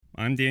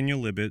I'm Daniel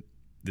Libit.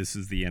 This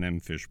is the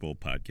NM Fishbowl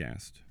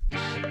Podcast.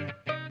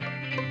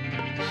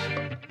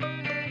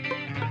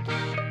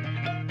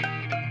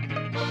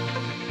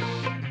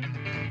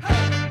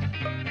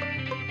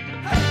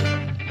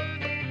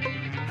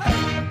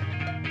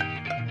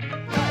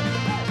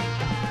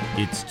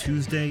 It's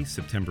Tuesday,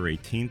 September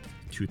 18th,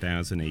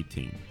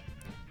 2018.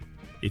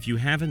 If you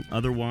haven't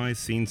otherwise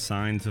seen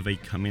signs of a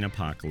coming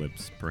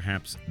apocalypse,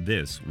 perhaps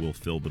this will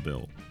fill the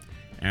bill.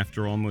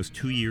 After almost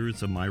 2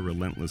 years of my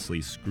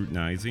relentlessly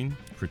scrutinizing,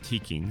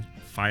 critiquing,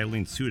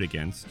 filing suit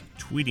against,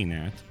 tweeting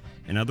at,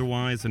 and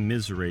otherwise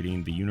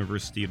immiserating the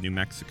University of New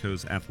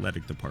Mexico's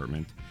athletic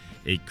department,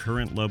 a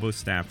current Lobo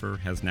staffer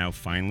has now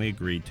finally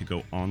agreed to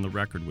go on the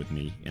record with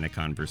me in a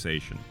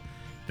conversation.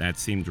 That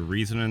seemed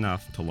reason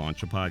enough to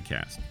launch a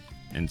podcast.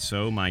 And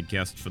so my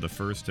guest for the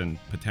first and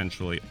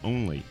potentially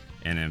only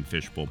NM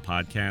Fishbowl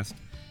podcast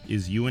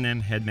is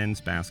UNM head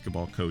men's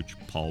basketball coach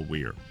Paul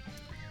Weir.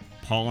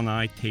 Paul and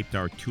I taped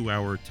our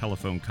 2-hour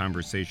telephone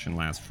conversation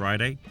last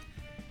Friday.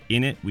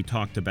 In it, we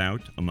talked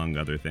about, among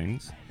other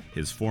things,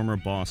 his former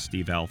boss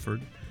Steve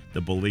Alford, the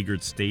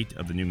beleaguered state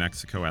of the New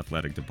Mexico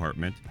Athletic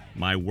Department,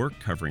 my work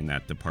covering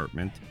that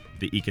department,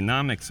 the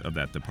economics of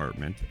that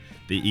department,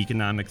 the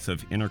economics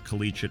of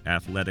intercollegiate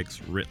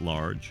athletics writ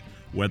large,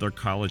 whether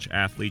college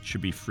athletes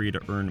should be free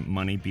to earn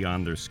money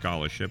beyond their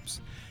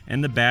scholarships,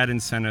 and the bad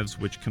incentives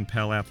which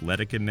compel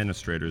athletic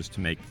administrators to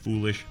make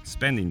foolish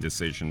spending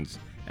decisions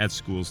at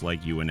schools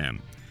like UNM.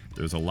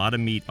 There's a lot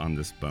of meat on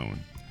this bone.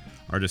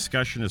 Our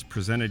discussion is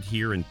presented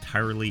here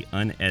entirely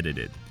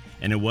unedited,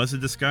 and it was a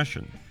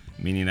discussion,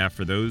 meaning that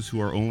for those who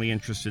are only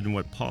interested in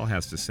what Paul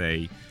has to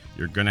say,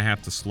 you're going to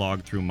have to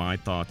slog through my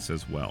thoughts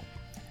as well.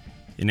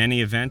 In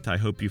any event, I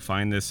hope you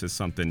find this as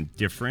something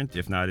different,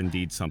 if not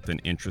indeed something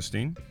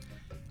interesting.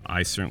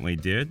 I certainly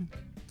did.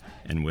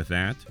 And with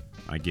that,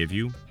 I give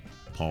you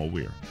Paul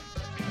Weir.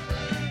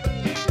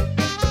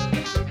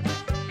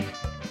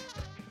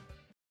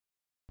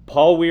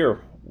 Paul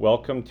Weir,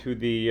 welcome to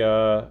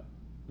the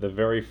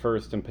very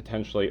first and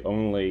potentially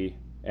only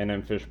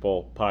NM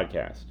Fishbowl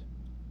podcast.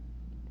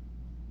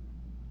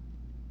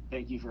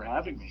 Thank you for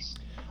having me.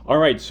 All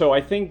right, so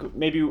I think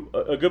maybe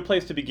a good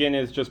place to begin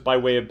is just by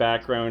way of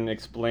background,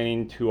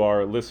 explaining to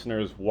our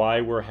listeners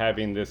why we're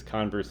having this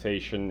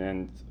conversation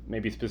and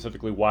maybe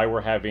specifically why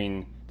we're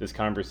having this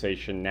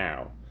conversation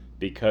now.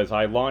 Because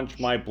I launched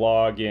my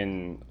blog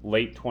in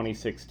late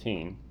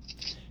 2016,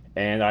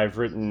 and I've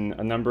written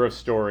a number of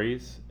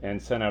stories and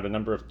sent out a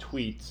number of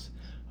tweets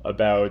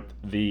about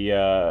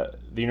the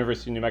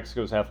University of New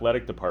Mexico's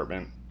athletic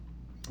department.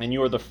 And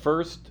you are the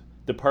first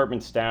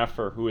department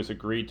staffer who has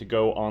agreed to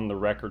go on the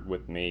record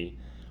with me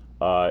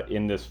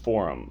in this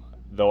forum.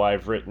 Though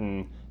I've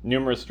written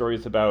numerous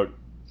stories about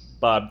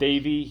Bob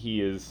Davey,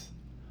 he is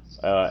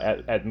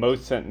at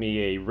most sent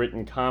me a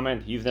written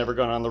comment. He's never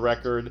gone on the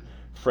record.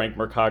 Frank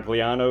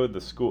Mercogliano,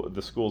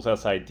 the school's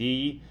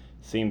SID,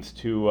 seems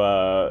to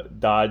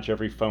dodge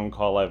every phone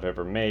call I've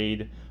ever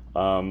made,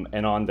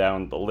 and on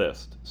down the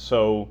list.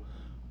 So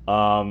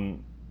I'll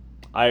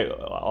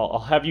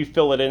have you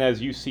fill it in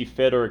as you see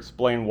fit, or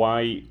explain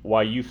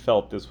why you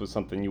felt this was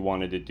something you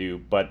wanted to do.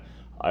 But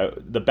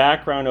the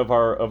background of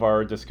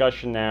our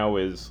discussion now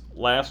is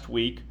last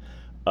week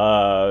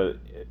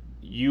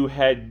you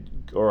had,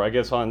 or I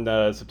guess on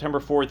September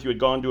 4th, you had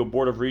gone to a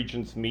Board of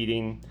Regents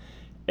meeting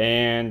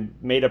and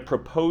made a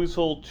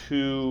proposal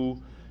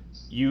to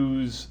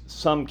use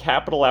some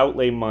capital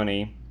outlay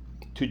money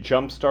to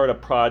jumpstart a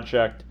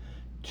project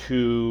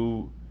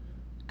to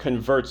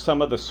convert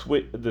some of the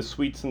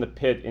suites in the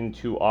pit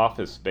into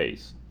office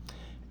space.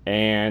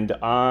 And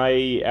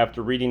I,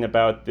 after reading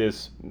about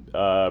this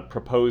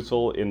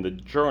proposal in the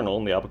Journal,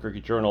 in the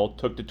Albuquerque Journal,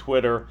 took to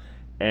Twitter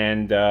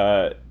and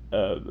I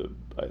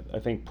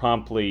think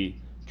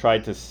promptly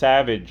tried to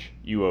savage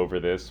you over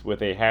this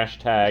with a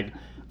hashtag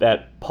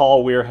that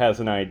Paul Weir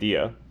has an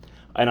idea.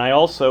 And I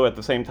also, at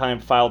the same time,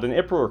 filed an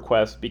IPRA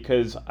request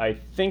because I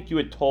think you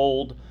had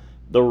told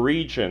the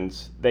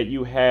regents that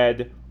you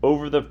had,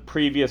 over the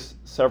previous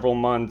several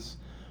months,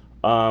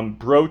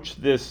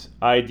 broached this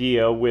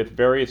idea with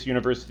various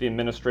university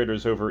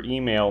administrators over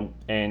email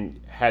and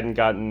hadn't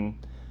gotten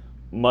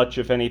much,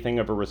 if anything,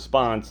 of a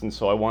response. And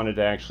so I wanted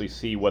to actually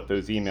see what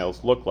those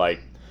emails looked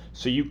like.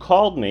 So you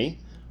called me,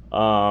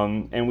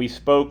 and we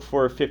spoke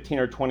for 15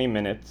 or 20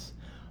 minutes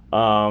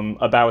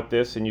about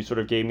this, and you sort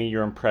of gave me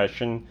your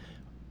impression.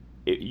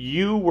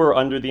 You were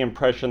under the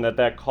impression that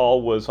that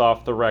call was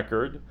off the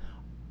record.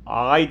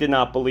 I did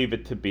not believe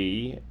it to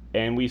be,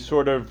 and we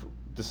sort of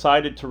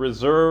decided to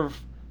reserve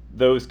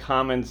those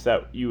comments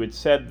that you had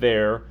said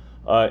there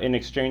in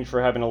exchange for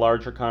having a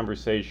larger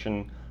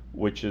conversation,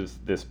 which is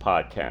this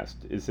podcast.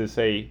 Is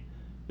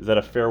that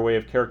a fair way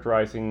of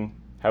characterizing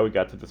how we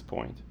got to this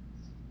point?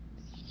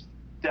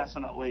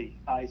 Definitely.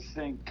 I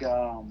think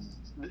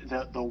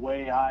the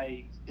way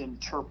I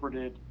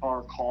interpreted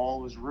our call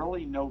was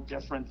really no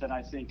different than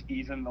I think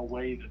even the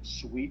way the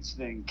suites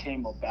thing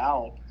came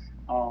about.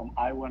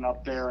 I went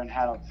up there and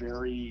had a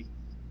very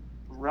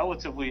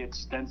relatively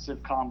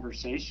extensive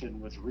conversation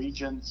with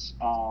regents,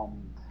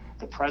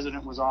 the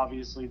president was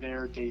obviously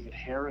there. David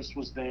Harris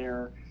was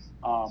there.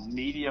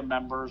 Media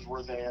members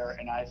were there,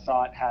 and I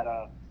thought had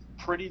a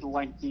pretty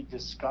lengthy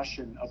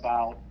discussion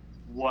about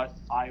what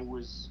I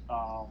was,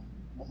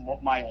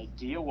 what my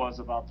idea was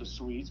about the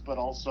suites, but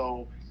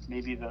also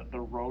maybe the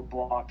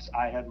roadblocks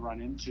I had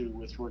run into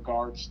with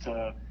regards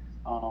to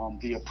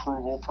the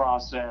approval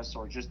process,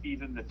 or just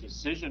even the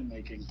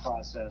decision-making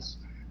process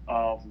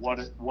of what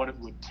it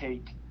would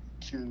take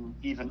to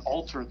even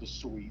alter the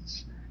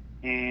suites.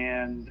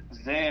 And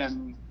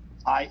then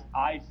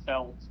I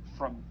felt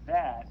from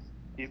that,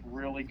 it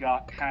really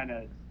got kind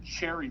of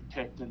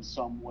cherry-picked in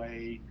some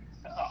way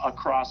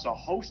across a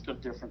host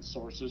of different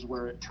sources,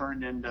 where it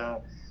turned into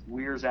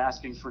Weir's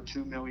asking for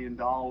 $2 million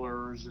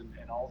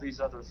and all these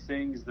other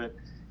things that,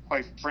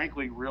 quite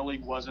frankly, really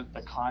wasn't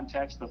the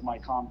context of my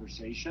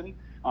conversation.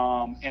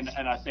 And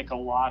I think a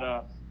lot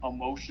of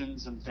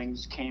emotions and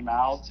things came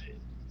out.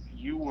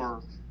 You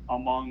were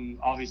among,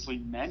 obviously,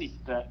 many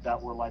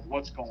that were like,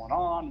 what's going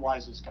on? Why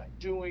is this guy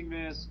doing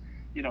this?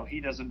 He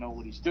doesn't know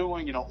what he's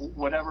doing,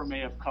 whatever may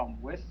have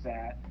come with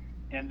that.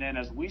 And then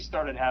as we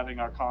started having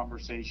our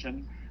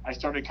conversation, I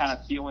started kind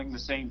of feeling the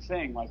same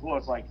thing. Like,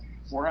 look, like,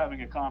 we're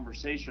having a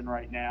conversation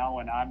right now,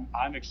 and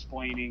I'm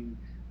explaining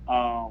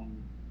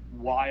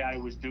why I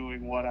was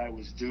doing what I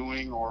was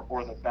doing,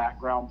 or the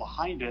background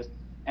behind it.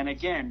 And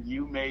again,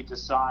 you may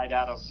decide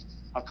out of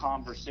a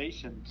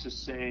conversation to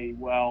say,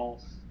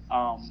 well,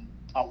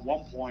 at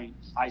one point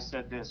I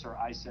said this or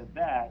I said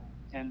that,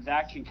 and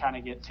that can kind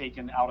of get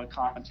taken out of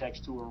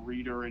context to a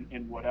reader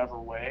in whatever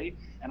way.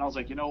 And I was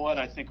like, you know what?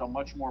 I think a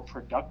much more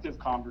productive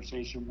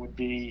conversation would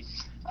be,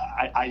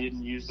 I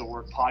didn't use the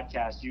word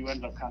podcast. You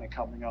ended up kind of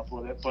coming up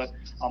with it, but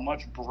a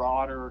much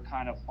broader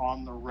kind of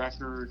on the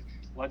record,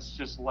 let's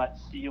just let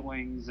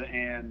feelings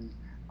and,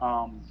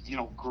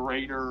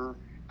 greater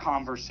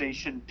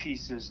conversation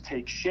pieces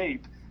take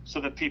shape so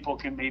that people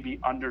can maybe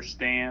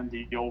understand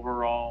the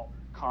overall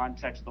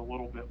context a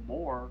little bit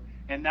more.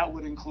 And that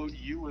would include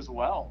you as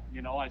well.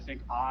 I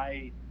think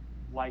I,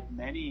 like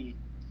many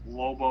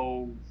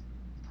Lobo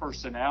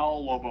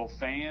personnel, Lobo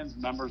fans,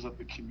 members of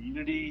the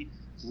community,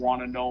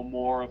 want to know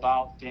more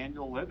about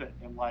Daniel Libit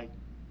and, like,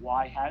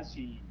 why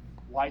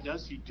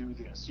does he do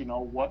this?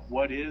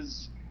 What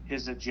is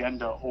his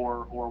agenda,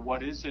 or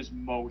what is his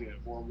motive,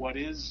 or what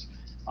is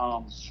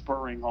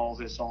spurring all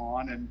this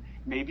on? And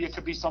maybe it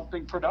could be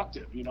something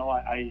productive.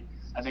 I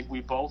think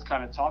we both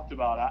kind of talked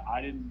about,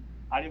 I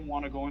didn't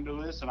want to go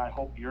into this, and I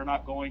hope you're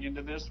not going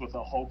into this with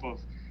a hope of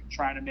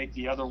trying to make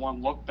the other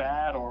one look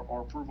bad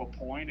or prove a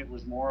point. It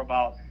was more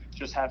about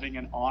just having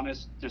an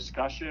honest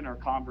discussion or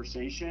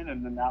conversation,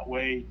 and then that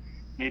way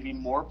maybe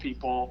more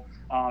people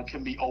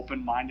can be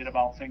open-minded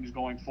about things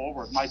going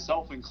forward,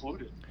 myself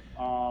included.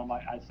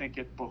 I think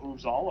it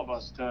behooves all of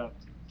us to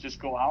just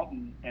go out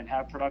and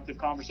have productive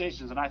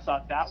conversations. And I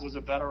thought that was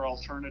a better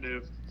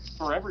alternative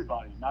for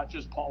everybody, not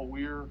just Paul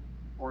Weir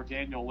or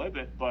Daniel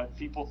Libit, but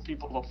people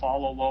that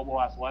follow Lobo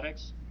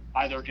athletics,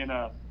 either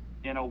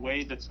in a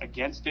way that's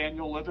against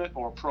Daniel Libit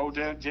or pro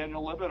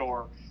Daniel Libit,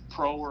 or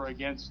pro or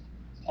against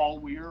Paul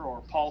Weir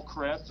or Paul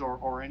Krebs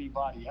or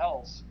anybody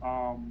else.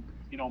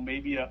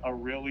 Maybe a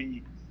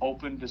really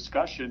open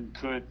discussion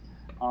could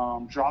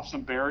drop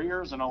some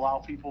barriers and allow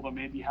people to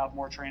maybe have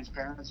more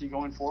transparency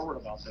going forward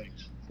about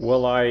things.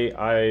 Well, I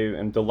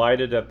am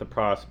delighted at the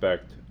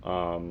prospect,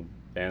 and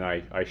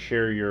I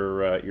share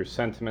your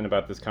sentiment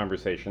about this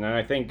conversation. And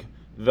I think,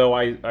 though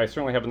I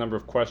certainly have a number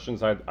of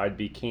questions I'd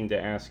be keen to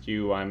ask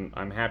you,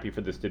 I'm happy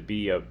for this to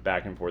be a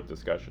back and forth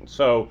discussion.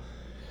 So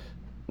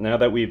now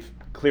that we've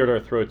cleared our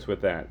throats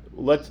with that,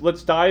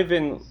 let's dive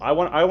in. I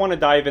want to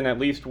dive in at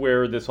least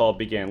where this all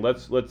began.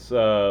 Let's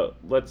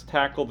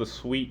tackle the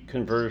suite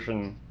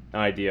conversion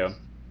idea,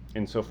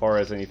 insofar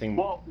as anything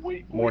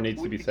more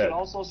needs to be said. We can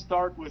also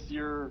start with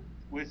your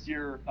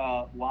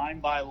line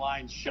by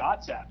line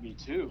shots at me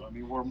too. I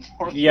mean, we're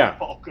more than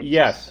welcome.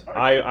 Yes,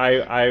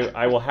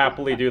 I will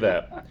happily do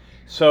that.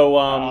 So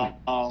I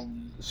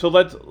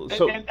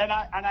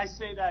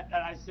say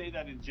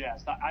that in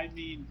jest. I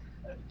mean,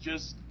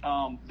 just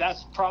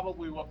that's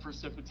probably what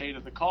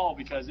precipitated the call,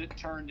 because it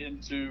turned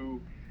into,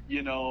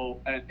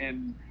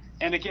 and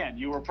again,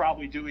 you were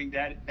probably doing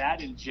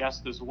that in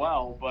jest as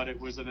well, but it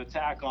was an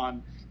attack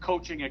on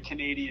coaching a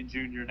Canadian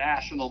junior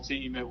national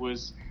team. It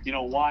was,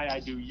 why I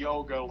do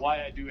yoga,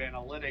 why I do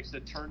analytics.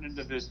 It turned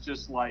into this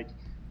just like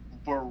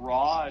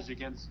barrage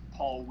against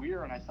Paul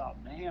Weir. And I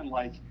thought, man,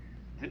 like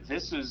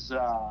this is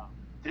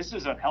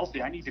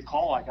unhealthy. I need to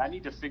call, I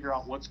need to figure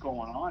out what's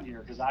going on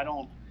here. Cause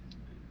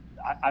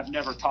I've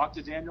never talked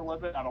to Daniel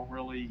Libit. I don't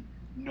really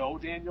know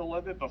Daniel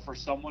Libit, but for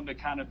someone to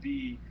kind of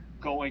be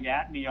going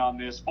at me on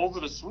this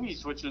over the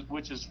suites, which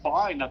is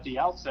fine at the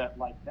outset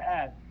like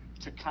that,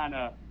 to kind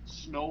of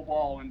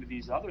snowball into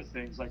these other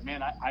things, like,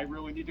 man, I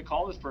really need to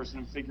call this person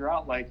and figure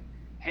out, like,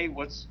 hey,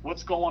 what's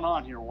going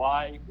on here?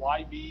 Why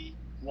me?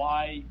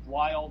 Why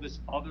all this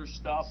other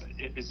stuff?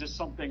 Is this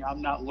something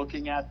I'm not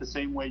looking at the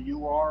same way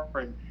you are?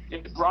 And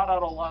it brought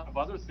out a lot of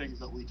other things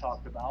that we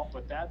talked about,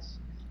 but that's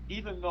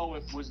even though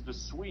it was the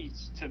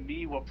suites, to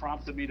me, what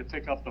prompted me to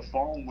pick up the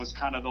phone was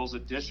kind of those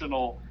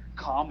additional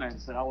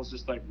comments that I was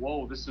just like,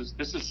 whoa, this is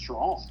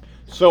strong.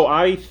 So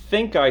I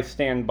think I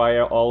stand by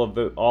all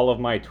of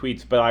my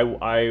tweets, but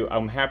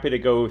I'm happy to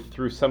go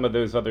through some of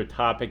those other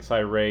topics I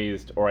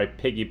raised, or I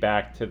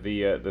piggyback to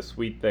the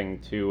suite thing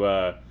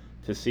to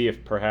see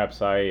if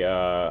perhaps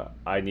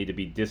I need to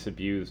be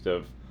disabused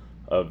of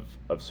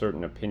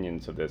certain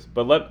opinions of this.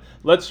 But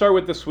let's start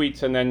with the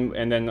suites, and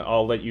then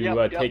I'll let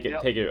you take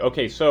it.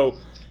 Okay, so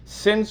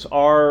since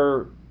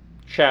our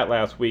chat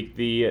last week,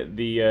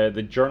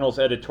 the journal's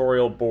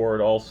editorial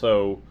board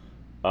also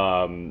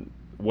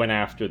went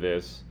after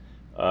this,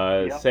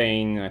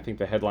 saying, I think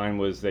the headline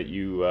was that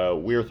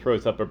Weir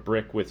throws up a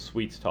brick with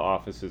suites to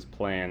offices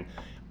plan.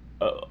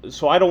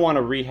 So I don't want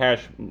to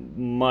rehash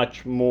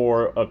much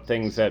more of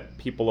things that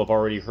people have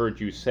already heard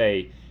you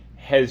say.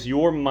 Has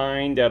your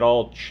mind at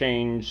all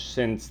changed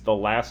since the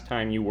last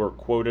time you were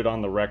quoted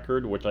on the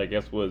record, which I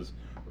guess was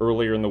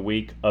earlier in the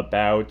week,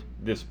 about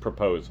this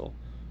proposal?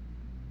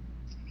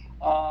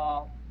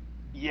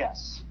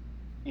 Yes.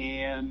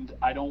 And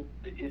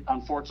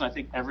unfortunately, I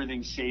think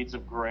everything's shades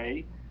of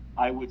gray.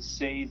 I would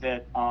say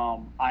that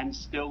I'm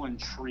still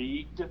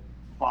intrigued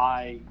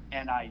by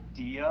an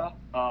idea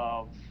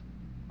of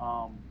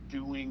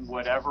doing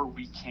whatever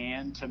we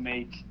can to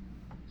make,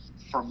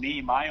 for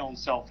me, my own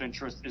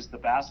self-interest is the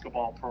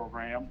basketball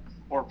program,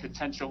 or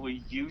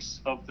potentially use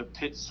of the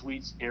Pitt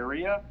Suites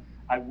area.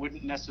 I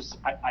wouldn't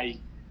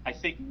necessarily, I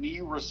think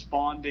me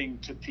responding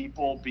to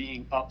people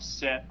being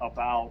upset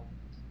about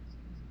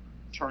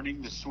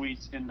turning the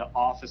suites into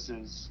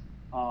offices,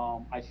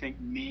 I think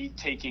me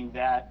taking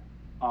that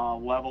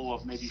level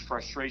of maybe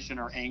frustration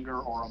or anger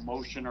or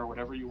emotion or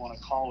whatever you want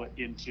to call it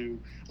into,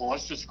 well,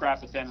 let's just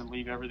scrap it then and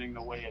leave everything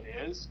the way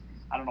it is.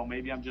 I don't know,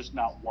 maybe I'm just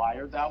not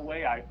wired that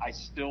way. I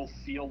still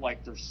feel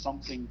like there's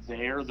something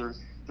there.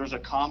 There's a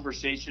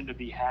conversation to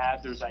be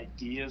had. There's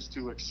ideas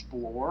to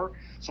explore.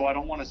 So I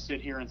don't want to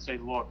sit here and say,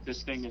 look,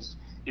 this thing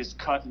is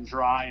cut and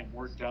dry and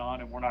we're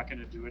done and we're not going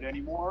to do it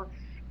anymore.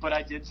 But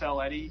I did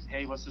tell Eddie,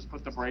 hey, let's just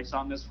put the brakes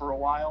on this for a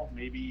while.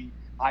 Maybe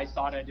I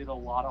thought I did a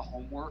lot of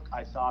homework.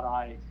 I thought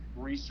I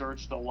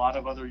researched a lot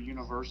of other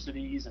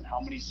universities and how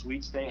many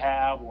suites they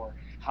have, or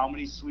how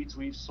many suites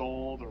we've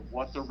sold, or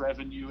what the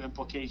revenue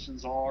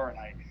implications are. And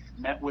I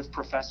met with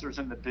professors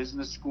in the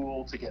business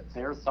school to get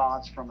their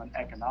thoughts from an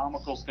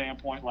economical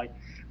standpoint. Like,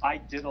 I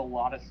did a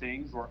lot of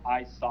things where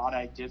I thought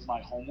I did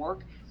my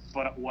homework,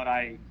 but what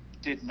I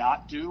did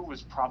not do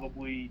was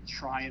probably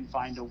try and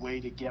find a way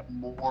to get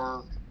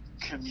more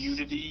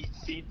community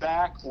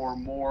feedback or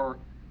more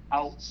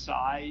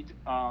outside,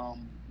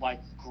 like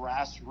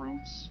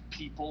grassroots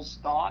people's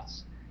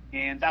thoughts.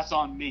 And that's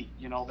on me.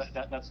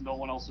 That's no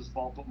one else's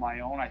fault but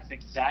my own. I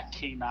think that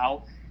came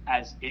out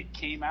as it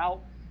came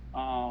out.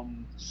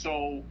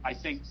 So I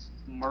think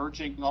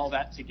merging all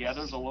that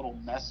together is a little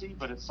messy,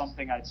 but it's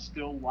something I'd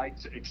still like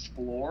to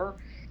explore.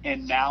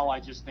 And now I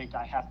just think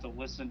I have to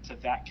listen to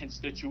that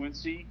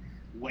constituency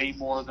way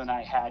more than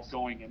I had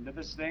going into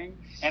this thing.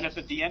 And if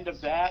at the end of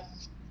that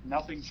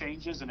nothing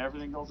changes and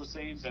everything goes the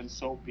same, then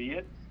so be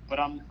it. But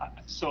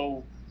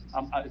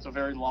it's a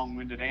very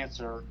long-winded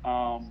answer.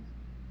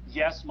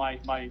 Yes, my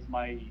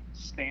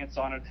stance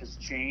on it has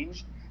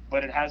changed,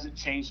 but it hasn't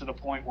changed to the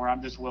point where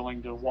I'm just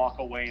willing to walk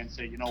away and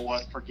say, you know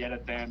what, forget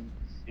it then.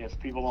 If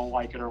people don't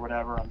like it or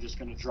whatever, I'm just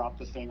going to drop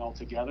the thing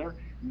altogether.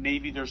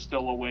 Maybe there's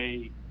still a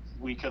way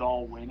we could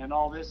all win in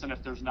all this. And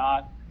if there's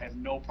not, I have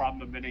no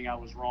problem admitting I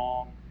was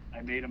wrong.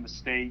 I made a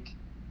mistake.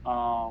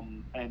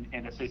 And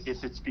if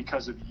it's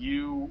because of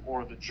you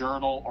or the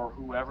Journal or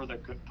whoever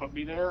that could put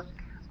me there,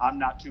 I'm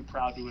not too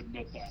proud to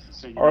admit that.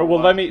 All right. Well,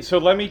 let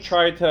me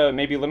try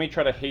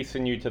to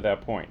hasten you to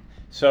that point.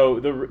 So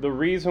the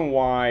reason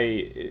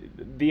why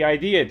the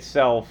idea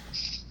itself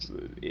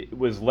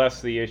was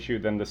less the issue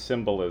than the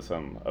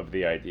symbolism of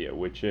the idea,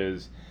 which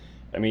is,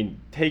 I mean,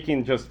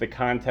 taking just the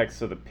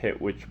context of the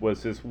Pit, which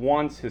was this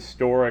once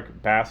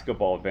historic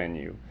basketball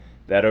venue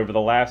that over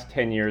the last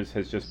 10 years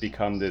has just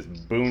become this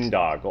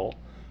boondoggle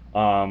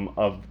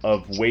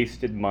of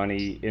wasted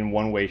money in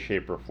one way,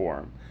 shape, or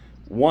form.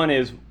 One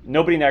is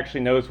nobody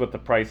actually knows what the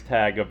price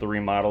tag of the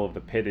remodel of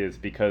the Pit is,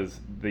 because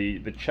the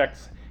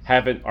checks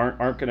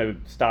aren't going to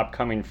stop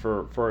coming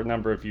for a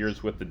number of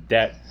years with the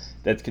debt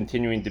that's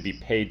continuing to be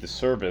paid to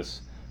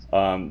service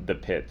the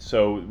Pit.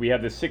 So we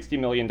have this $60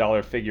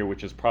 million figure,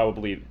 which is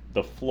probably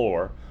the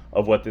floor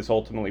of what this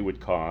ultimately would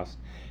cost.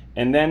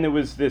 And then there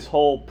was this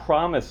whole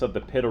promise of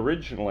the Pit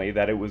originally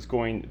that it was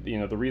going,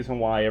 the reason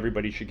why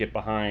everybody should get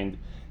behind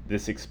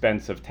this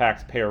expensive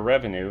taxpayer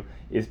revenue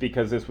is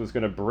because this was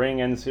going to bring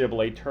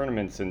NCAA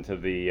tournaments into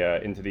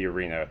the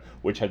arena,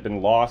 which had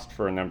been lost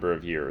for a number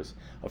of years.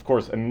 Of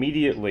course,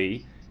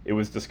 immediately it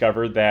was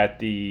discovered that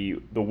the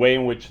way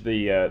in which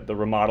the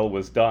remodel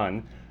was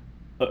done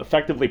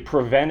effectively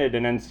prevented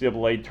an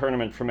NCAA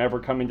tournament from ever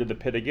coming to the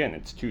Pit again.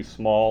 It's too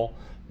small.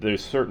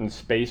 There's certain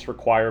space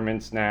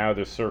requirements now.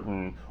 There's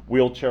certain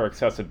wheelchair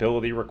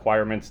accessibility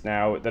requirements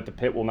now that the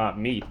Pit will not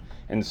meet.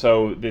 And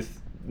so this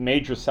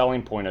major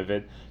selling point of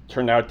it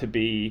turned out to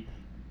be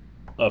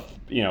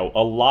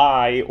a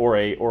lie or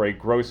a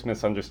gross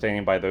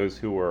misunderstanding by those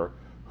who were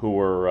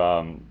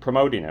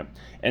promoting it.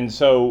 And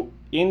so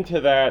into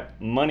that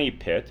money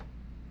pit,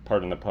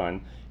 pardon the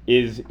pun,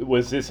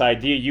 was this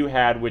idea you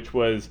had, which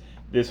was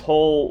this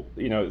whole,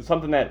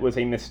 something that was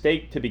a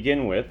mistake to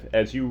begin with,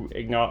 as you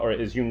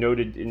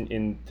noted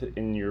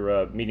in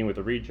your meeting with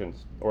the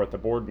regents or at the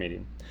board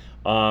meeting,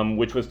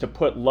 which was to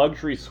put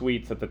luxury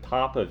suites at the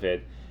top of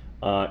it,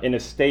 in a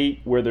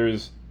state where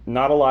there's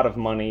not a lot of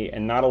money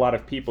and not a lot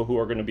of people who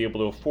are going to be able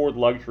to afford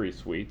luxury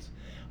suites,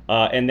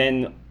 and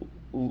then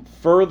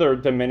further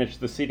diminish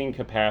the seating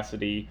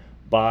capacity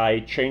by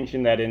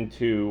changing that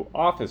into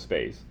office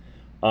space.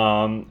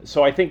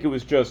 So I think it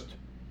was just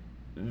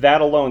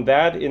that alone,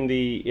 that in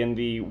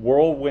the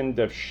whirlwind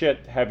of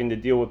shit having to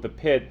deal with the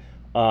pit,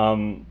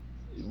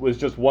 was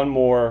just one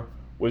more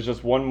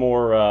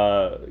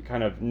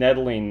kind of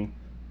nettling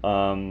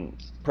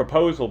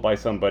proposal by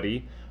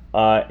somebody.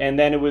 And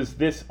then it was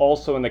this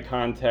also in the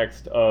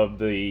context of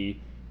the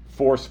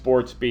 4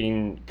 sports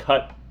being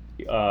cut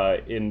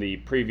in the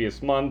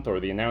previous month, or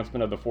the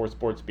announcement of the 4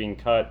 sports being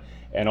cut,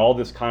 and all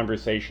this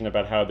conversation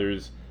about how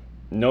there's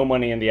no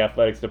money in the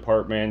athletics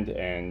department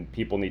and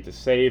people need to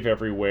save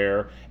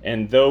everywhere.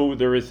 And though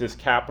there is this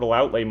capital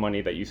outlay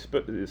money that you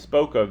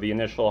spoke of, the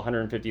initial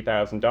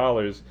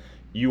 $150,000,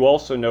 you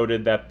also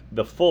noted that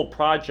the full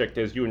project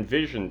as you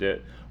envisioned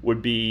it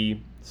would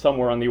be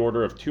somewhere on the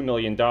order of $2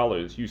 million.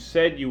 You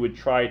said you would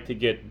try to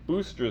get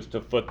boosters to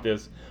foot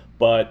this,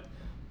 but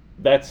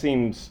that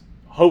seems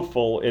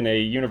hopeful in a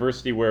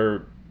university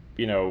where,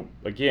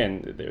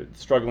 again, they're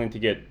struggling to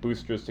get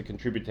boosters to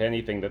contribute to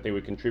anything that they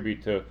would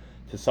contribute to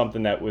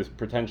something that was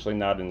potentially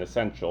not an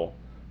essential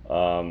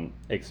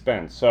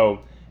expense.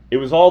 So it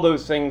was all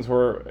those things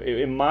where,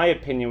 in my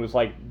opinion, was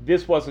like,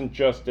 this wasn't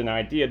just an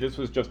idea. This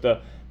was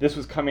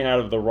coming out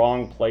of the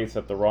wrong place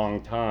at the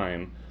wrong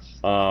time.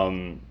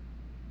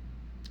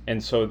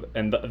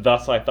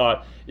 Thus I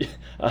thought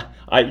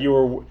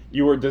you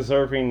were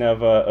deserving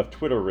of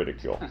Twitter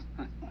ridicule.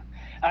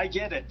 I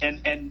get it,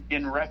 and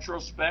in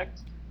retrospect,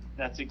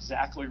 that's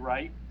exactly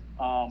right.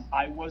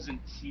 I wasn't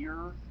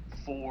here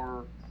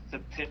for the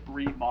pit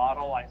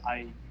remodel.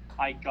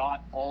 I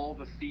got all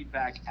the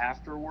feedback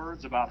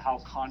afterwards about how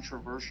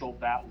controversial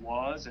that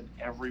was, and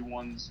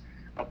everyone's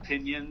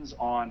opinions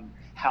on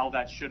how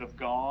that should have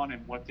gone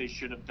and what they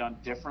should have done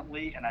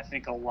differently. And I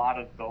think a lot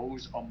of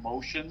those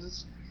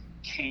emotions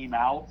came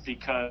out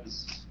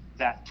because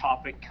that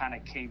topic kind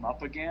of came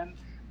up again.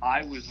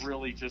 I was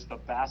really just a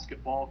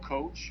basketball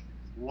coach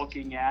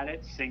looking at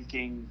it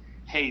thinking,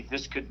 hey,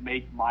 this could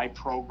make my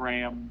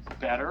program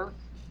better.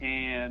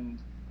 And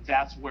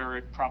that's where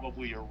it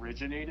probably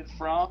originated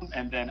from.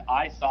 And then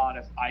I thought,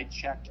 if I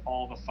checked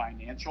all the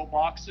financial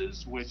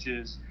boxes, which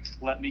is,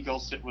 let me go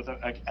sit with an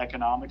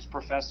economics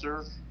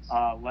professor,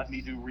 let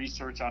me do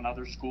research on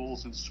other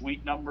schools and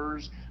suite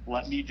numbers,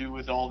 let me do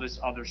with all this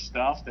other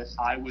stuff, that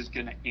I was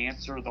going to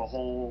answer the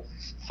whole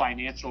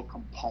financial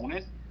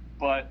component.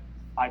 But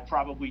I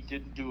probably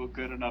didn't do a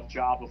good enough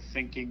job of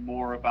thinking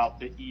more about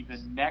the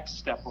even next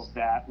step of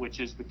that, which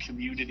is the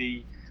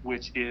community,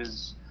 which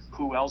is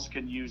who else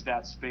can use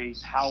that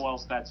space, how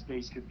else that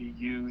space could be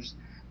used.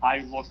 I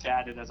looked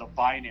at it as a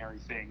binary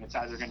thing. It's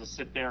either going to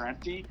sit there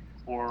empty,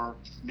 or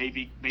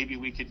maybe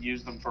we could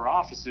use them for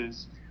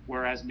offices.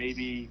 Whereas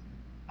maybe,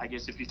 I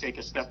guess if you take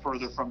a step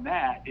further from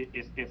that,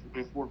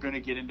 if we're going to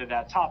get into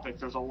that topic,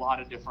 there's a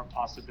lot of different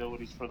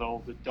possibilities for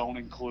those that don't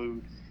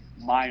include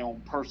my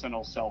own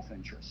personal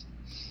self-interest.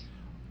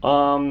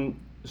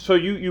 So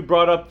you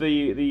brought up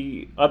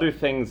the other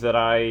things that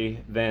I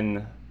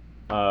then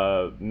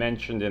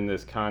mentioned in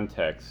this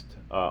context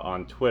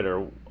on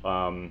Twitter.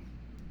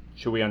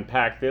 Should we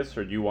unpack this,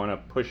 or do you want to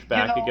push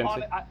back against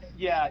it?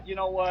 Yeah, you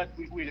know what?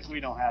 We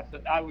don't have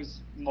to. I was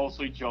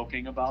mostly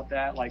joking about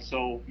that.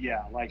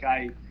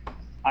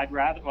 I'd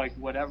rather,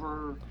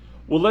 whatever.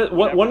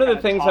 Well, one of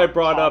the things I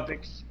brought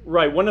topics. Up,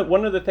 right?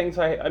 One of the things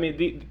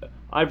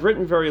I've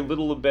written very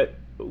little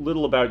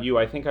about you.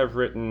 I think I've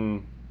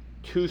written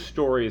 2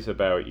 stories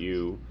about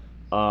you.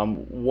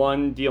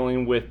 One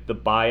dealing with the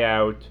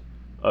buyout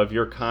of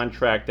your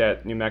contract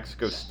at New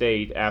Mexico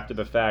State after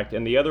the fact,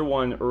 and the other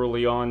one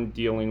early on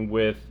dealing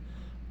with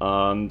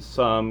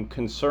some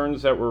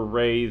concerns that were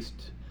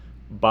raised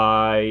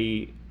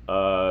by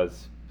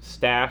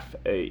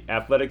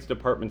athletics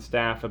department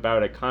staff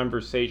about a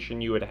conversation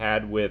you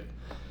had with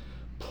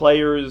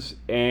players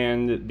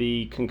and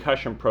the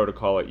concussion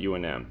protocol at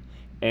UNM.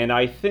 And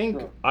I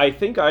think I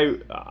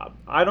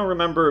don't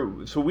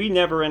remember. So we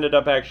never ended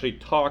up actually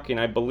talking.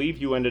 I believe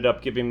you ended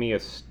up giving me a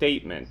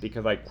statement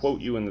because I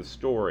quote you in the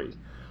story.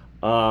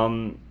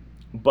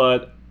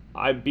 But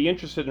I'd be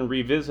interested in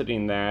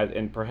revisiting that,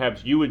 and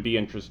perhaps you would be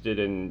interested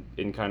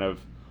in kind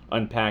of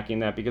unpacking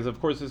that, because of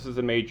course this is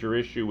a major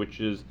issue, which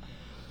is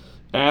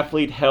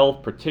athlete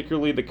health,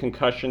 particularly the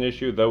concussion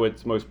issue. Though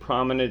it's most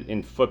prominent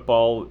in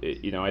football,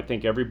 I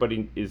think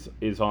everybody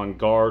is on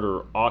guard,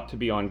 or ought to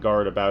be on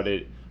guard about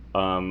it.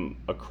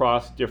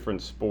 Across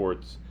different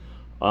sports.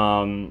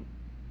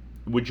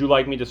 would you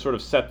like me to sort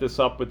of set this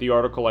up with the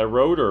article I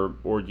wrote,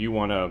 or do you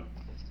want to?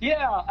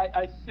 Yeah,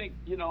 I think,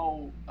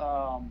 to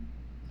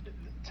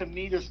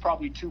me, there's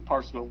probably two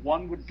parts to it.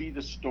 One would be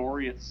the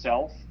story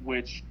itself,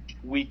 which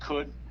we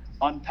could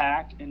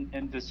unpack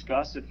and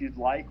discuss if you'd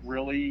like.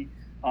 Really,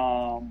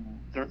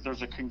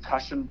 there's a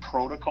concussion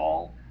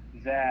protocol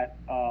that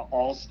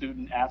all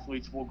student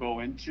athletes will go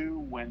into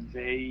when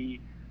they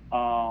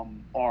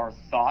are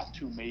thought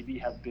to maybe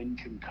have been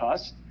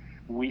concussed.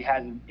 We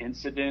had an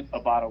incident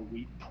about a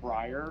week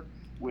prior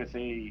with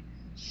a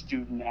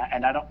student,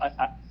 and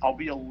I'll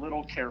be a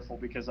little careful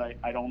because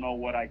I don't know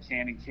what I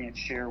can and can't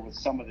share with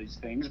some of these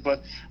things,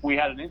 but we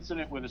had an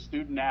incident with a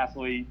student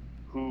athlete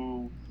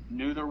who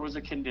knew there was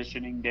a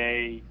conditioning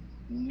day,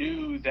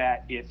 knew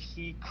that if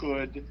he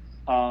could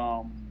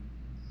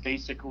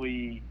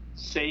basically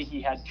say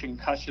he had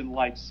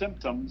concussion-like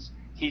symptoms,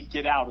 he'd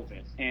get out of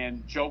it,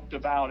 and joked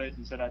about it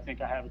and said, I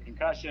think I have a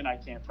concussion, I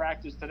can't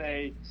practice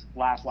today,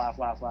 laugh, laugh,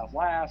 laugh, laugh,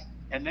 laugh.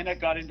 And then it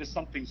got into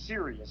something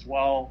serious.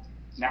 Well,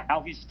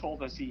 now he's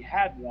told us he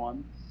had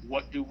one.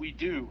 What do we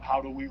do?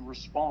 How do we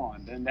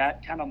respond? And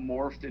that kind of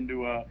morphed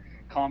into a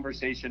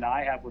conversation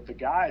I have with the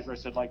guys where I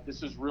said, like,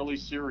 this is really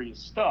serious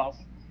stuff.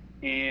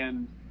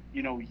 And,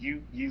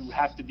 you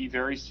have to be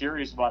very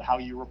serious about how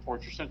you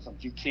report your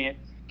symptoms. You can't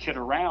kid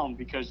around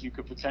because you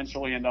could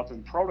potentially end up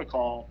in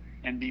protocol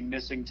and be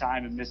missing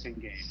time and missing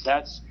games.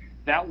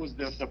 That was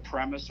the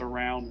premise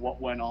around what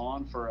went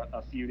on for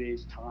a few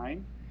days'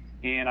 time.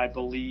 And I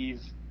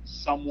believe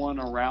someone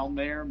around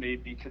there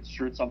maybe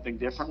construed something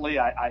differently.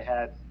 I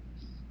had,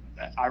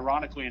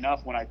 ironically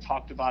enough, when I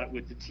talked about it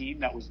with the team,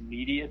 that was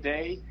media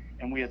day,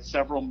 and we had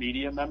several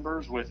media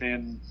members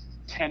within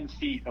 10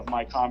 feet of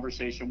my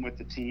conversation with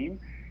the team.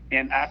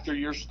 And after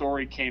your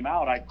story came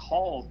out, I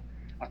called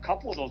a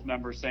couple of those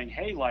members saying,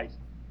 hey, like,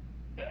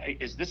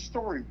 is this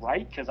story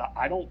right? Because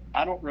I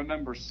don't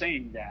remember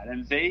saying that.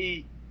 And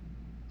they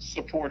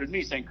supported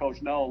me saying,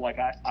 Coach, no, like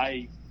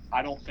I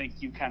don't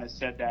think you kind of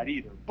said that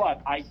either.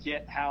 But I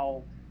get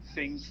how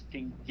things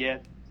can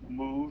get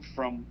moved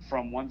from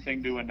one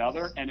thing to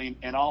another. And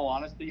in all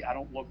honesty, I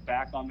don't look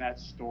back on that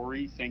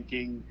story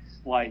thinking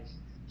like,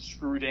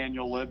 screw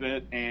Daniel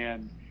Libit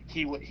and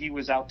he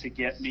was out to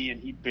get me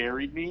and he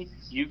buried me.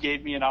 You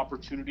gave me an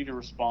opportunity to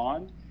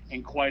respond.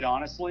 And quite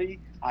honestly,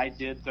 I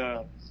did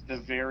the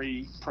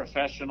very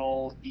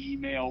professional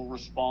email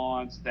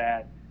response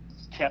that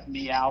kept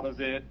me out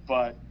of it,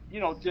 but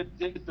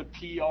did the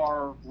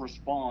PR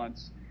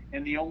response.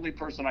 And the only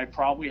person I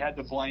probably had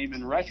to blame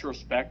in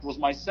retrospect was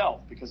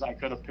myself, because I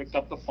could have picked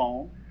up the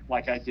phone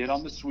like I did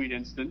on the Sweet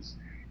instance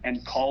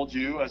and called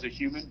you as a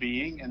human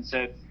being and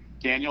said,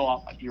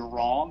 Daniel, you're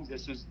wrong.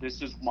 This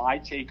is my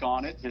take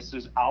on it. This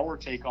is our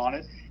take on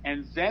it.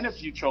 And then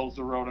if you chose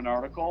to write an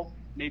article,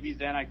 maybe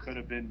then I could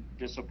have been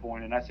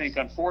disappointed. And I think,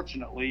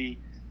 unfortunately,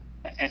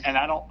 and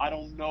I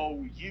don't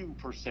know you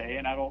per se,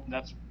 and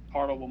that's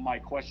part of what my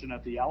question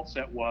at the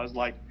outset was,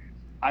 like,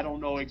 I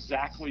don't know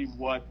exactly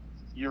what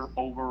your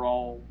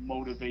overall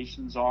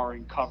motivations are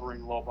in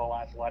covering Lobo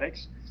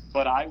athletics,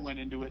 but I went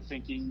into it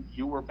thinking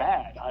you were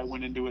bad. I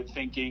went into it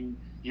thinking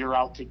you're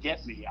out to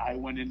get me. I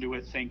went into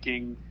it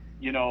thinking,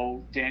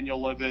 Daniel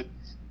Libit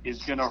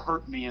is going to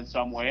hurt me in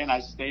some way, and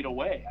I stayed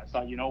away. I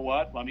thought, you know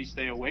what, let me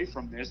stay away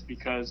from this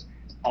because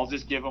I'll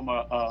just give him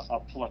a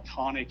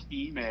platonic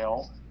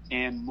email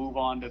and move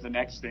on to the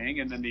next thing.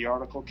 And then the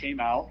article came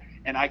out,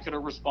 and I could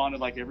have responded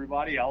like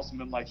everybody else and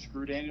been like,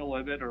 screw Daniel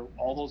Libit or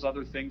all those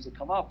other things that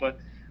come up. But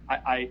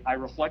I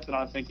reflected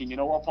on it thinking, you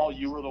know what, Paul,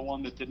 you were the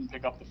one that didn't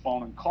pick up the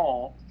phone and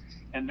call.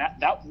 And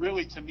that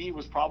really, to me,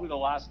 was probably the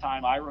last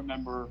time I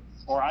remember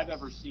or I've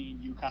ever seen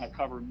you kind of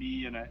cover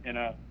me in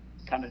a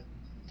kind of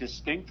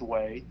distinct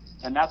way.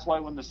 And that's why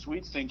when the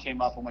Sweets thing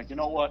came up, I'm like, you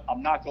know what,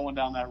 I'm not going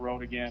down that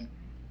road again.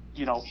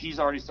 He's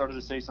already started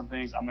to say some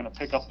things. I'm going to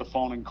pick up the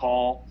phone and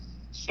call.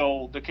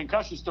 So the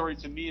concussion story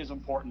to me is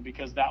important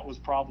because that was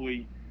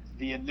probably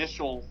the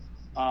initial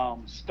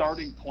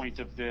starting point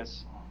of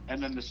this.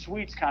 And then the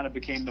Sweets kind of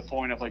became the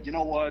point of like, you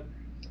know what,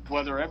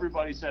 whether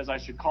everybody says I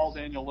should call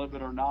Daniel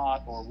Libit or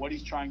not, or what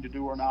he's trying to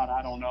do or not,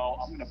 I don't know.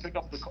 I'm going to pick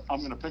up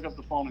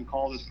the phone and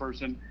call this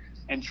person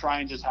and try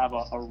and just have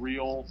a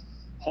real,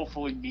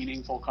 hopefully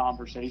meaningful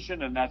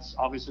conversation, and that's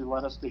obviously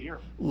led us to here.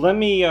 Let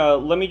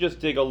me just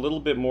dig a little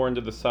bit more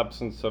into the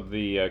substance of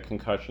the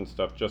concussion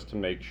stuff, just to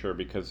make sure,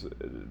 because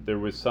there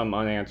was some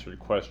unanswered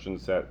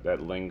questions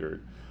that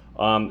lingered.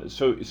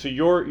 So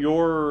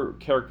your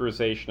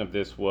characterization of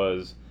this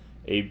was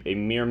a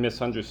mere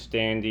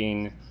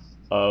misunderstanding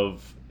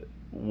of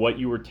what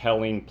you were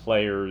telling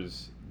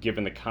players,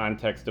 given the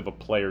context of a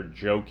player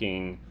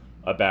joking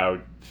about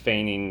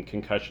feigning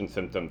concussion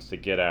symptoms to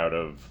get out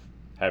of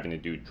having to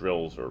do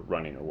drills or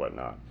running or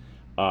whatnot.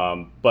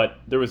 But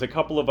there was a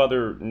couple of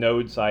other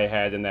notes I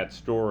had in that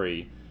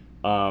story.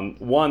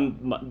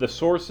 One, the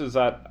sources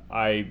that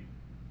I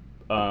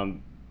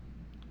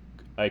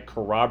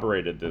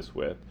corroborated this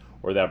with,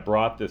 or that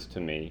brought this to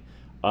me,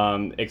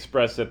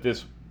 expressed that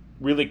this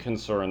really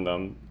concerned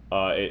them.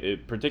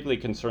 It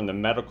particularly concerned the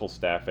medical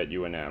staff at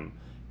UNM.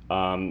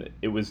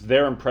 It was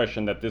their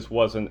impression that this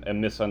wasn't a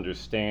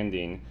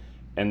misunderstanding,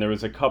 and there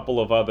was a couple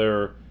of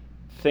other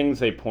things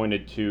they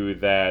pointed to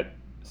that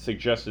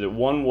suggested it.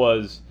 One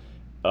was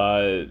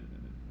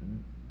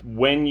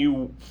when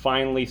you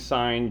finally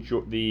signed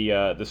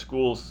the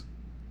school's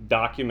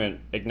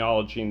document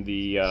acknowledging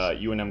the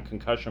UNM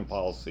concussion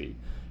policy.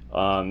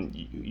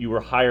 You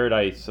were hired,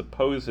 I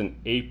suppose, in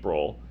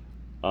April,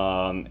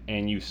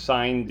 and you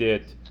signed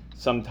it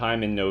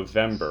sometime in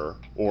November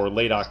or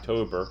late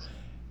October.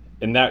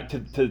 And that,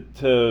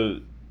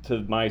 to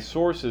my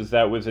sources,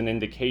 that was an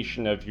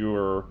indication of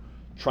your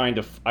trying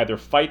to either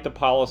fight the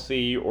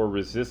policy or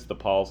resist the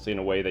policy in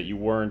a way that you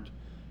weren't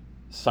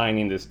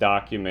signing this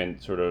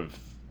document sort of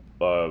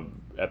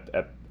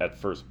at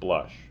first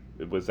blush.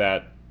 Was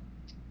that?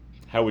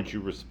 How would you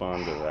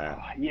respond to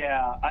that?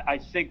 Yeah, I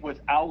think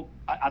I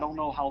don't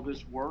know how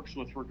this works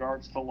with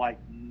regards to like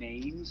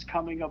names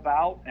coming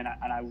about, and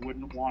I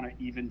wouldn't want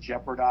to even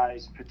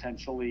jeopardize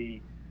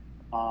potentially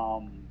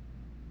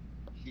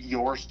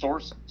your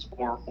sources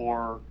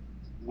or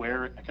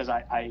where, because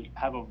I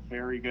have a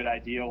very good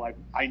idea. Like,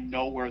 I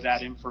know where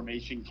that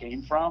information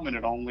came from, and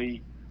it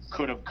only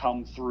could have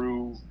come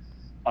through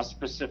a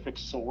specific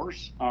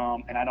source.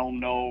 And I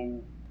don't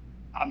know.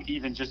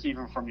 Even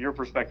from your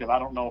perspective, I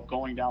don't know if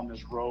going down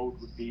this road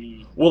would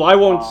be. Well, I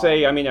won't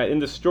say. I mean, in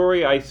the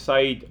story, I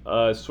cite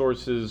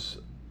sources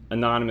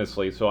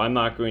anonymously, so I'm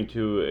not going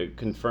to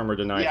confirm or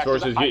deny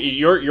sources.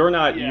 You're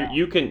not. Yeah.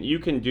 You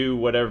can do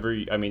whatever.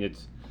 I mean,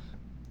 it's.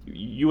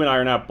 You and I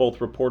are not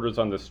both reporters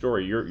on the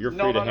story. You're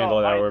free to handle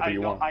it however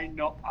you want. I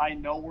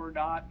know we're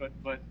not, but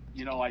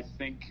I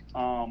think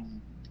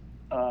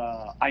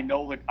I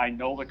know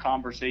the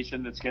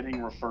conversation that's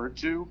getting referred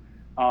to,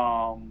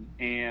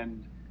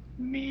 and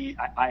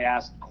I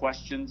asked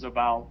questions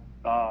about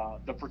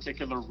the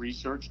particular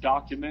research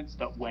documents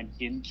that went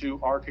into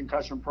our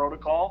concussion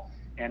protocol,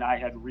 and I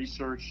had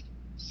researched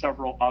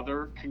several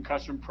other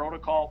concussion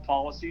protocol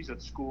policies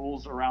at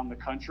schools around the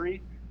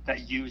country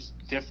that used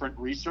different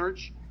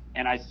research.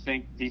 And I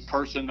think the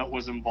person that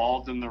was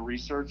involved in the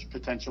research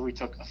potentially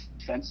took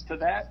offense to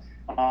that.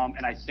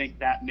 And I think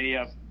that may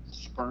have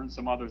spurned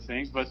some other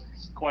things. But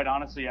quite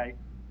honestly,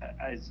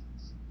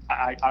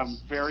 I'm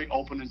very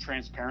open and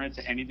transparent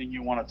to anything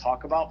you want to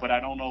talk about. But I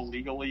don't know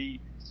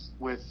legally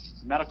with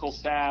medical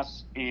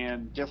staffs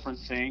and different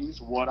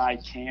things what I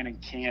can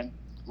and can't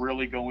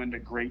really go into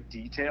great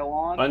detail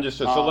on.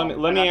 Understood. So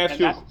let me ask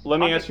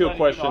you a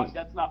question.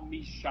 That's not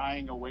me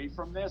shying away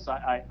from this.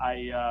 I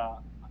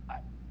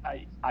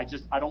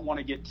don't want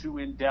to get too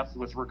in depth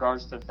with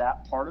regards to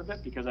that part of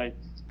it, because it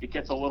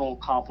gets a little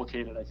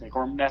complicated, I think,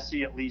 or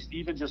messy, at least,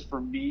 even just for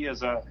me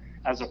as a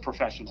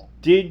professional.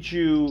 Did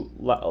you,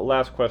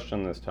 last question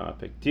on this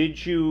topic,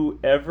 did you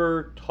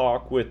ever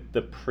talk with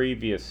the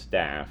previous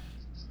staff,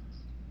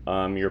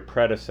 your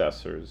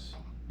predecessors,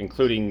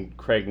 including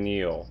Craig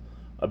Neal,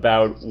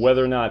 about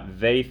whether or not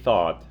they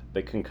thought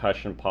the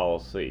concussion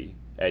policy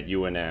at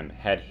UNM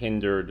had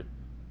hindered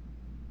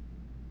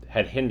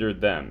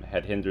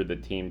the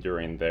team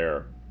during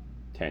their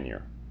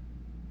tenure?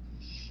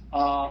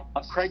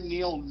 Craig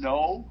Neal,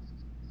 no.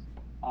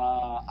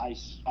 I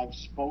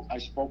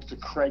spoke to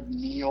Craig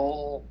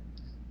Neal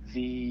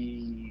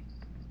the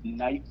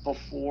night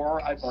before,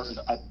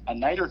 a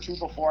night or two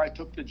before I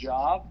took the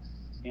job,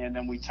 and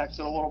then we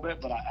texted a little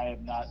bit, but I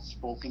have not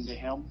spoken to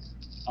him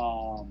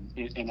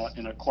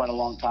in a quite a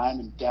long time,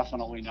 and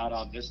definitely not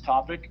on this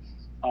topic.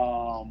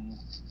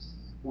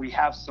 We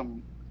have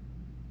some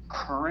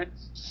current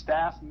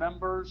staff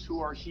members who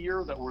are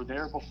here that were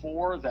there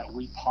before that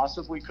we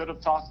possibly could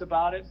have talked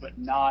about it, but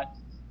not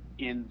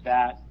in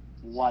that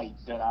light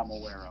that I'm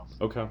aware of.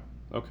 Okay.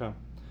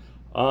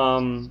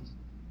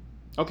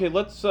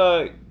 Let's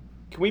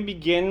can we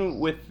begin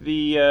with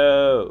the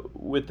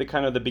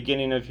kind of the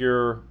beginning of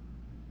your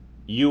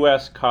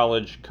U.S.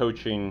 college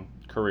coaching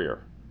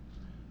career?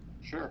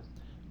 Sure.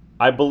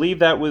 I believe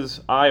that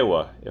was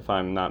Iowa, if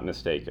I'm not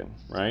mistaken,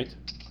 right?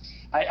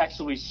 I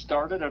actually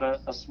started at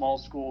a small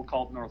school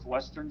called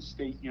Northwestern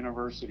State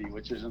University,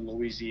 which is in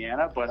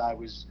Louisiana, but I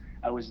was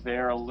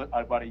there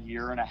about a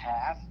year and a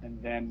half,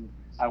 and then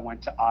I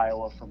went to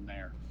Iowa from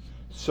there.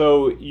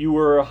 So you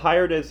were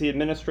hired as the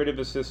administrative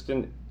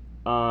assistant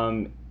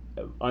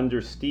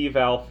under Steve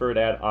Alford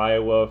at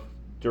Iowa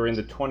during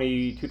the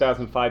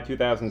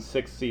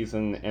 2005-2006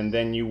 season, and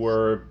then you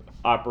were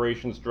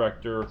operations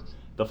director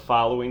the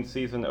following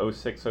season,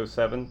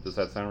 06-07. Does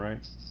that sound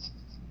right?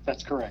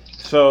 That's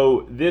correct.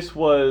 So this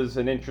was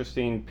an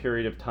interesting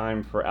period of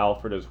time for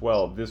Alford as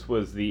well. This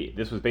was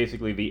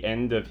basically the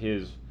end of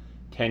his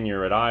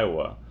tenure at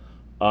Iowa,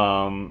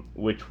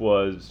 which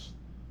was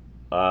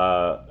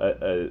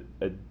a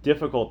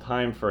difficult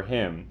time for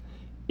him.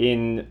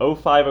 In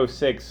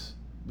 05-06,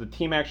 the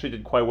team actually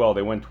did quite well.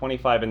 They went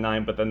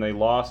 25-9, but then they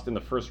lost in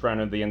the first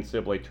round of the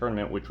NCAA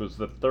tournament, which was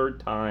the third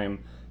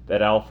time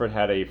that Alford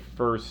had a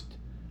first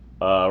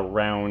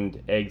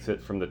round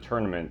exit from the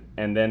tournament.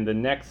 And then the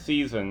next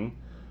season,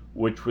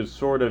 which was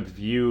sort of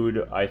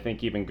viewed, I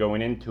think even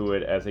going into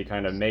it, as a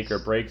kind of make or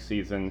break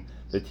season,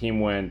 the team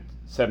went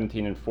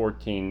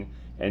 17-14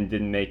 and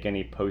didn't make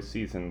any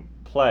postseason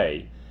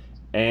play.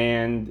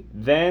 And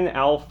then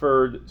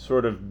Alford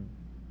sort of,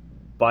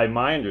 by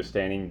my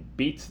understanding,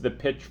 beats the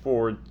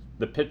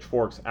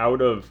pitchforks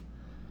out of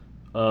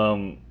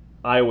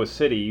Iowa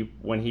City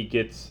when he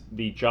gets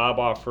the job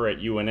offer at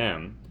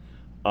UNM,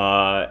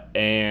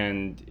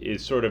 and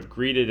is sort of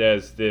greeted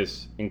as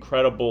this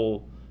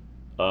incredible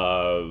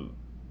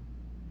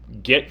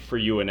get for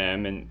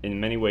UNM, and in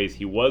many ways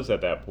he was at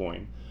that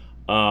point.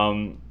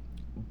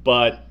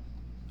 But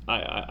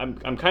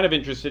I'm kind of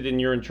interested in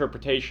your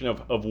interpretation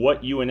of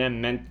what UNM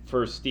meant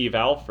for Steve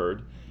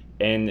Alford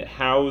and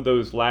how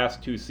those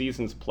last two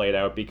seasons played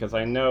out, because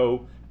I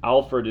know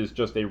Alford is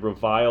just a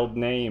reviled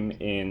name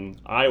in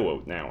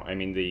Iowa now. I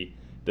mean,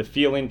 the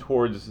feeling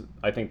towards,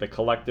 I think the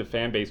collective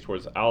fan base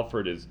towards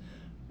Alford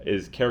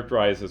is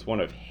characterized as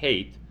one of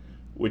hate,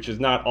 which is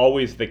not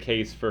always the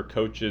case for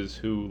coaches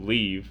who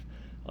leave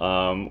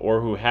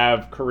or who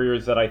have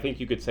careers that I think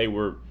you could say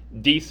were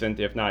decent,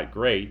 if not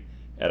great,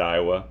 at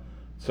Iowa.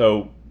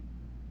 So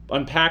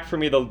unpack for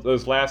me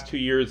those last 2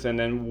 years, and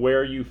then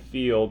where you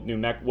feel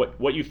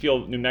what you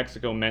feel New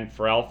Mexico meant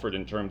for Alford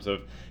in terms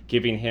of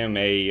giving him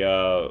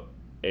a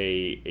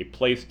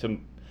place to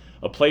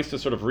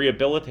sort of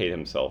rehabilitate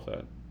himself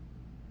at.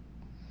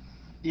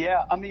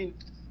 Yeah, I mean,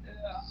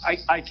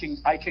 I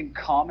can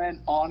comment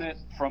on it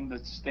from the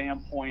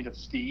standpoint of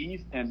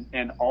Steve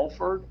and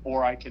Alford,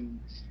 or I can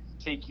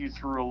take you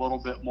through a little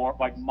bit more.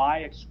 Like, my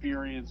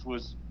experience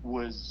was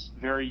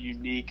very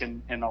unique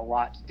and a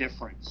lot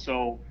different.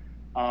 So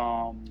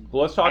well,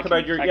 let's talk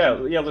about your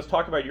let's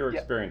talk about your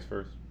experience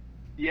first.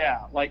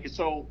 Yeah, like,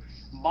 so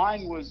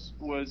mine was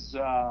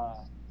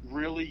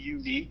really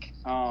unique.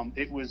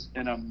 It was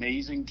an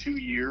amazing 2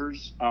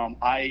 years.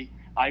 I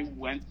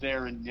went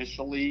there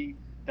initially.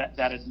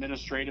 That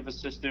administrative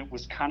assistant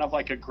was kind of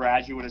like a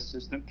graduate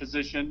assistant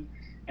position,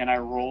 and I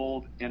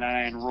enrolled in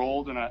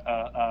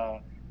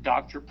a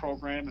doctorate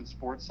program in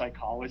sports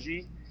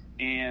psychology,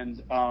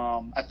 and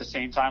at the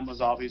same time was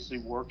obviously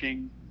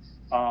working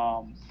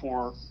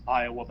for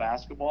Iowa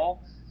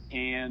basketball.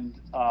 And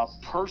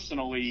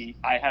personally,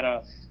 I had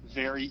a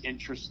very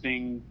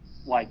interesting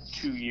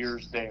 2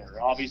 years there.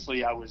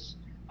 Obviously, I was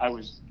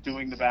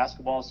doing the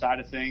basketball side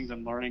of things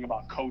and learning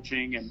about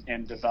coaching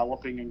and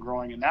developing and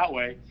growing in that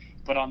way.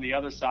 But on the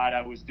other side,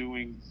 I was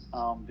doing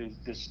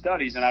the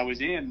studies, and I was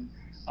in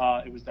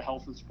it was the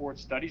Health and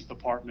Sports Studies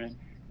department,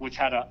 which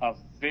had a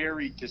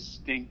very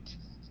distinct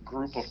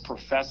group of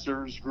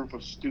professors, group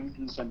of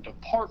students, and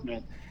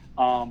department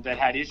that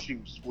had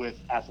issues with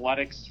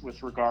athletics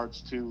with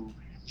regards to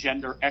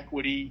gender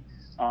equity,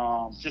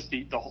 just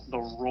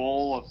the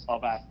role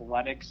of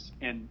athletics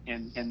in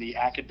the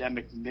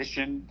academic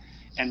mission.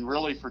 And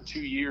really, for 2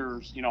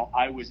 years,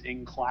 I was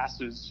in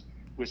classes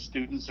with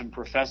students and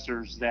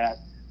professors that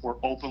were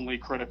openly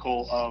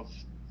critical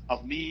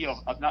of me,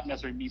 of not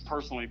necessarily me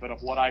personally, but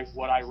of what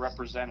I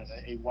represented,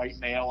 a white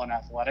male in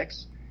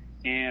athletics.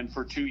 And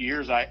for 2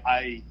 years,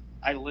 I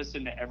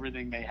listened to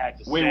everything they had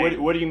to say. Wait,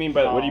 what do you mean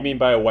by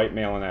a white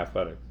male in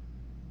athletics?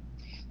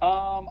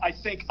 I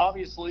think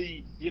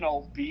obviously,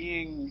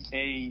 being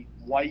a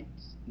white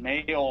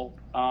male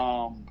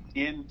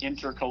in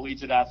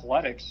intercollegiate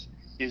athletics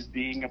is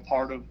being a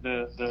part of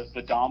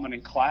the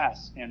dominant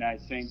class. And I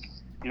think,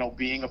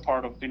 being a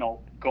part of,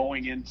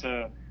 going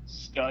into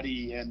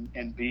study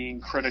and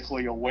being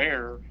critically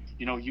aware,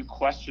 you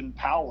question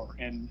power.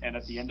 And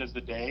at the end of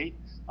the day,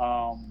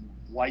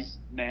 white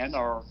men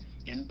are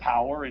in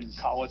power in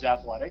college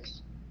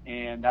athletics.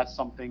 And that's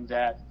something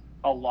that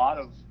a lot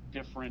of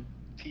different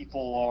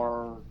people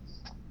are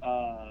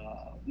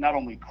not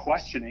only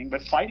questioning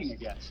but fighting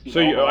against.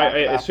 So I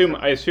assume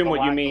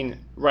what you mean,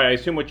 right? I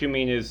assume what you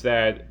mean is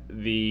that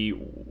the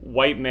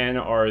white men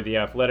are the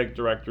athletic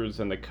directors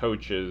and the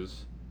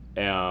coaches,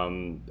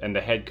 and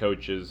the head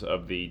coaches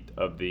of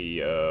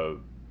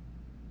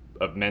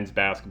men's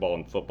basketball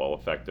and football,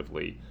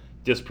 effectively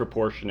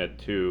disproportionate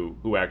to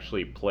who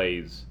actually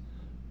plays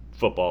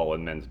football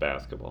and men's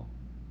basketball.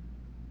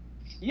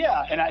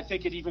 Yeah, and I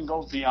think it even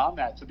goes beyond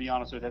that, to be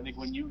honest with you. I think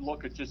when you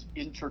look at just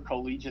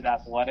intercollegiate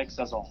athletics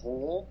as a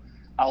whole,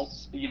 I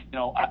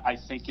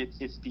think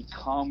it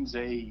becomes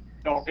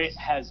it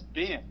has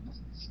been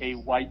a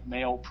white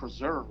male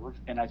preserve.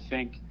 And I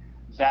think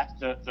that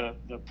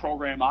the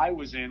program I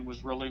was in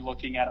was really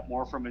looking at it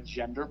more from a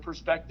gender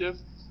perspective,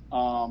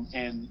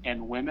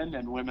 and women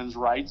and women's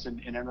rights in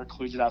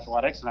intercollegiate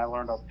athletics. And I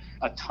learned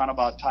a ton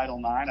about Title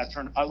IX.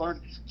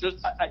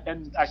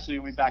 And actually,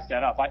 let me back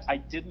that up. I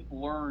didn't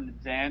learn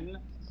then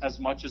as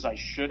much as I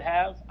should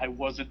have. I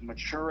wasn't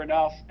mature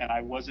enough, and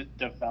I wasn't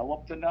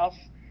developed enough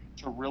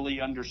to really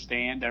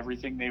understand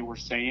everything they were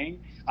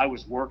saying. I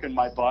was working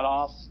my butt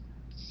off,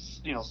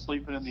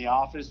 sleeping in the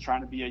office,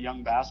 trying to be a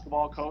young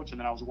basketball coach. And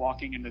then I was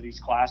walking into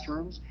these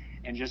classrooms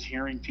and just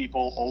hearing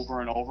people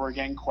over and over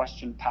again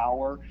question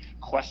power,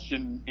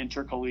 question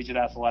intercollegiate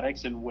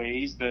athletics in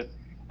ways that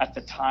at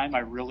the time I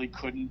really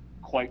couldn't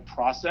quite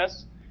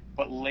process.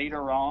 But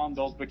later on,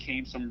 those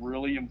became some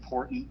really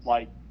important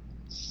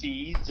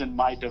seeds in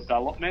my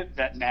development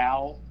that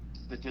now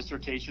the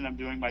dissertation I'm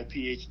doing my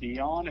PhD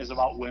on is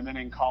about women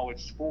in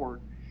college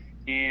sport.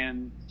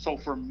 And so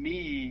for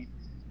me,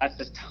 at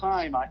the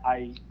time,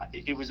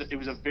 it was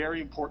a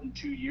very important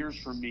 2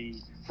 years for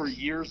me. For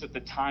years at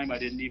the time, I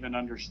didn't even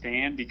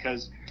understand,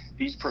 because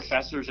these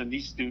professors and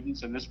these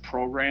students and this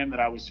program that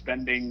I was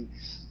spending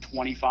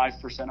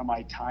 25% of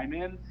my time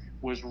in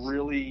was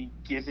really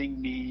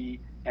giving me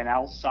an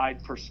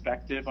outside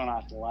perspective on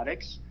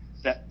athletics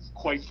that,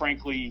 quite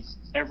frankly,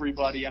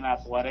 everybody in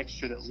athletics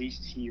should at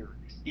least hear,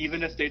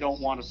 even if they don't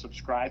want to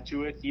subscribe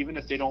to it, even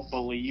if they don't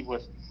believe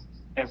with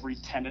every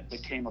tenet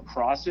that came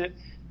across it.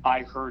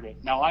 I heard it.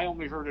 Now, I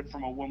only heard it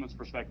from a woman's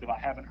perspective. I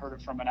haven't heard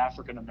it from an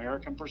African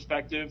American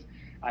perspective.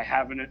 I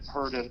haven't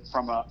heard it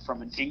from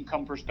an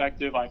income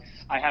perspective. I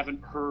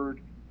haven't heard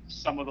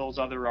some of those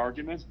other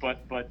arguments,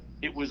 but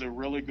it was a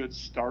really good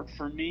start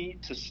for me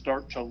to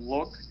start to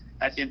look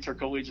at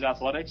intercollegiate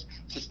athletics,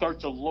 to start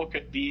to look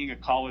at being a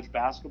college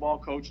basketball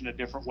coach in a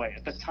different way.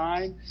 At the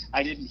time,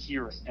 I didn't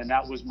hear it, and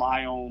that was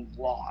my own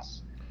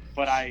loss.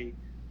 But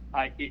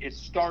it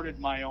started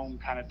my own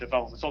kind of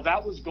development. So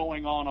that was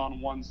going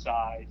on one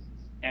side.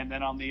 And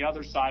then on the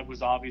other side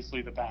was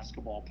obviously the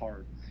basketball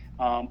part.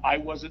 I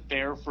wasn't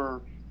there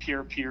for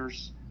Pierre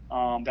Pierce.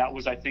 That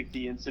was, I think,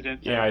 the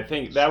incident. Yeah, I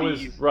think that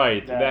was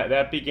right.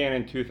 That began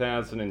in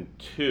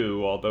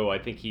 2002, although I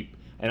think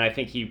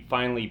he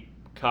finally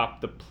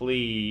copped the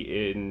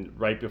plea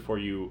right before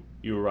you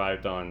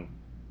arrived on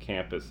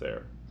campus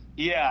there.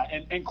 Yeah,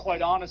 and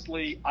quite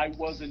honestly, I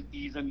wasn't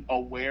even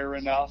aware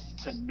enough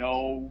to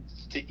know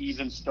to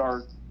even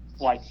start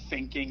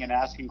thinking and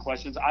asking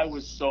questions. I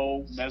was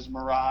so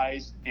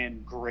mesmerized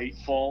and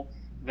grateful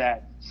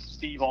that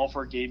Steve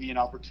Alford gave me an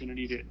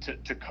opportunity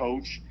to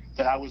coach,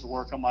 that I was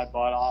working my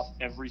butt off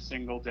every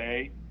single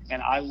day.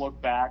 And I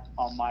look back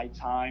on my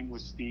time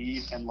with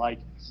Steve, and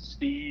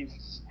Steve,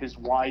 his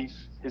wife,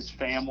 his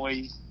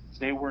family,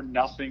 they were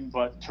nothing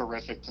but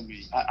terrific to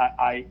me.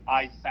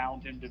 I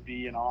found him to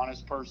be an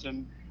honest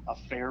person, a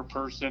fair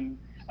person,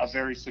 a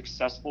very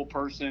successful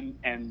person.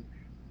 And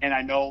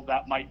I know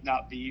that might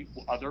not be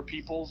other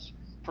people's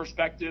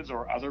perspectives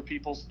or other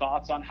people's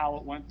thoughts on how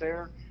it went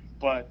there,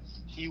 but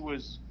he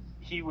was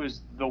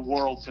the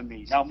world to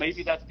me. Now,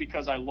 maybe that's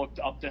because I looked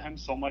up to him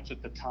so much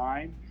at the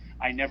time.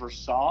 I never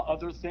saw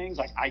other things.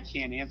 I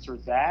can't answer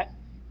that.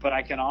 But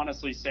I can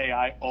honestly say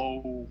I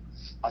owe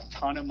a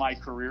ton of my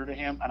career to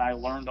him, and I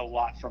learned a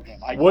lot from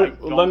him.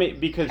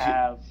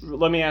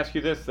 Let me ask you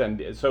this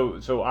then.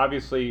 So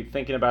obviously,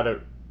 thinking about it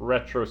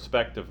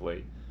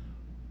retrospectively,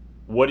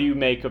 what do you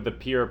make of the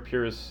Pierre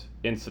Pierce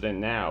incident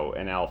now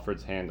and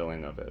Alfred's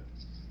handling of it?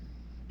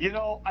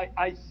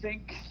 I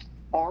think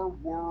our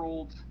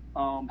world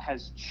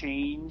has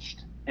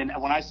changed. And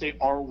when I say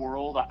our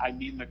world, I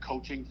mean the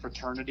coaching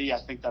fraternity. I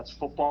think that's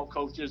football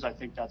coaches. I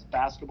think that's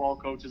basketball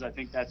coaches. I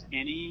think that's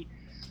any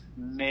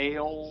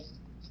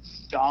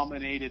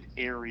male-dominated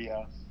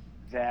area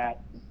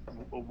that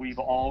we've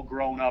all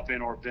grown up in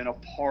or been a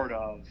part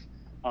of,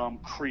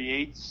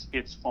 creates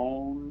its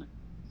own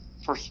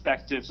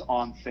perspectives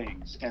on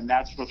things. And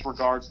that's with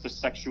regards to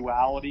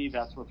sexuality.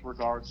 That's with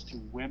regards to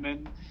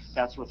women.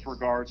 That's with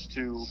regards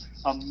to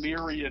a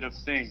myriad of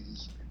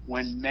things.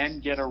 When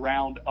men get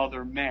around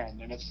other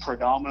men, and it's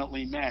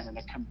predominantly men in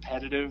a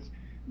competitive,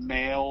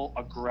 male,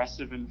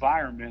 aggressive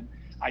environment,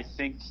 I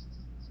think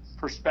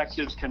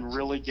perspectives can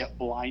really get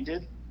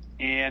blinded.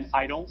 And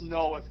I don't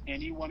know if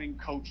anyone in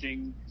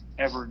coaching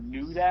ever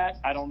knew that.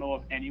 I don't know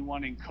if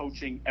anyone in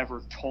coaching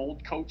ever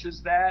told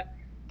coaches that.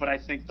 But I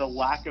think the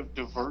lack of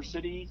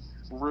diversity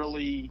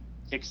really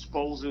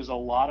exposes a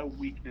lot of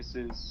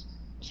weaknesses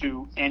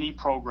to any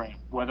program,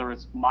 whether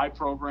it's my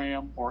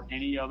program or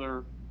any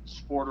other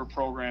sport or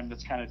program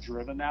that's kind of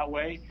driven that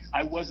way.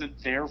 I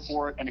wasn't there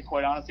for it, and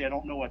quite honestly, I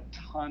don't know a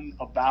ton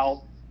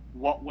about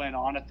what went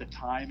on at the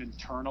time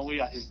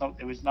internally.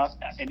 It was not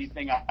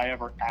anything I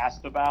ever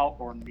asked about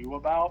or knew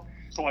about,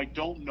 so I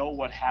don't know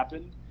what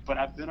happened. But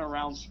I've been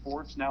around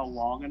sports now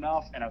long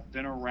enough, and I've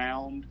been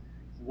around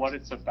what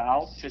it's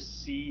about to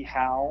see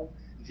how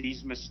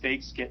these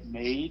mistakes get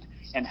made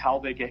and how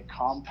they get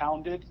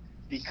compounded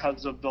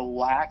because of the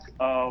lack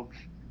of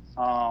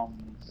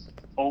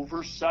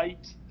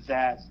oversight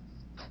that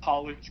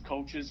college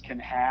coaches can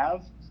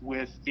have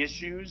with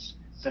issues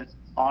that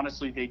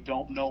honestly they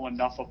don't know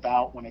enough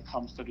about when it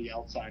comes to the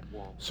outside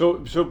world.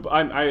 So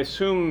I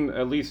assume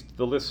at least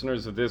the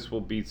listeners of this will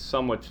be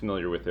somewhat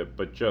familiar with it,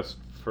 but just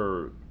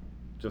to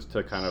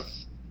kind of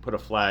put a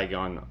flag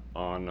on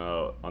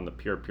the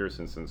Pierre Pierce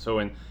instance. So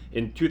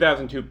in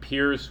 2002,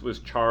 Pierce was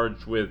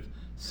charged with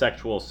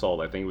sexual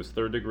assault. I think it was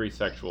third-degree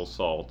sexual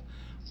assault.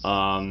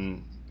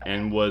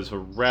 And was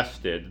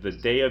arrested. The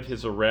day of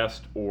his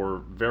arrest,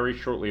 or very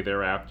shortly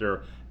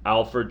thereafter,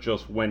 Alfred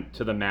just went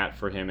to the mat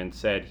for him and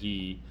said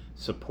he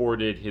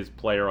supported his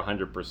player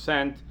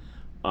 100%,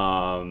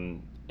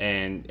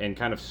 and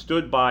kind of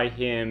stood by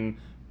him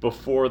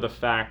before the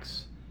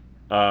facts.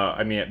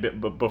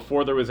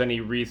 Before there was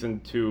any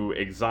reason to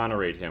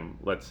exonerate him,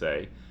 let's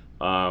say,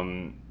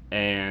 and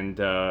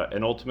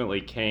ultimately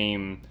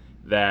came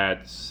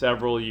that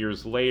several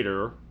years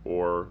later,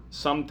 or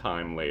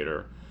sometime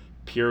later,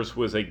 Pierce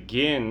was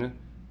again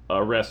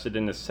arrested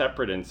in a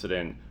separate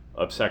incident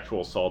of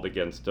sexual assault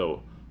against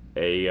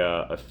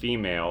a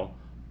female,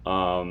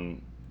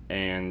 um,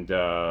 and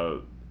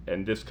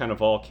this kind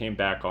of all came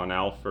back on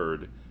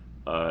Alford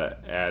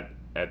at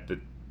the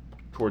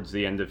towards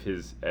the end of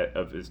his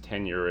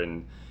tenure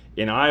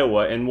in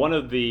Iowa. And one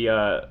of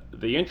the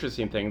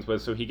interesting things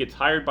was, so he gets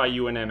hired by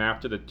UNM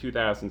after the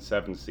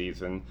 2007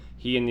 season.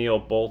 He and Neil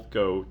both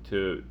go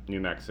to New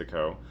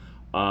Mexico,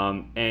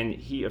 and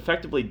he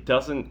effectively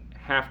doesn't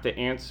have to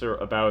answer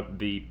about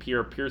the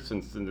Pierce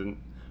incident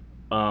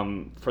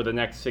for the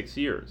next 6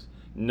 years.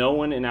 No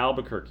one in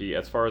Albuquerque,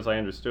 as far as I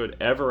understood,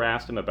 ever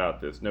asked him about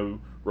this.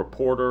 No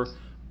reporter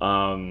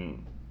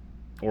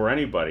or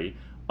anybody.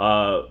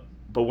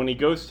 But when he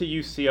goes to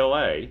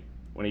UCLA,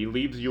 when he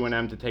leaves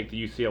UNM to take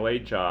the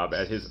UCLA job,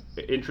 at his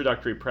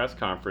introductory press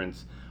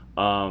conference,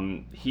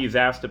 he's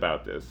asked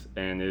about this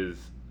and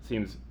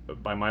seems,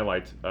 by my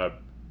lights,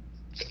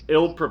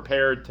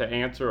 ill-prepared to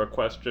answer a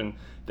question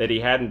that he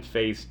hadn't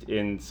faced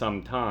in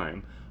some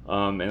time.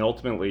 And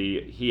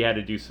ultimately, he had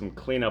to do some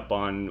cleanup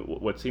on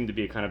what seemed to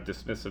be a kind of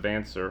dismissive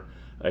answer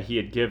he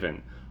had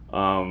given.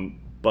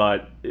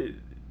 But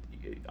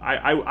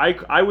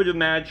I would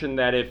imagine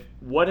that if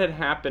what had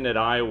happened at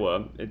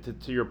Iowa,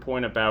 to your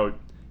point about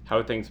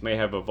how things may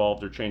have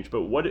evolved or changed,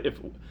 but what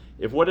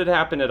if what had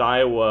happened at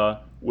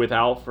Iowa with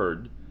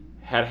Alford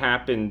had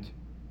happened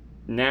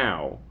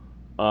now,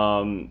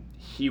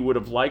 he would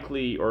have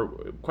likely or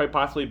quite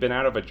possibly been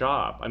out of a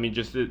job. I mean,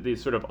 just the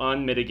sort of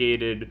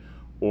unmitigated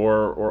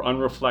or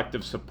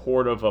unreflective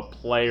support of a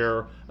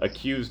player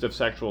accused of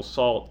sexual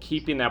assault,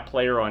 keeping that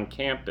player on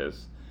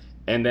campus,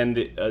 and then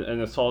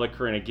an assault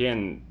occurring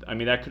again. I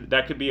mean,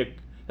 that could be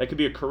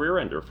a career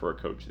ender for a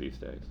coach these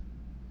days.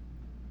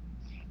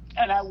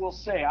 And I will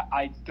say,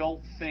 I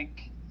don't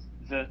think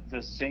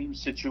the same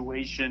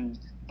situation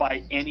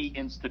by any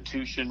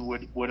institution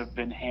would have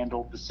been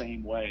handled the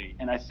same way.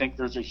 And I think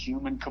there's a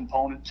human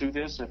component to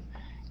this.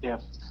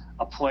 If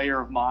a player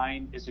of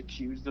mine is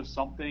accused of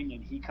something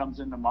and he comes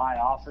into my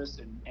office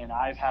and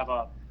I have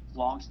a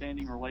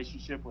long-standing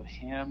relationship with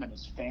him and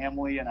his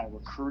family, and I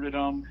recruited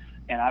him,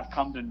 and I've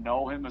come to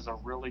know him as a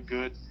really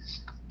good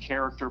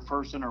character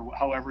person, or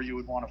however you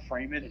would want to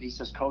frame it, and he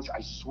says, "Coach,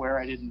 I swear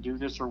I didn't do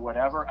this," or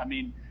whatever. I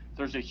mean,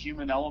 there's a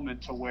human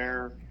element to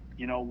where,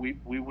 you know,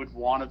 we would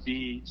want to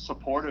be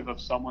supportive of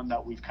someone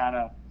that we've kind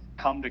of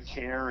come to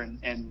care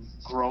and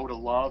grow to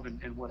love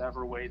in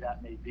whatever way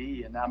that may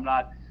be. And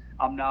I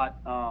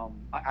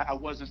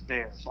wasn't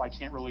there, so I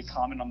can't really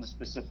comment on the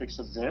specifics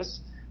of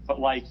this, but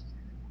like,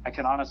 I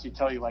can honestly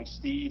tell you, like,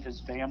 Steve, his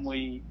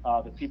family,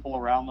 the people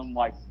around them,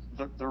 like,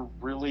 they're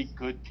really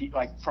good people.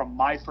 Like, from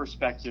my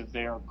perspective,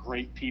 they are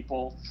great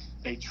people.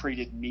 They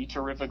treated me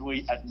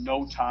terrifically. At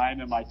no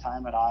time in my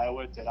time at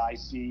Iowa did I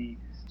see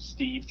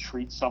Steve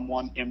treat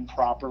someone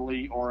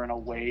improperly or in a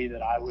way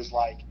that I was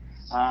like,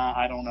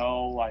 I don't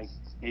know, like,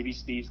 maybe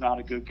Steve's not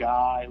a good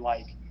guy.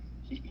 Like,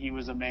 he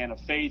was a man of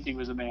faith. He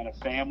was a man of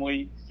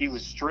family. He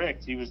was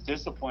strict. He was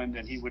disciplined,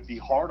 and he would be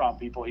hard on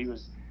people. He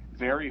was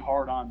very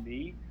hard on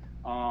me,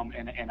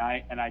 and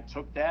I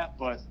took that.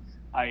 But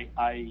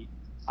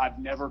I've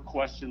never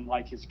questioned,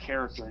 like, his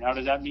character. Now,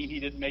 does that mean he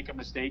didn't make a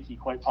mistake? He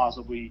quite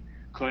possibly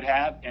could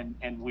have,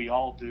 and we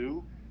all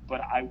do. But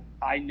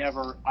I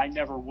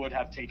never would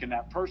have taken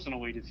that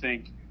personally, to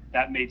think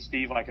that made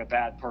Steve like a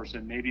bad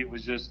person. Maybe it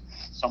was just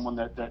someone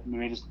that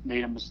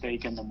made a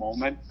mistake in the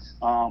moment.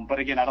 But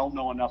again, I don't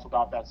know enough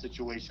about that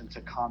situation to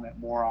comment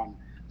more on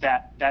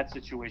that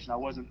situation. I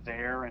wasn't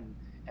there and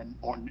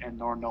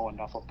nor know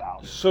enough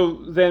about it. So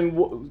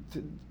then,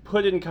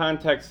 put in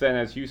context then,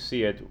 as you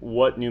see it,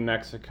 what New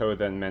Mexico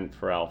then meant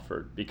for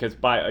Alford. Because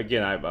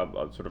I'm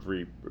sort of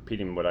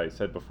repeating what I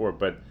said before,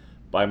 but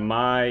by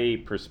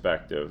my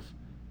perspective,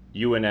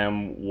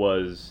 UNM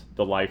was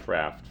the life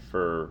raft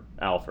for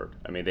Alford.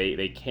 I mean,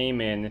 they came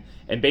in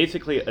and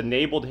basically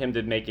enabled him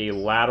to make a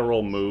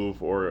lateral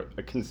move, or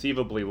a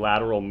conceivably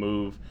lateral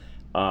move,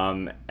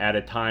 at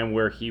a time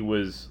where he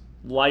was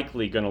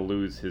likely going to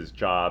lose his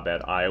job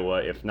at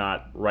Iowa, if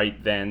not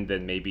right then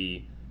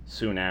maybe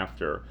soon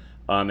after.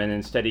 And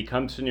instead he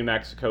comes to New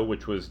Mexico,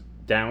 which was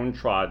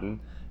downtrodden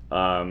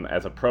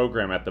as a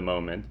program at the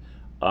moment,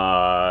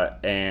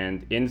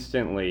 and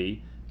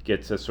instantly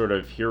gets a sort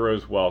of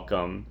hero's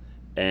welcome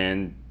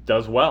and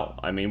does well.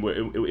 I mean,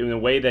 in a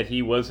way that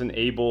he wasn't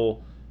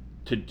able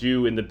to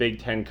do in the Big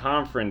Ten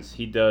Conference,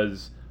 he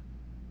does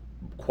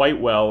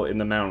quite well in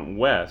the Mountain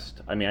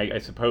West. I mean, I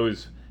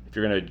suppose if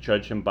you're going to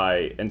judge him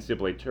by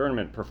NCAA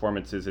tournament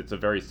performances, it's a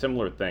very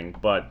similar thing.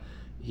 But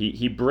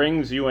he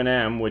brings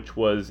UNM, which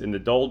was in the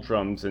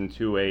doldrums,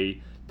 into a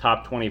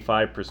top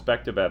 25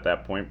 perspective at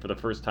that point for the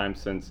first time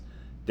since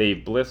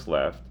Dave Bliss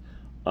left,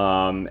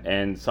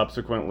 and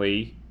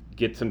subsequently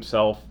gets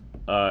himself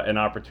an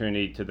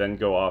opportunity to then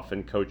go off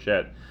and coach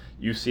at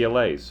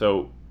UCLA.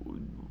 So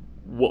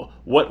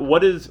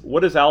what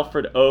does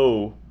Alford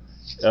owe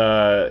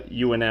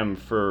UNM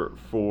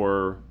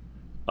for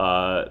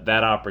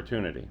that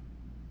opportunity?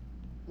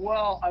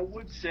 Well, I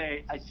would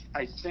say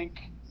I think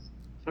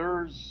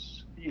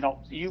there's,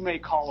 you may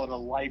call it a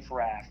life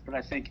raft, but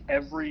I think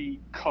every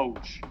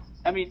coach,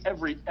 I mean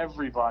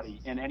everybody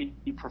in any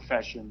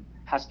profession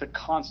has to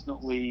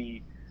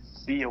constantly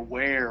be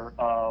aware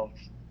of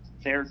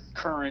their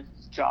current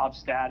job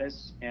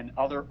status and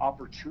other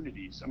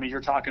opportunities. I mean,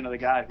 you're talking to the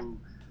guy who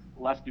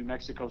left New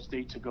Mexico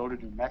State to go to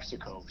New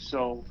Mexico.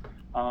 So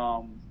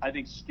I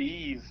think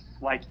Steve,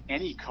 like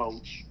any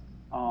coach,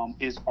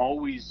 is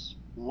always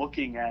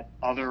looking at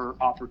other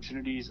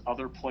opportunities,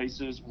 other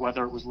places,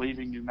 whether it was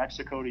leaving New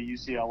Mexico to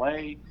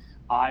UCLA,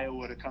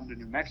 Iowa to come to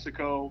New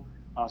Mexico,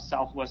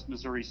 Southwest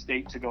Missouri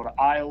State to go to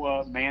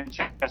Iowa,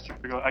 Manchester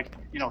to go. Like,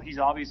 he's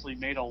obviously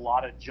made a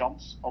lot of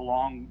jumps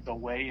along the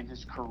way in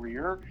his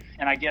career,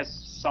 and I guess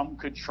some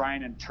could try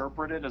and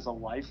interpret it as a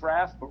life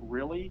raft, but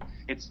really,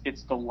 it's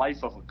the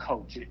life of a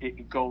coach.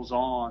 It goes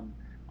on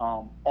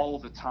all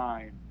the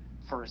time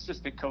for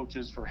assistant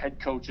coaches, for head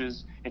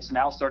coaches. It's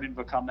now starting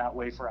to become that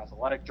way for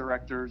athletic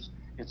directors.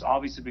 It's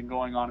obviously been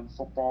going on in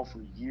football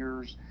for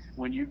years.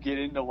 When you get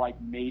into like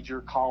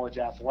major college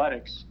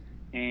athletics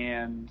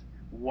and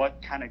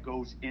what kind of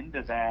goes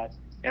into that,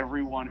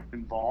 everyone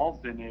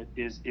involved in it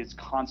is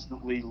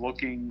constantly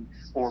looking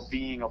or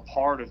being a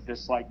part of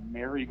this like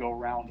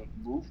merry-go-round of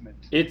movement.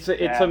 It's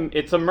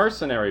a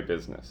mercenary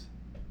business.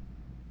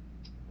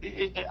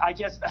 I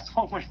guess that's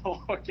one way to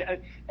look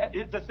at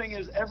it. The thing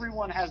is,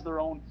 everyone has their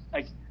own,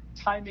 like,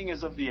 timing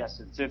is of the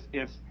essence.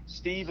 If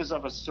Steve is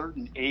of a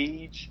certain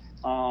age,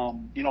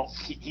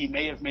 he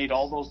may have made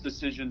all those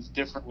decisions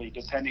differently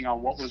depending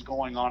on what was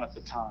going on at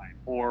the time,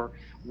 or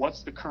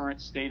what's the current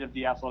state of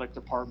the athletic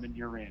department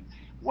you're in.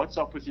 What's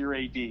up with your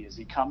AD? Is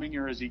he coming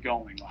or is he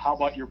going? How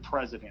about your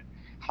president?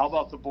 How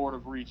about the board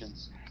of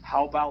regents?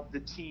 How about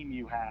the team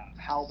you have?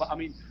 I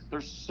mean,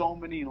 there's so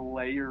many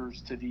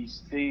layers to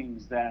these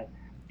things that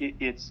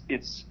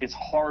it's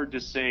hard to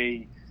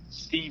say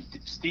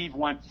Steve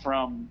went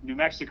from New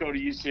Mexico to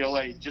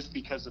UCLA just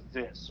because of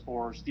this,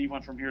 or Steve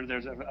went from here to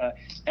there.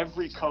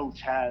 Every coach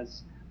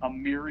has a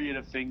myriad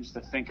of things to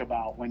think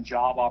about when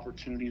job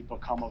opportunities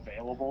become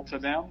available to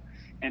them,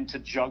 and to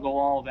juggle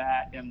all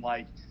that and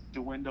like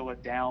dwindle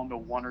it down to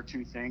one or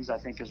two things, I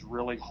think is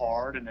really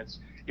hard, and it's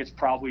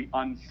probably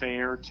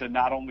unfair to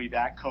not only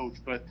that coach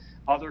but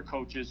other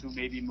coaches who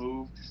maybe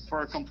move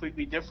for a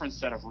completely different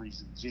set of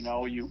reasons.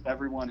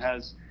 Everyone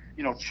has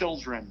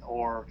children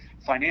or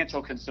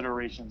financial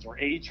considerations or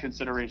age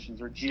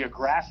considerations or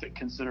geographic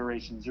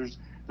considerations.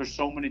 There's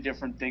so many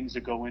different things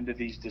that go into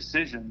these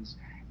decisions,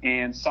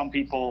 and some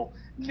people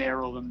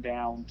narrow them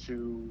down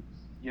to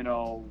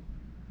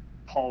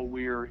Paul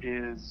Weir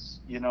is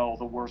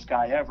the worst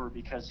guy ever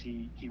because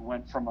he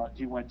went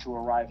to a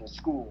rival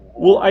school.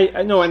 Well,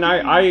 I know, and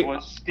I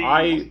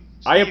Steve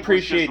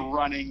appreciate was just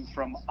running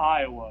from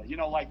Iowa.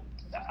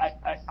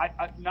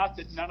 I not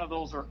that none of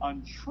those are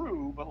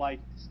untrue, but like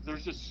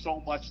there's just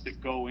so much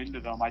that go into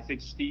them. I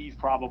think Steve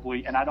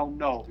probably, and I don't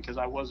know because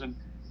I wasn't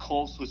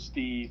close with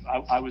Steve.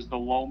 I was the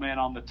low man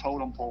on the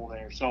totem pole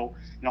there, so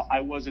I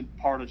wasn't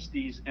part of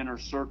Steve's inner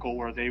circle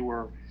where they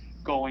were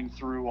going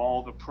through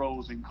all the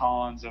pros and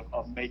cons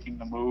of making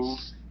the move.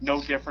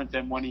 No different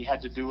than when he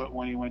had to do it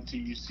when he went to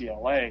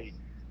UCLA.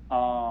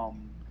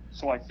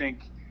 So I think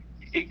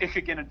it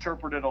could get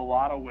interpreted a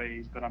lot of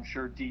ways, but I'm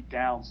sure deep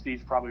down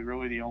Steve's probably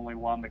really the only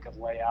one that could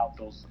lay out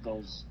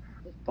those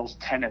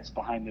tenets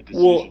behind the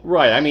decision. Well,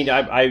 right. I mean,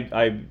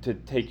 I to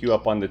take you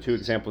up on the two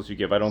examples you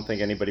give, I don't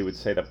think anybody would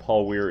say that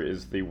Paul Weir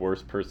is the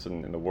worst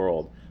person in the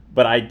world,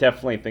 but I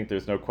definitely think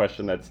there's no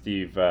question that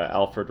Steve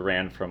Alford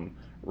ran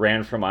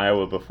from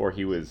Iowa before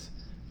he was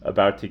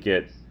about to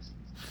get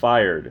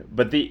fired.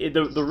 But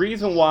the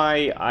reason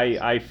why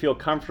I feel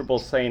comfortable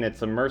saying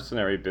it's a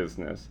mercenary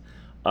business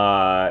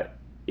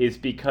is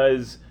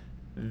because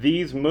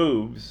these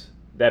moves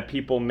that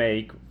people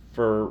make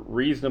for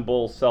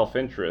reasonable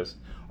self-interest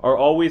are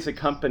always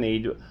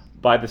accompanied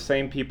by the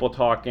same people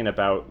talking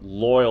about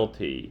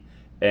loyalty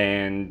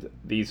and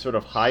these sort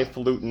of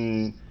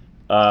highfalutin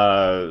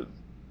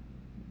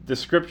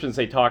descriptions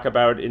they talk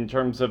about in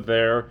terms of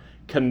their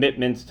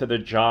commitments to the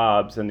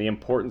jobs and the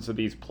importance of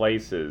these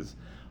places.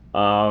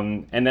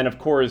 And then, of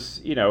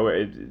course,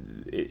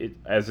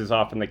 as is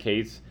often the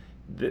case,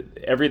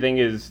 everything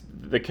is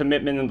the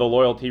commitment and the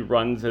loyalty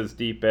runs as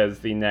deep as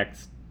the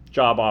next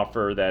job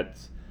offer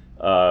that's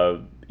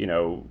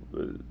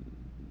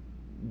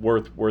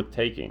worth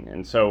taking.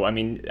 And so, I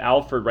mean,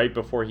 Alford, right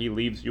before he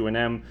leaves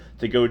UNM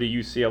to go to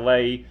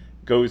UCLA,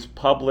 goes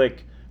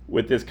public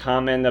with this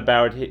comment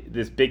about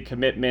this big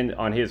commitment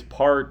on his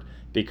part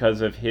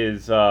because of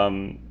his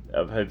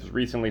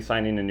recently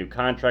signing a new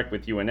contract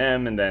with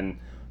UNM, and then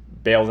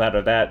bails out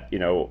of that,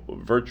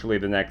 virtually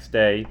the next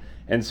day.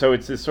 And so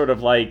it's this sort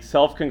of like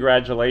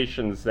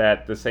self-congratulations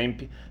that the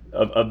same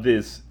of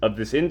this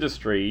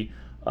industry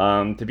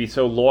to be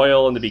so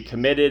loyal and to be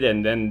committed,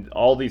 and then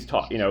all these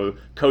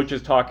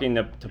coaches talking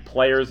to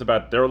players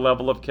about their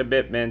level of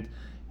commitment,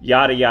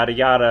 yada yada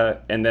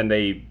yada, and then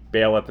they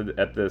bail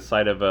at the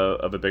sight of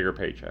a bigger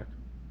paycheck.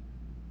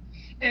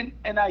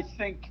 And I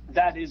think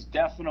that is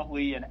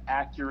definitely an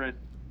accurate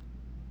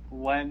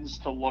lens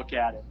to look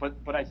at it.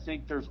 But I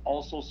think there's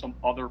also some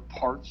other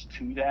parts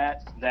to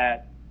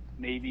that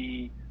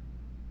maybe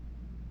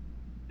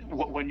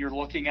when you're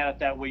looking at it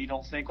that way, you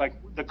don't think like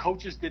the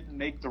coaches didn't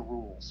make the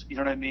rules. You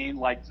know what I mean?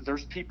 Like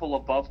there's people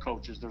above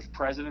coaches. There's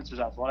presidents,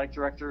 there's athletic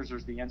directors,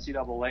 there's the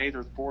NCAA,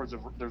 there's board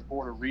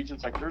of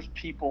regents. Like there's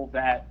people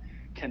that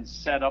can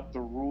set up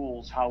the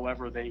rules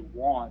however they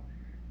want.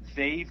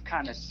 They've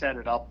kind of set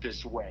it up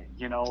this way,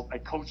 you know,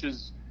 like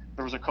coaches.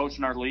 There was a coach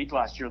in our league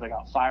last year that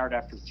got fired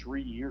after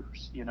 3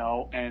 years, you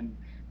know, and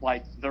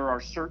like there are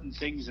certain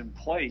things in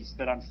place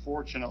that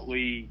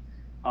unfortunately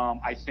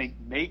I think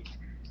make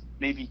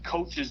maybe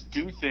coaches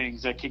do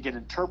things that can get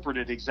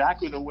interpreted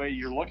exactly the way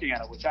you're looking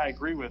at it, which I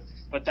agree with,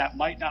 but that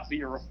might not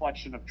be a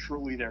reflection of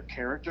truly their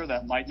character.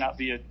 That might not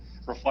be a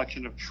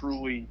reflection of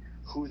truly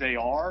who they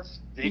are.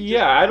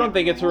 I don't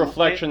think it's a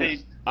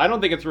reflection. I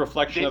don't think it's a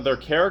reflection of their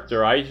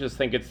character. I just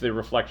think it's the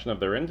reflection of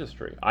their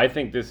industry. I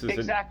think this is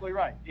exactly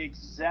right.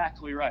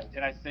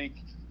 And I think,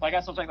 like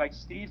that's something like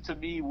Steve to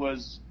me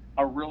was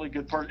a really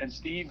good person, and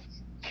Steve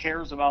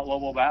cares about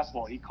Lobo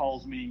basketball. He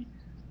calls me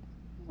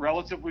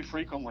relatively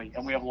frequently,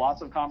 and we have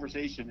lots of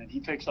conversation, and he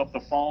picks up the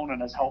phone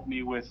and has helped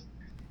me with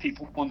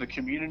people in the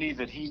community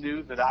that he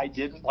knew that I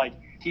didn't. Like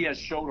he has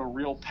showed a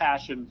real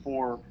passion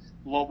for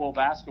Lobo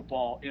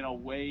basketball in a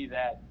way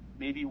that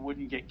maybe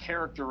wouldn't get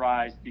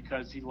characterized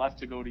because he left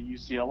to go to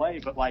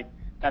UCLA, but like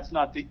that's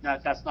not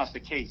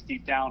the case.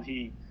 Deep down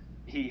he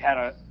had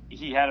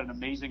an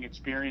amazing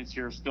experience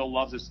here, still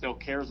loves it, still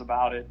cares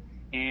about it,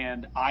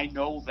 and I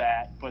know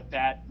that, but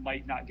that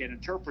might not get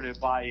interpreted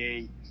by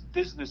a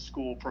business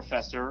school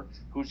professor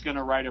who's going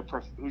to write a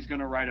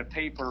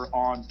paper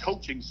on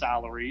coaching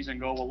salaries and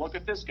go, well, look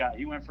at this guy,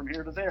 he went from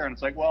here to there. And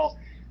it's like, well,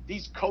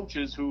 these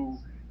coaches who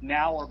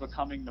now are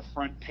becoming the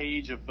front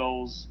page of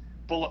those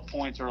bullet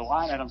points or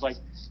line items, like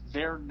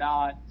they're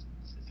not,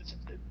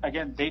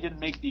 again, they didn't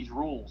make these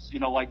rules, you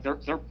know, like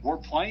we're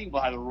playing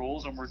by the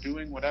rules and we're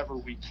doing whatever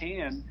we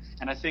can.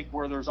 And I think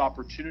where there's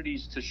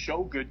opportunities to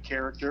show good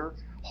character,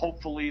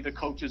 hopefully the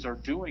coaches are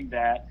doing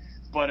that.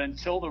 But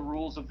until the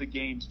rules of the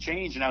games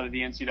change, and either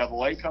the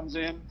NCAA comes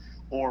in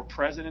or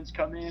presidents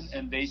come in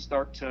and they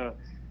start to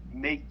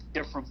make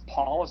different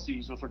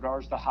policies with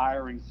regards to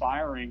hiring,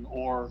 firing,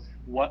 or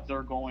what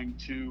they're going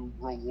to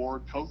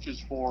reward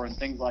coaches for and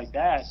things like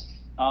that,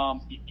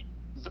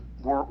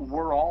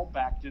 we're all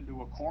backed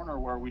into a corner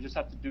where we just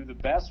have to do the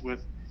best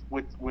with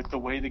the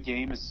way the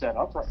game is set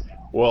up right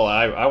now. Well,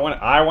 I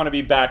want to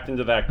be backed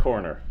into that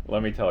corner,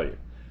 let me tell you.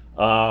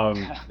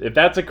 If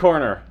that's a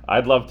corner,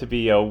 I'd love to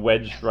be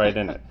wedged right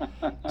in it.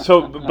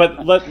 So,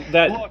 but let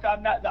that. Look,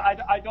 I'm not.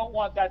 I don't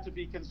want that to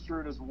be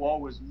construed as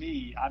woe is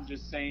me. I'm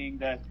just saying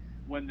that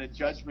when the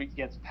judgment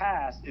gets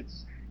passed,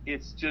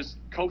 it's just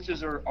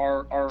coaches are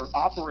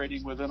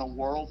operating within a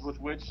world with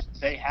which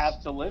they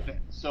have to live in.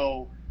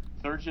 So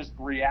they're just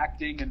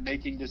reacting and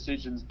making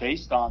decisions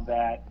based on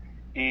that.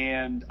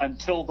 And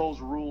until those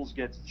rules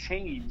get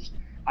changed,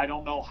 I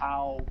don't know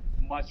how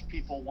much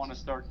people want to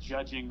start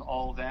judging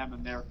all of them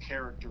and their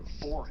character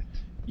for it.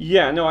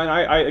 Yeah, no, and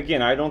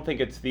I don't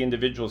think it's the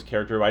individual's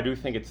character. I do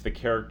think it's the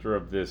character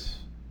of this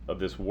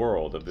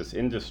world, of this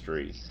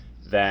industry,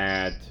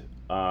 that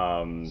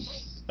and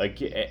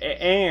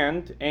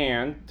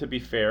to be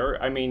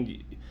fair, I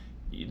mean,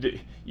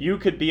 you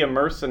could be a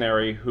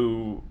mercenary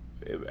who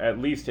at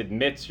least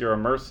admits you're a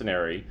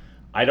mercenary.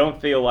 I don't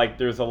feel like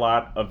there's a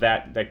lot of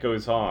that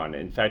goes on.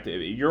 In fact,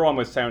 you're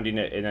almost sounding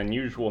an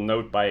unusual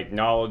note by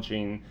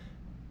acknowledging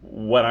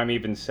what I'm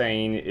even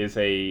saying has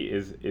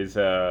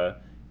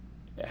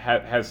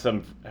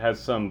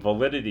some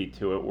validity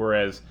to it,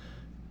 whereas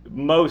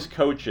most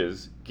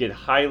coaches get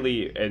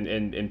highly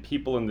and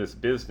people in this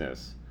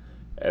business,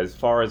 as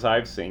far as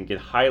I've seen, get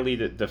highly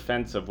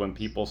defensive when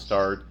people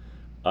start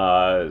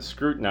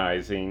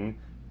scrutinizing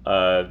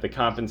the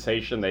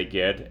compensation they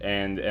get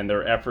and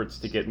their efforts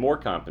to get more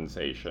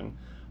compensation.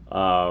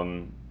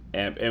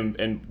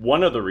 And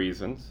one of the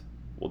reasons,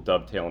 we'll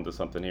dovetail into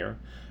something here,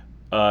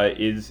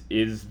 is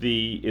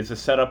the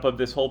setup of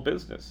this whole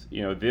business.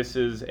 You know, this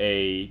is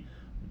a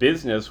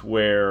business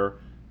where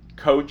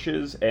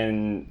coaches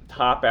and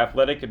top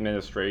athletic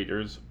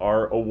administrators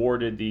are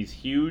awarded these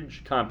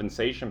huge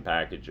compensation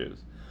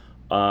packages.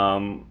 They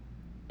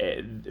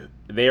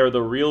are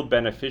the real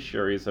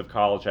beneficiaries of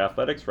college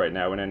athletics right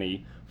now in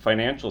any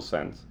financial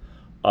sense.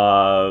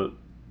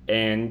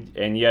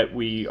 And yet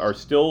we are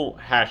still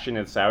hashing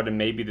this out, and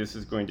maybe this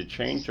is going to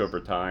change over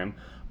time.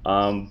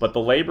 But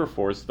the labor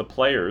force, the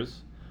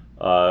players,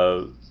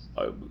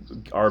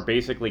 are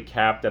basically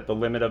capped at the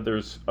limit of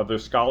their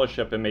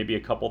scholarship and maybe a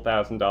couple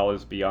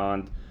 $1,000s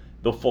beyond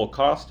the full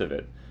cost of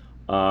it.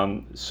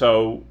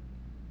 So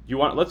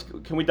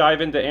can we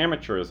dive into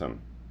amateurism?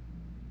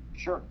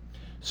 Sure.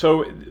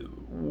 So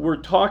we're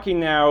talking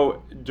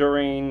now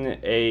during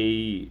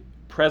a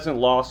present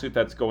lawsuit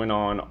that's going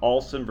on,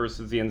 Alston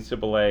versus the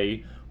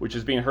NCAA, which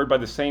is being heard by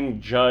the same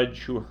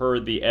judge who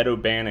heard the Ed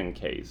O'Bannon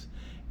case.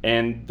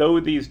 And though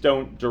these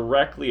don't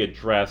directly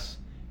address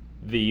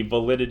the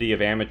validity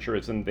of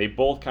amateurism, they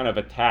both kind of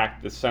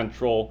attack the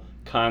central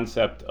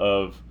concept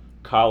of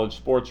college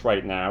sports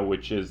right now,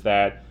 which is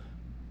that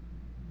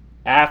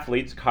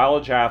athletes,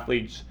 college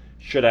athletes,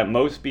 should at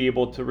most be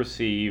able to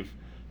receive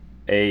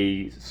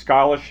a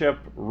scholarship,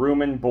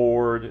 room and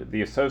board,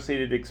 the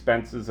associated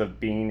expenses of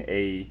being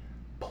a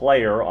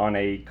player on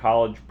a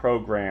college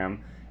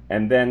program,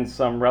 and then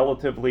some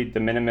relatively de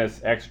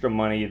minimis extra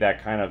money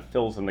that kind of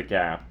fills in the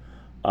gap.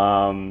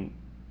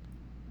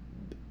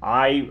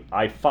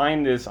 I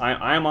find this,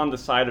 I'm on the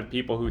side of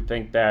people who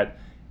think that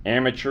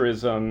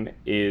amateurism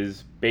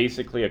is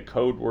basically a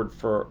code word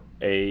for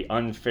a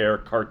unfair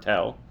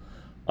cartel,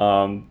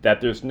 that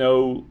there's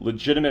no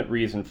legitimate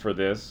reason for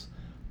this.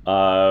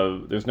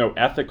 There's no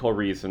ethical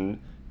reason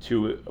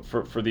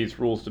for these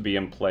rules to be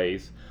in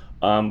place.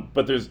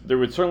 But there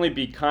would certainly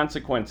be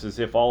consequences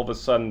if all of a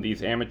sudden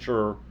these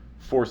amateur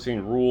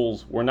forcing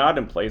rules were not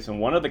in place. And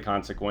one of the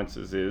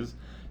consequences is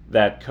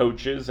that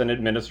coaches and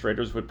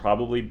administrators would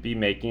probably be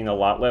making a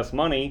lot less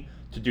money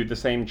to do the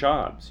same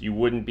jobs. You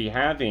wouldn't be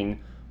having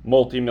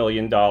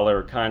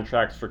multi-million-dollar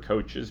contracts for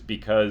coaches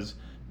because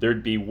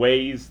there'd be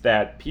ways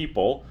that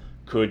people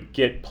could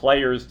get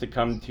players to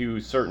come to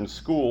certain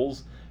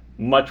schools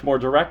much more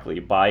directly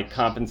by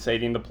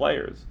compensating the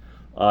players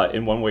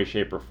in one way,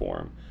 shape, or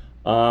form.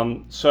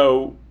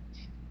 So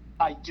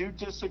I do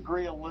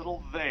disagree a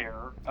little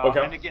there.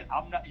 Okay. And again,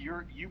 I'm not.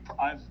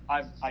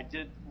 I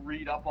did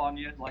read up on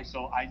you,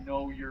 so I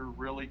know you're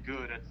really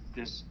good at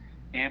this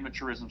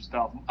amateurism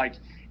stuff. Like,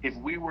 if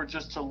we were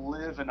just to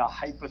live in a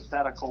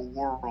hypothetical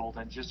world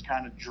and just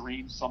kind of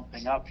dream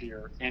something up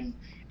here, and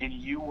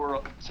you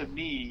were, to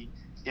me,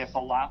 if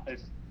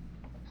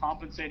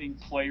compensating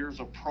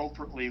players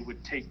appropriately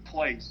would take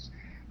place,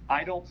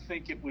 I don't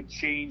think it would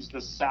change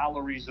the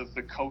salaries of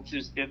the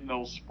coaches in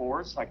those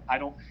sports.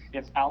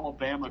 If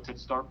Alabama could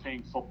start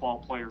paying football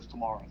players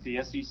tomorrow, if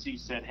the SEC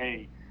said,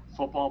 hey,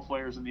 football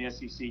players in the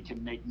SEC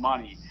can make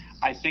money,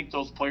 I think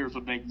those players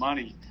would make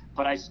money.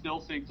 But I still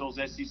think those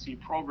SEC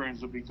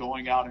programs would be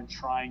going out and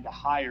trying to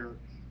hire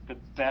the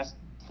best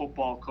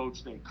football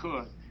coach they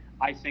could.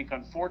 I think,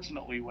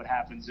 unfortunately, what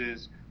happens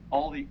is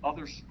all the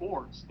other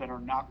sports that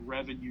are not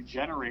revenue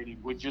generating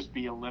would just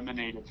be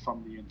eliminated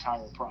from the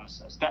entire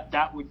process.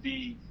 That would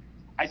be,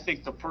 I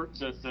think,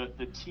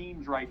 the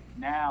teams right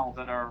now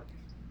that are,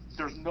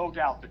 there's no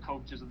doubt the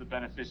coaches are the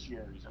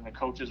beneficiaries and the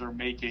coaches are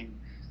making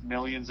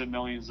millions and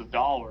millions of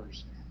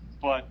dollars,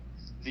 but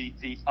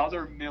the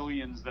other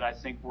millions that I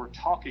think we're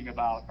talking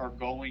about are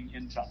going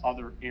into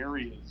other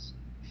areas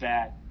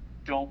that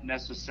don't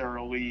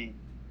necessarily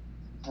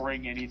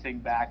bring anything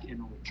back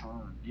in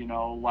return.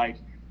 Like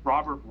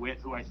Robert Witt,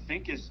 who I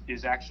think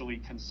is actually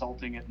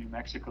consulting at New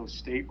Mexico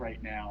State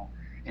right now,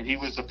 and he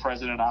was the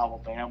president of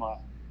Alabama,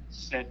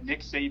 said Nick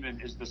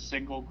Saban is the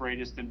single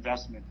greatest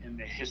investment in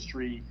the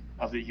history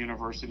of the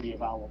University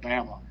of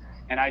Alabama.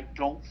 And I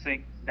don't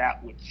think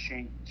that would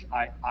change.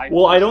 I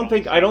don't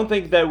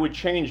think that would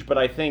change, but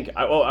I think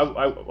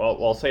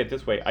I'll say it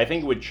this way. I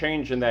think it would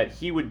change in that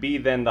he would be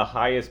then the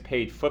highest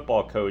paid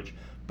football coach,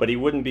 but he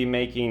wouldn't be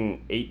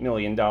making $8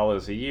 million a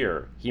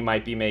year. He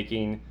might be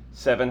making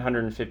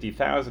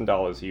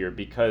 $750,000 a year,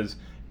 because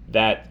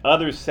that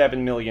other $7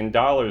 million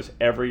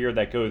every year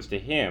that goes to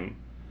him,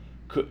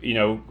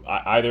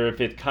 either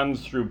if it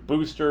comes through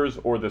boosters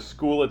or the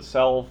school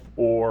itself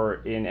or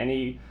in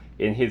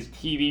his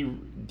TV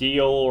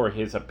deal or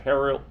his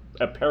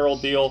apparel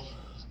deal,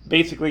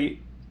 basically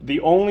the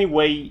only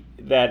way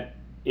that,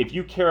 if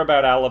you care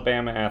about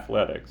Alabama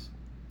athletics,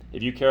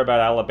 if you care about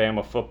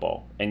Alabama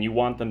football and you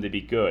want them to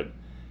be good,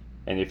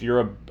 and if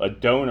you're a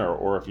donor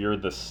or if you're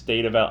the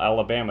state of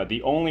Alabama,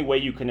 the only way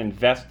you can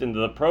invest into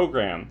the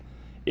program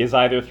is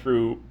either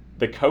through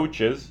the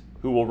coaches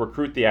who will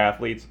recruit the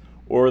athletes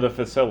or the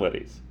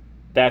facilities.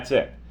 That's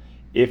it.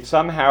 If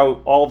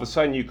somehow all of a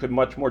sudden you could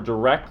much more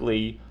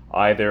directly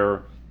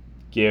either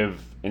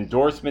give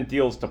endorsement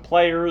deals to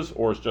players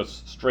or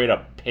just straight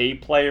up pay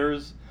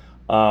players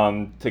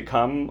to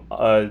come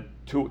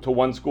to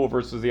one school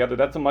versus the other,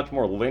 that's a much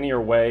more linear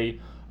way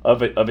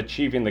of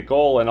achieving the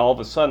goal. And all of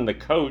a sudden the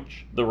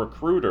coach, the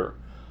recruiter,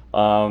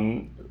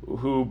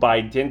 who by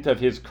dint of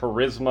his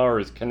charisma or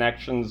his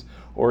connections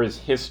or his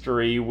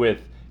history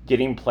with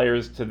getting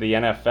players to the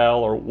NFL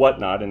or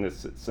whatnot in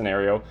this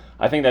scenario,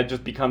 I think that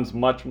just becomes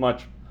much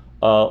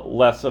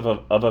less of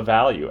a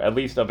value, at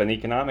least of an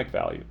economic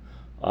value.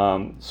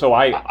 So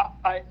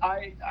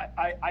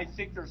I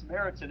think there's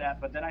merit to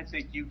that, but then I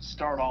think you'd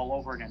start all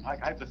over again.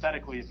 Like,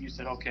 hypothetically, if you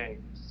said, okay,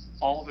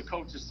 all the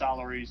coaches'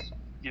 salaries,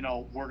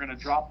 we're going to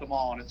drop them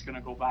all and it's going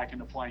to go back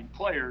into playing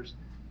players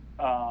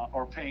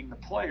or paying the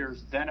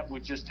players, then it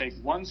would just take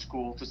one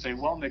school to say,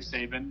 well, Nick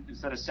Saban,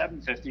 instead of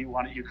 $750,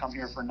 why don't you come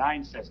here for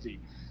 $950?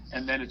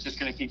 And then it's just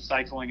going to keep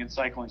cycling. And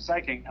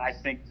I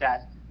think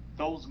that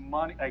those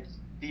money, like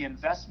the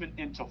investment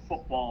into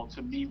football,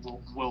 to me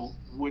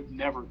would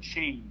never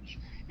change.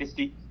 It's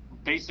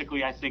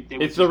basically, I think they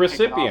would. It's the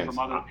recipients.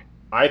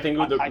 I think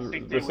the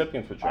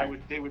recipients would change.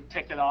 They would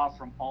pick it off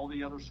from all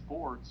the other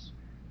sports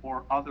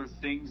or other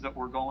things that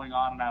were going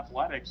on in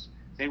athletics,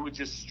 they would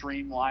just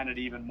streamline it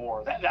even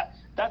more.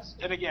 That's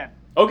and again,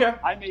 okay.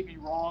 I may be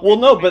wrong. Well,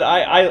 no, but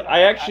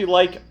I actually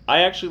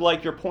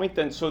like your point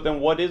then. So then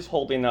what is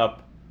holding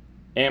up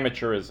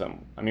amateurism?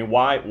 I mean,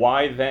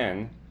 why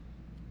then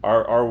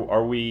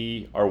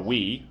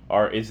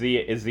is the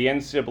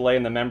NCAA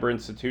and the member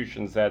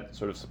institutions that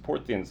sort of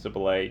support the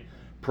NCAA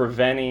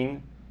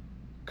preventing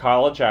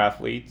college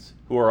athletes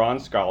who are on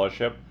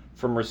scholarship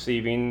from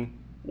receiving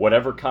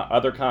whatever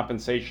other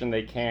compensation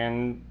they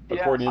can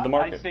according to the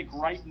market? I think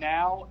right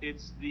now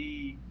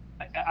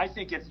I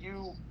think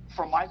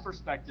from my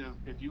perspective,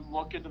 if you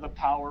look into the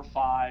Power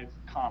 5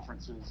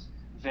 conferences,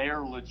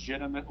 they're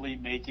legitimately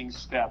making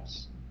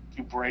steps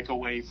to break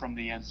away from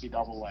the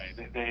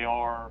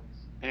NCAA.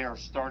 They're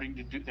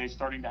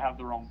starting to have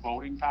their own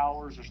voting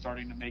powers. They're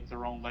starting to make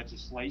their own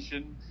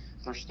legislation.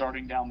 They're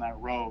starting down that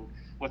road.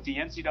 What the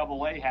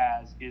NCAA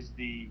has is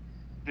the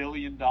 $1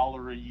 billion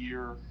a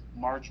year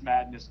March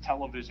Madness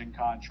television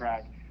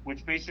contract,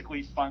 which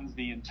basically funds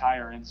the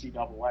entire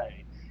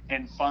NCAA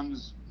and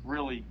funds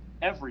really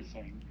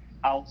everything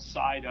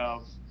outside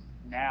of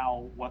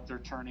now what they're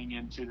turning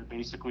into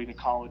basically the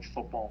college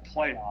football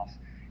playoff.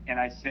 And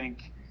I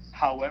think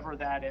however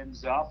that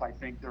ends up, I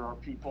think there are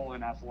people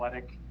in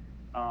athletic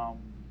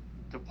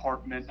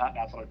department, not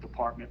athletic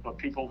department, but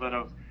people that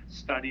have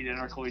studied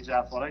intercollegiate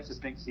athletics that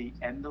think the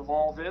end of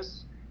all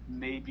this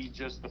may be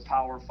just the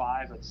Power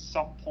 5 at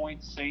some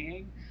point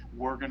saying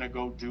we're going to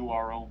go do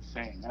our own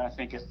thing. And I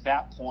think at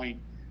that point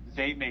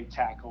they may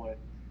tackle it,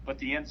 but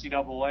the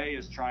NCAA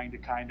is trying to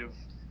kind of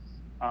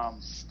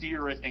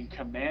steer it and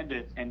command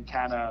it and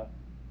kind of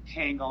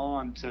hang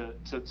on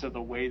to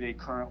the way they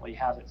currently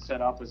have it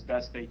set up as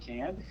best they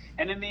can.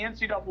 And in the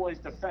NCAA's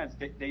defense,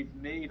 they've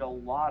made a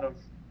lot of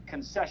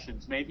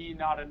concessions, maybe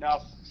not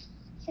enough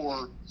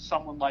for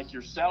someone like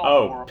yourself.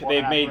 Oh,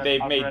 they've made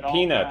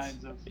peanuts.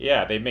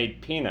 They've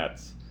made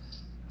peanuts.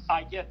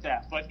 I get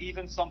that, but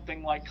even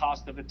something like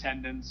cost of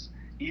attendance,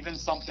 even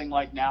something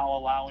like now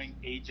allowing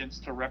agents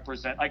to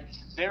represent, like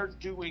they're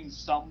doing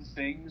some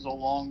things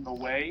along the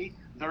way.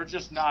 They're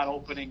just not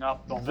opening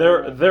up the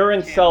whole. They're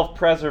in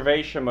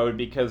self-preservation mode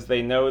because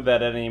they know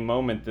that at any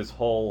moment this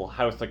whole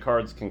house of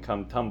cards can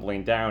come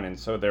tumbling down, and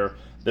so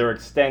they're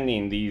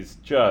extending these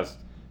just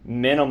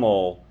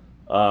minimal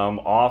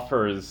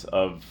offers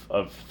of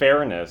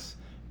fairness,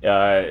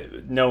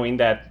 knowing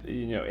that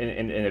in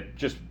a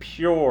just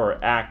pure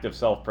act of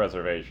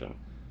self-preservation.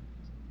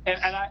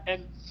 And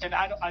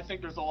I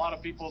think there's a lot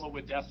of people that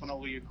would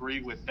definitely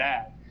agree with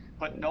that,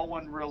 but no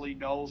one really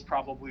knows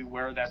probably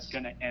where that's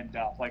going to end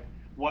up. Like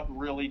what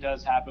really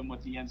does happen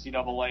with the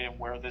NCAA and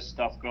where this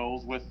stuff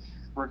goes with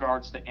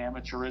regards to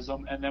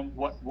amateurism, and then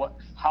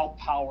how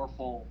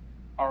powerful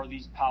are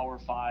these Power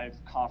 5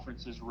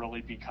 conferences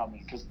really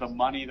becoming? Because the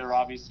money they're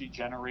obviously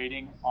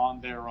generating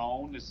on their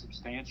own is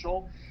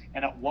substantial,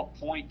 and at what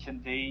point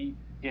can they,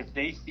 if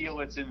they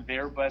feel it's in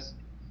their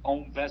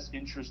own best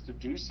interest to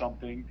do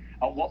something,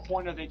 at what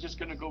point are they just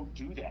going to go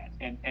do that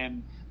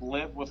and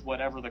live with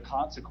whatever the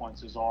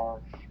consequences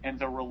are? And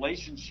the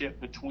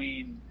relationship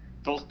between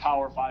those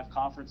Power 5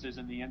 conferences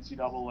and the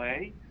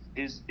NCAA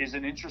is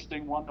an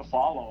interesting one to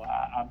follow.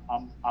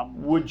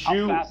 I'm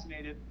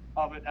fascinated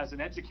of it as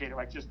an educator.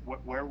 Like, just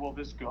where will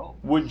this go?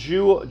 Would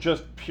you,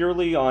 just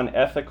purely on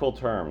ethical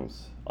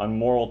terms, on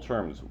moral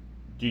terms,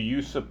 do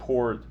you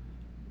support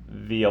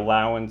the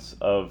allowance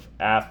of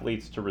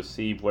athletes to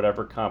receive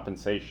whatever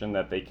compensation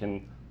that they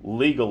can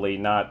legally,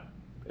 not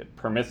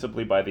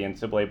permissibly by the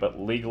NCAA, but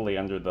legally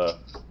under the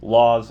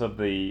laws of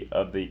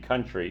the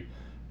country,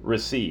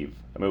 receive?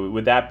 I mean,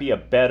 would that be a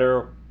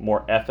better,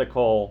 more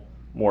ethical,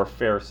 more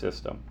fair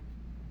system?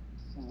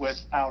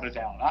 Without a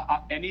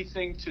doubt.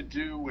 Anything to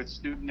do with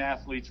student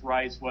athletes'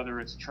 rights, whether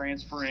it's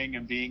transferring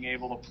and being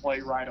able to play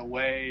right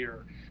away,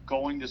 or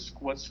going to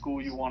what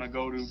school you want to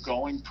go to,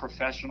 going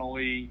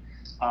professionally,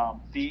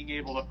 being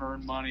able to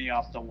earn money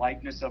off the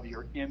likeness of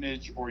your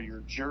image or your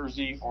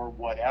jersey or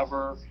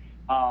whatever.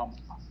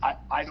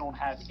 I don't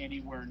have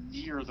anywhere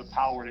near the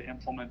power to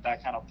implement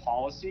that kind of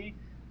policy,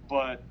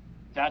 but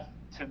that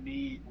to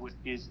me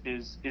is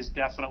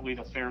definitely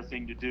the fair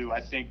thing to do.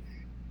 I think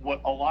what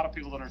a lot of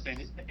people don't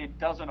understand, it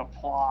doesn't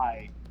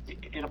apply.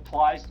 It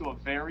applies to a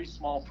very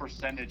small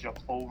percentage of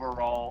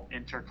overall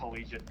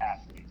intercollegiate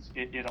athletes.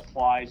 It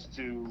applies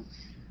to,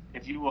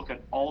 if you look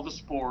at all the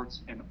sports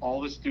and all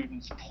the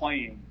students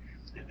playing,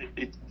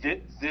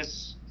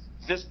 this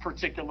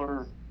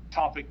particular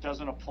topic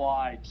doesn't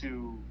apply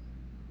to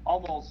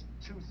almost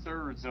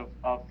 2/3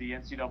 of the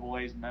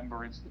NCAA's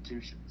member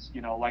institutions.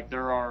 Like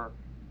there are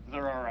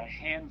a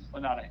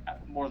handful,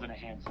 more than a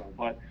handful,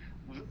 but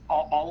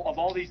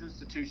all these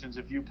institutions,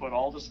 if you put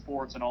all the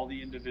sports and all the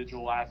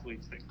individual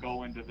athletes that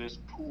go into this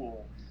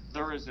pool,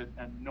 there is an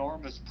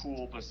enormous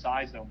pool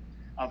beside them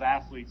of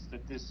athletes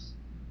that this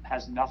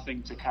has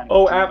nothing to kind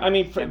of do.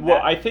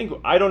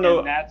 I don't know.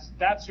 And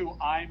that's who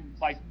I'm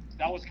like.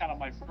 That was kind of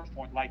my first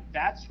point. Like,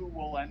 that's who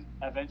will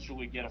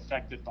eventually get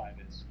affected by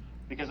this,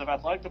 because if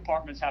athletic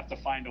departments have to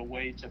find a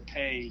way to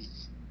pay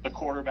the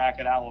quarterback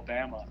at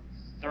Alabama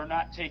they're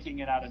not taking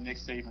it out of Nick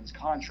Saban's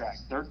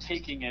contract. They're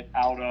taking it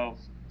out of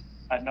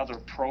another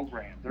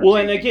program. Well,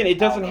 and again, it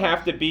doesn't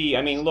have to be.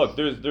 I mean, look,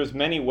 there's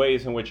many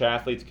ways in which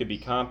athletes could be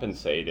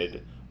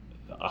compensated.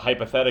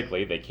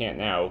 Hypothetically, they can't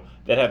now,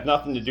 that have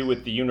nothing to do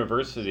with the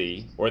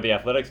university or the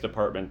athletics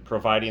department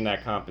providing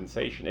that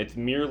compensation. It's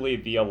merely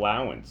the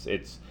allowance.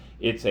 It's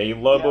a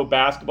Lobo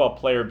basketball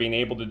player being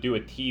able to do a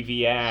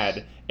TV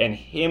ad and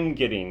him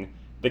getting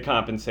the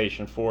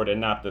compensation for it, and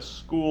not the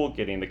school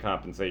getting the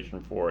compensation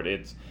for it.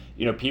 It's,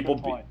 you know,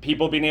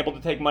 people being able to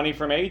take money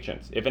from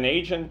agents. If an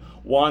agent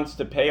wants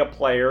to pay a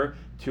player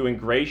to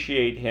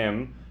ingratiate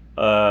him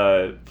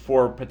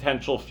for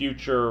potential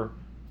future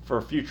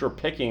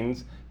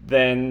pickings,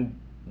 then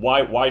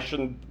why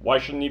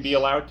shouldn't he be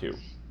allowed to?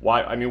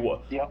 Why? I mean,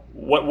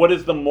 what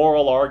is the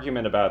moral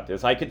argument about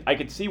this? I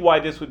could see why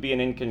this would be an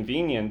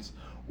inconvenience,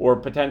 or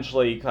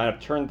potentially kind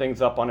of turn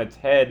things up on its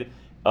head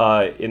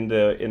in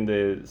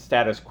the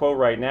status quo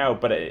right now.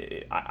 But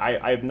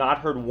I have not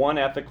heard one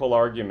ethical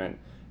argument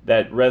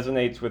that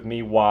resonates with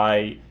me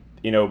why,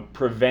 you know,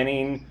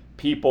 preventing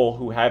people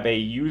who have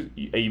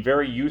a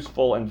very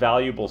useful and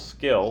valuable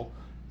skill,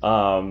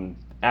 an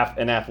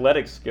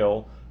athletic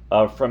skill,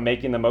 from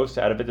making the most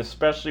out of it,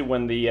 especially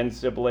when the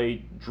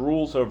NCAA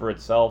drools over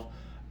itself,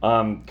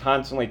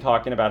 constantly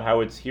talking about how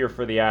it's here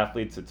for the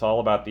athletes, it's all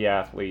about the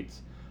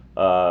athletes,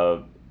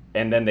 and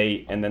then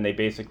they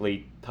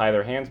basically tie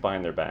their hands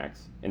behind their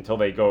backs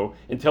until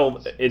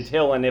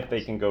and if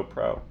they can go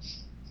pro.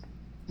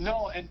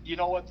 No, and you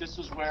know what? This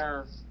is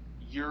where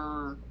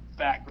your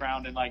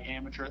background in like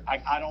amateur.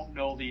 I don't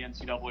know the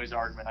NCAA's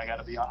argument.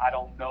 I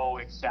don't know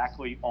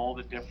exactly all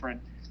the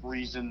different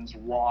reasons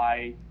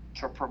why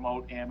to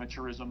promote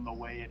amateurism the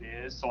way it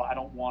is. So I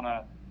don't want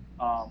to,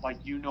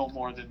 you know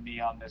more than me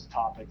on this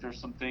topic. There's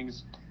some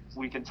things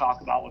we can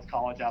talk about with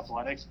college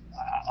athletics.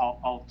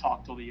 I'll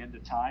talk till the end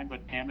of time,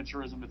 but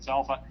amateurism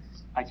itself,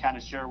 I kind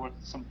of share with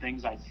some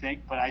things I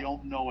think, but I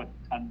don't know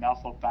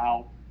enough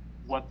about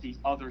what the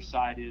other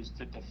side is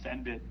to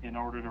defend it in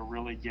order to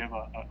really give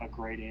a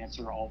great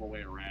answer all the way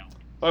around.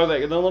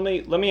 Okay, then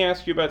let me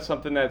ask you about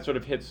something that sort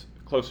of hits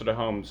closer to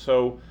home.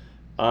 So,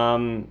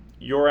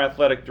 your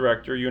athletic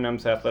director,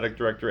 UNM's athletic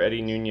director,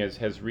 Eddie Nunez,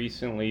 has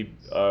recently,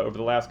 over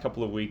the last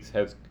couple of weeks,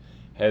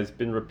 has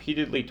been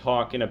repeatedly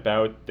talking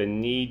about the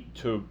need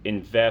to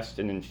invest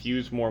and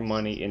infuse more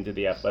money into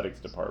the athletics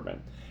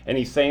department. And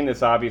he's saying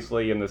this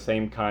obviously in the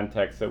same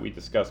context that we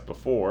discussed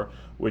before,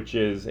 which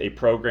is a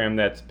program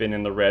that's been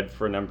in the red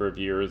for a number of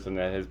years and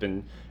that has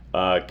been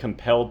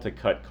compelled to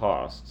cut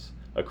costs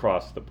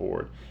across the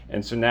board.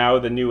 And so now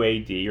the new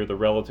AD, or the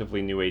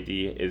relatively new AD,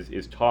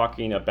 is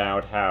talking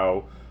about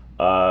how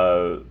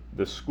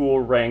the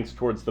school ranks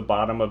towards the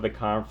bottom of the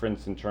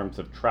conference in terms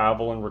of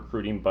travel and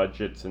recruiting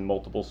budgets in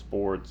multiple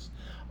sports,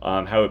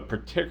 how it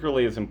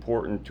particularly is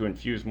important to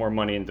infuse more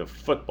money into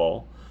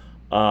football.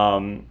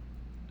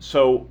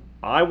 So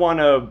I want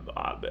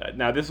to,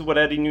 now this is what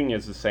Eddie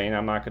Nunez is saying,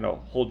 I'm not going to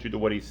hold you to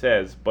what he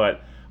says,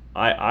 but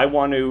I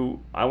want to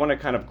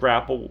kind of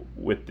grapple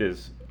with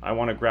this. I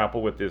want to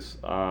grapple with this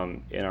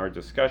in our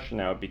discussion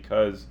now,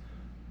 because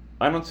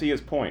I don't see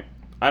his point.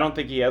 I don't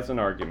think he has an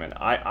argument.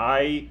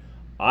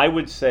 I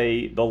would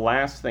say the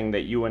last thing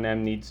that UNM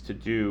needs to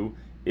do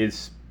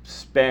is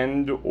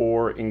spend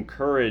or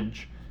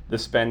encourage the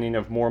spending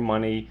of more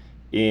money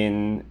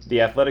in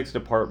the athletics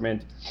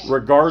department,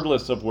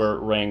 regardless of where it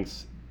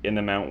ranks in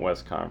the Mountain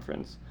West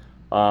Conference.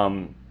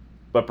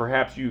 But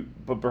perhaps you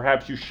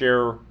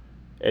share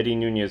Eddie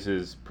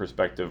Nunez's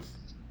perspective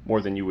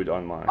more than you would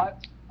on mine.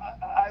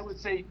 I would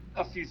say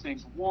a few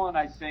things. One,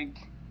 I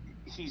think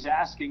he's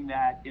asking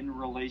that in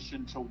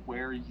relation to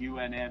where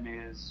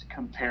UNM is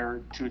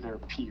compared to their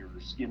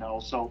peers, you know.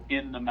 So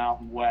in the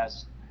Mountain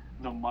West,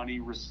 the money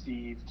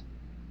received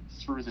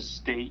through the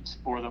state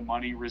or the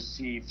money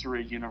received through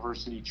a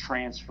university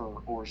transfer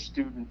or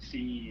student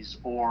fees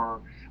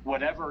or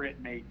whatever it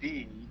may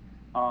be,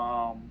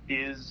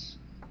 is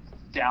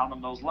down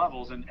on those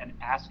levels, and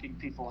asking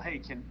people, hey,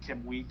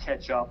 can we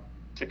catch up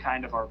to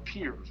kind of our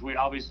peers? We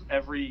obviously,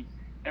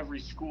 every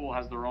school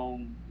has their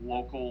own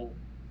local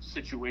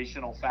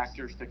situational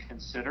factors to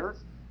consider,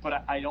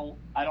 but I don't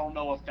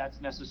know if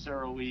that's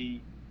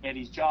necessarily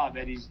Eddie's job.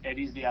 Eddie's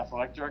the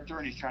athletic director,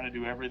 and he's trying to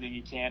do everything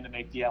he can to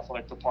make the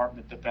athletic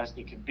department the best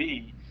it can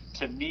be.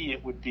 To me,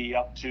 it would be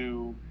up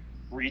to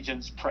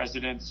regents,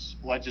 presidents,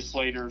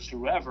 legislators,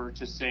 whoever,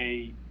 to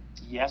say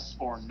yes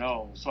or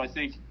no. So I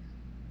think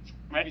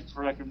from Eddie's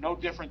perspective, no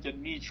different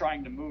than me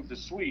trying to move the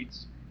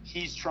suites.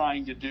 He's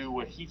trying to do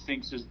what he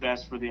thinks is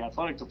best for the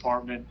athletic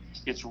department.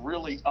 It's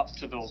really up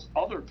to those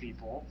other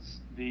people,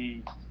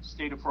 the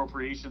state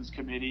appropriations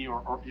committee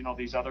or you know,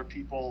 these other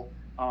people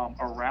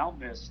around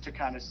this, to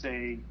kind of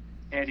say,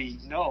 Eddie,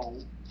 no,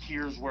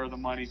 here's where the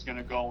money's going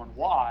to go and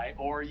why.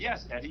 Or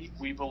yes, Eddie,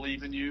 we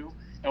believe in you,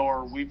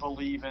 or we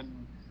believe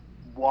in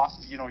what,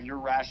 you know, your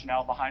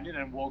rationale behind it,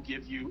 and we'll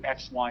give you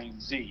X, Y,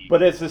 and Z.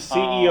 But as the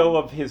CEO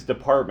of his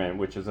department,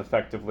 which is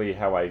effectively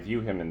how I view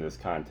him in this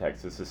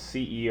context, as the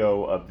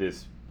CEO of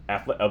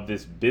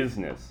this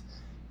business,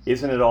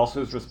 isn't it also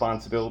his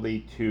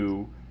responsibility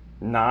to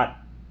not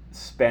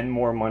spend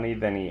more money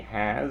than he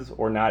has,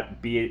 or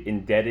not be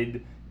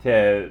indebted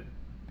to,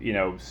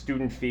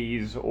 student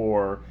fees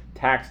or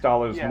tax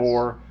dollars Yes.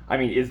 more? I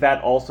mean, is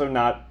that also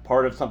not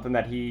part of something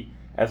that he,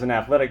 as an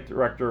athletic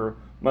director,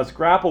 must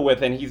grapple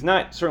with? And he's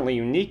not certainly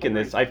unique in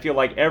this. I feel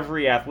like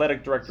every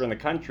athletic director in the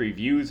country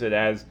views it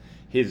as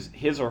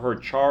his or her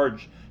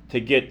charge to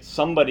get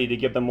somebody to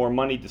give them more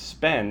money to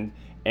spend,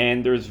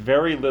 and there's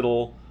very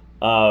little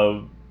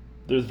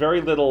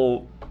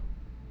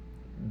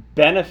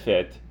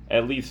benefit,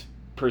 at least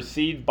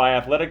perceived by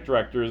athletic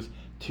directors,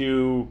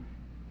 to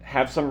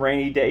have some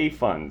rainy day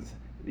funds,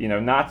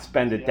 not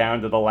spend it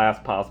down to the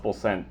last possible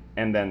cent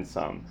and then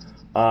some.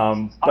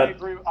 But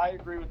I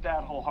agree with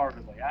that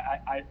wholeheartedly.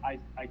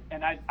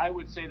 I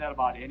would say that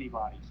about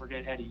anybody.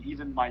 Forget Eddie,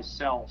 even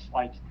myself.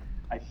 Like,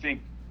 I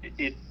think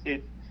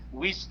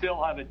we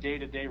still have a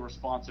day-to-day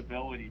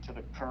responsibility to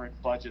the current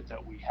budget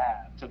that we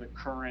have, to the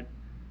current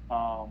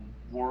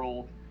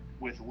world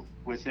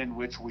within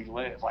which we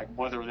live. Like,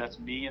 whether that's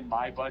me and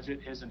my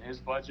budget, his and his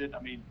budget.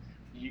 I mean,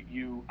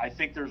 I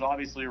think there's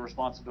obviously a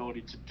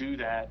responsibility to do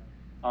that.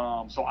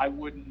 So I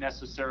wouldn't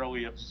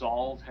necessarily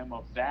absolve him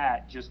of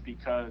that just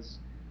because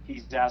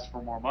he's asked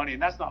for more money.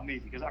 And that's not me,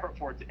 because I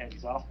report to Eddie.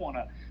 So I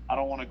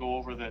don't want to go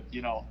over that,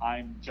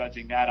 I'm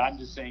judging that. I'm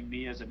just saying,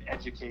 me as an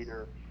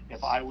educator,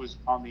 if I was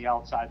on the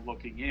outside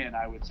looking in,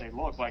 I would say,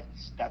 look, like,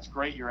 that's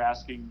great, you're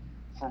asking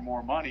for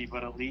more money,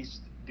 but at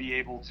least be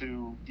able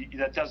to,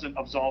 that doesn't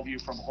absolve you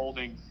from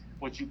holding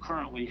what you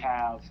currently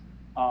have,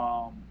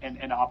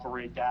 and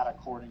operate that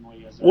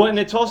accordingly. And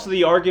it's also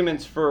the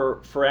arguments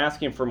for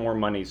asking for more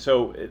money.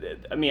 So,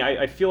 I mean,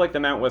 I feel like the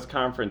Mountain West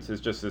Conference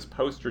is just this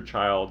poster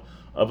child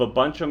of a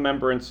bunch of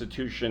member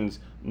institutions,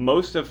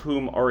 most of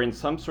whom are in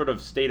some sort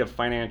of state of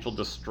financial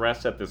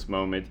distress at this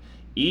moment,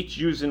 each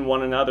using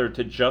one another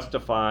to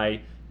justify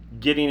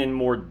getting in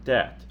more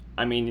debt.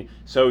 I mean,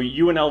 so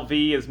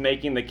UNLV is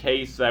making the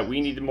case that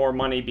we need more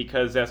money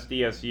because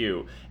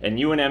SDSU, and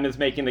UNM is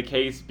making the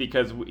case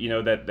because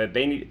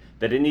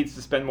that it needs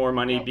to spend more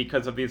money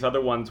because of these other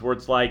ones, where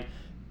it's like,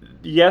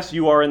 yes,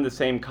 you are in the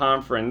same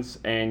conference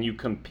and you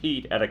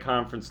compete at a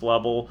conference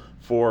level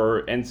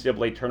for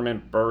NCAA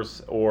tournament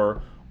berths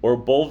or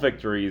bowl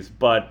victories,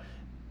 but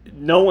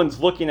no one's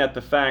looking at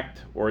the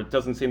fact, or it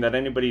doesn't seem that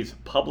anybody's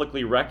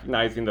publicly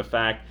recognizing the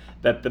fact,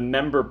 that the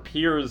member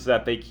peers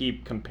that they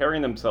keep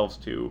comparing themselves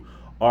to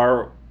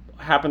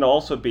happen to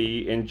also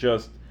be in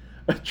just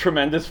a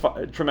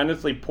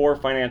tremendously poor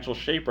financial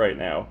shape right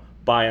now,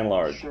 by and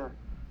large. Sure.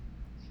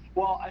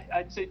 Well,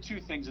 I'd say two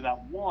things to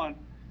that. One,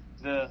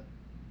 I'm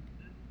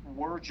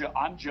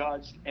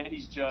judged,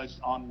 Eddie's judged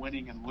on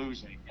winning and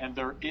losing, and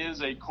there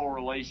is a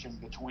correlation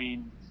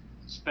between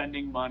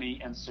spending money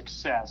and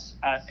success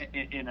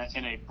in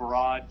a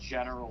broad,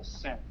 general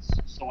sense.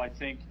 So I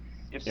think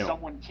if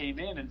someone came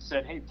in and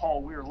said, hey,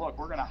 Paul Weir, look,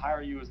 we're going to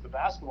hire you as the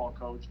basketball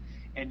coach,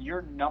 and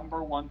your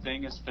number one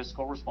thing is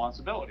fiscal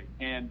responsibility,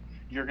 and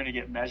you're going to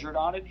get measured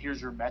on it. Here's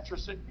your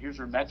metrics. Here's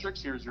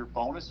your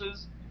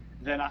bonuses.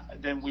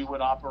 Then we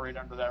would operate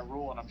under that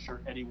rule, and I'm sure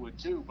Eddie would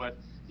too. But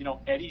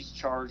Eddie's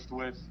charged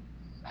with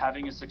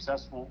having a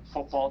successful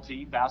football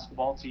team,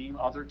 basketball team,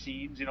 other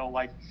teams,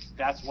 like,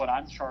 that's what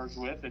I'm charged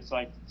with. It's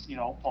like,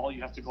 Paul,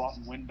 you have to go out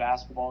and win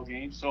basketball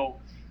games. So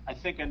I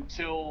think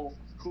until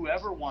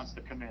whoever wants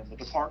to come in, the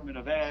Department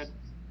of Ed,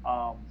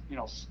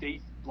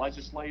 state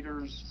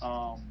legislators,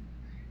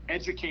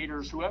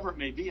 educators, whoever it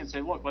may be, and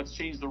say, look, let's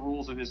change the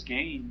rules of this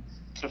game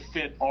to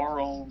fit our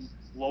own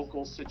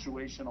local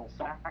situational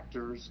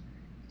factors.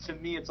 To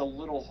me, it's a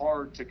little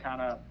hard to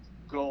kind of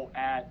go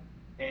at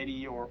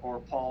Eddie or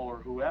Paul or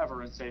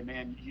whoever and say,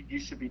 man, you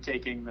should be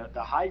taking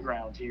the high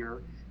ground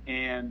here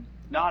and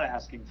not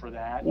asking for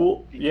that.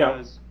 Well,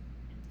 because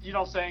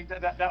saying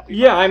that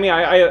I mean,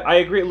 I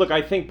agree. Look,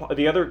 I think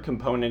the other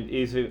component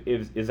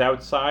is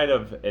outside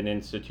of an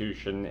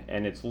institution,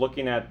 and it's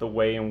looking at the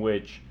way in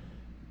which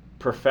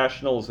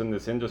professionals in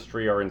this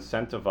industry are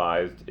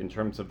incentivized in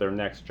terms of their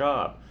next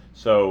job.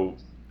 So,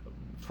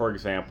 for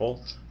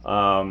example,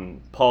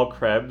 Paul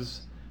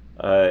Krebs,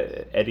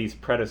 Eddie's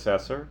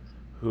predecessor,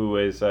 who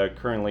is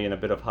currently in a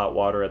bit of hot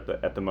water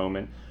at the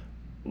moment,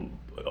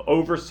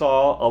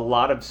 oversaw a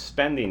lot of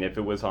spending, if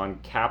it was on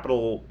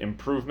capital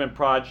improvement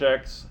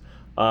projects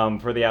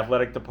for the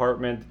athletic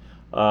department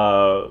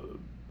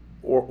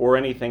or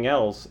anything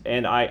else.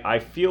 And I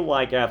feel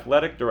like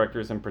athletic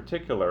directors in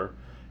particular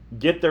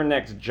get their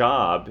next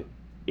job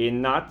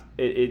in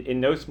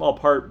no small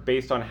part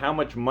based on how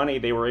much money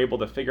they were able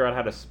to figure out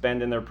how to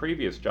spend in their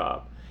previous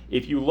job.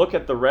 If you look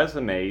at the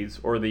resumes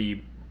or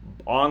the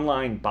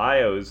online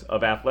bios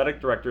of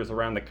athletic directors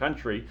around the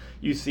country,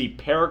 you see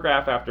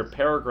paragraph after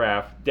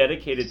paragraph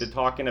dedicated to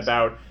talking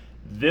about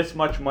this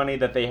much money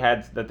that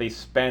they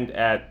spent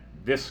at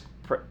this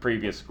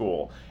previous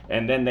school,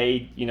 and then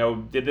they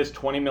did this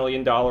 $20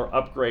 million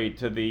upgrade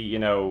to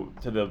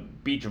the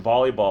beach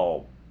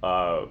volleyball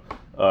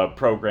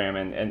program,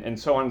 and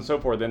so on and so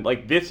forth. And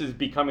like, this is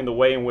becoming the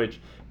way in which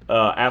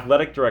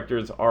athletic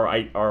directors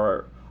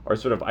are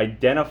sort of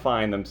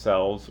identifying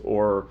themselves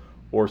or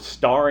or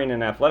star in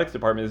an athletics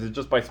department is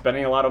just by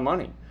spending a lot of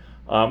money.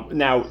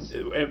 Now,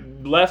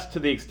 less to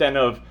the extent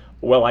of,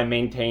 well, I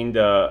maintained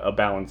a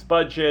balanced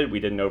budget. We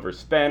didn't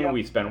overspend.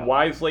 We spent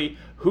wisely.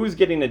 Who's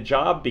getting a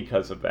job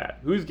because of that?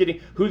 Who's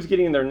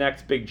getting their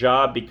next big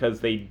job because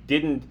they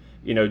didn't,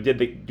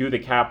 do the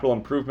capital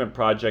improvement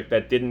project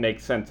that didn't make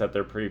sense at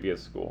their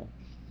previous school?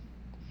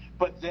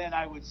 But then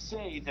I would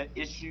say the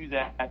issue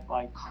that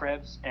like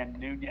Krebs and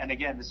Nunez, and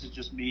again, this is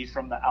just me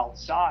from the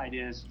outside,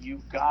 is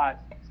you've got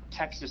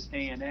Texas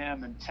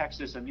A&M and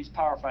Texas and these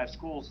Power 5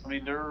 schools. I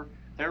mean, their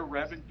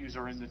revenues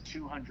are in the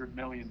 $200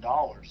 million.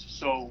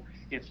 So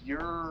if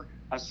you're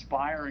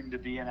aspiring to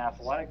be an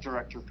athletic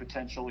director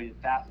potentially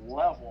at that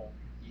level,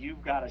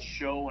 you've got to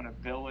show an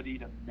ability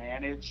to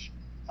manage,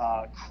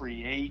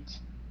 create,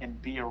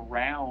 and be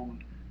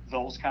around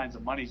those kinds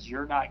of monies.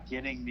 You're not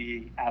getting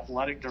the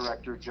athletic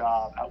director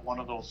job at one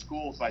of those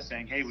schools by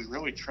saying, hey, we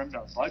really trimmed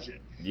our budget.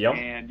 Yep.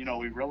 And,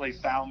 we really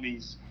found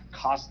these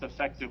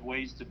cost-effective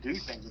ways to do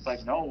things. It's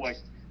like, no, like,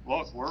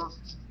 look,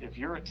 if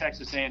you're at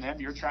Texas A&M,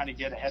 you're trying to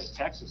get ahead of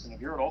Texas, and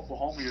if you're at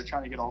Oklahoma, you're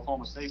trying to get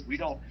Oklahoma State. We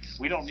don't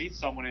need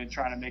someone in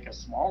trying to make us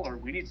smaller.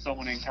 We need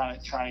someone in kind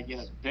of trying to get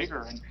us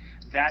bigger, and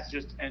that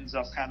just ends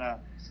up kind of,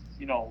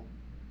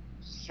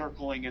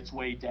 circling its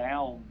way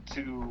down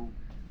to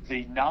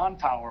the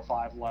non-Power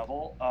 5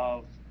 level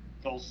of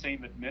those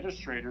same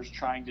administrators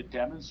trying to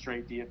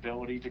demonstrate the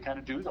ability to kind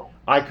of do those.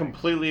 I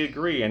completely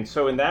agree, and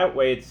so in that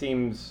way, it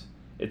seems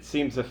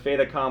a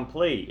fait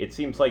accompli. It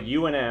seems like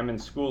UNM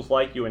and schools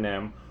like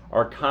UNM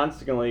are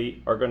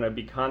going to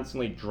be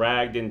constantly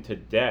dragged into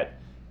debt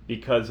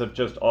because of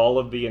just all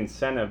of the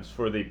incentives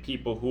for the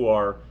people who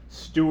are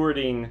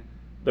stewarding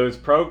those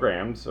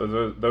programs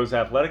or those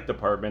athletic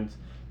departments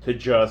to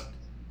just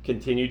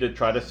continue to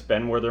try to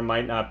spend where there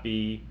might not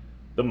be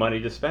the money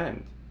to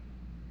spend.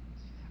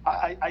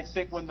 I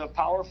think when the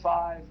Power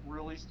 5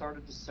 really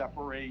started to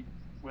separate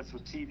with the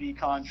TV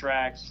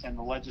contracts and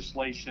the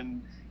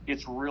legislation,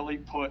 it's really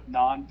put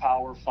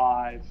non-Power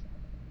 5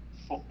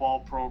 football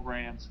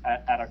programs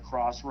at a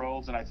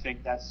crossroads, and I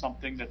think that's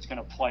something that's going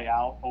to play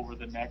out over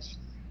the next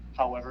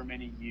however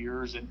many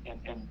years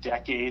and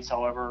decades,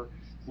 however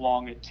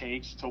long it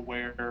takes, to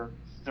where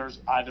there's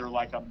either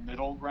like a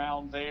middle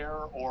ground there,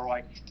 or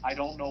like I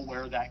don't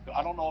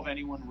know if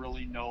anyone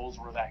really knows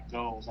where that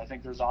goes. I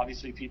think there's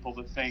obviously people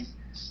that think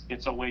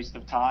it's a waste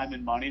of time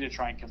and money to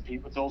try and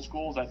compete with those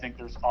schools. I think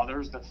there's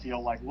others that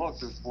feel like, look,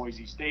 there's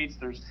Boise States,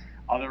 there's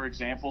other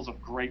examples of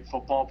great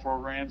football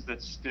programs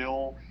that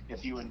still,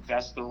 if you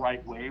invest the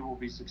right way, will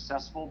be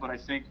successful. But I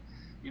think,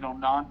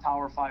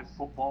 non-Power 5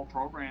 football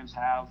programs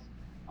have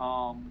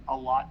a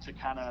lot to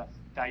kind of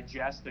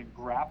digest and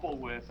grapple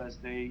with as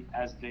they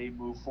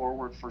move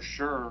forward, for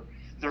sure.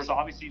 There's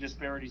obviously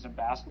disparities in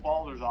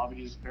basketball. There's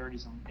obviously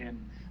disparities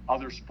in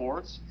other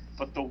sports.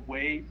 But the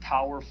way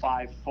Power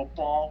 5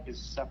 football is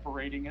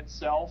separating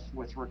itself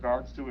with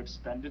regards to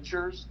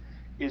expenditures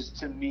is,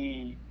 to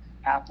me,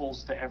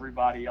 apples to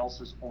everybody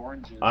else's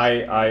oranges.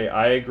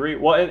 I agree.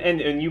 Well,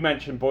 and you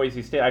mentioned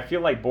Boise State. I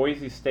feel like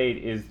Boise State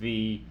is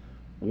the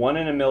 1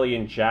 in a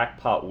million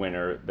jackpot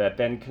winner that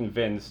then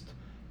convinced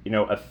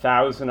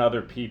 1,000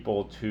 other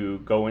people to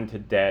go into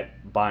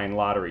debt buying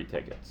lottery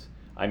tickets.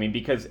 I mean,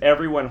 because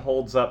everyone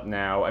holds up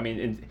now. I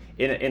mean,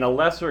 in a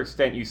lesser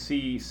extent, you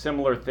see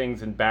similar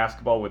things in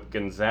basketball with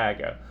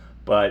Gonzaga,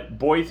 but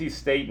Boise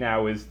State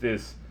now is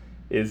this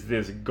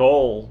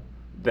goal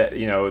that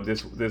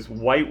this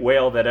white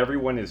whale that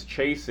everyone is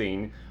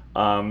chasing.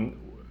 Failing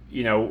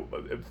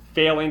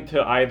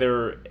to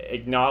either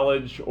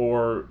acknowledge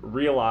or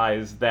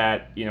realize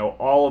that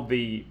all of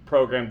the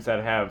programs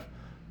that have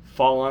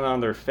fallen on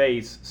their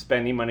face,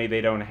 spending money they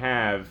don't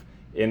have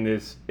in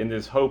this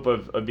hope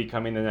of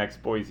becoming the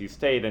next Boise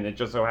State. And it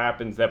just so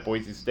happens that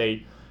Boise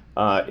State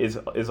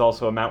is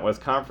also a Mountain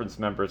West Conference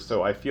member,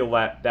 so I feel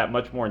that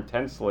much more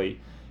intensely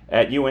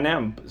at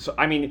UNM. So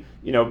I mean,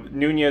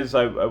 Nunez,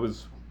 I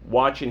was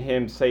watching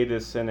him say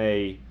this in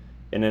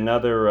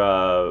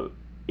another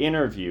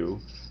interview.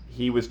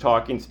 He was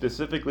talking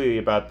specifically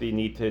about the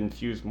need to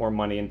infuse more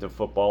money into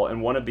football,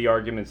 and one of the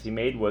arguments he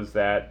made was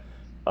that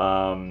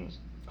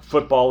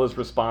football is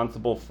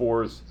responsible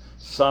for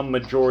some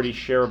majority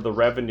share of the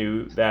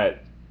revenue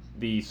that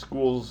the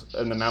schools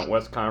in the Mountain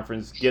West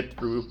Conference get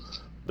through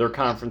their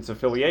conference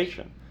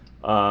affiliation.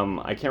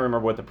 I can't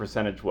remember what the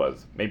percentage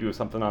was. Maybe it was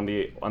something on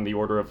the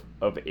order of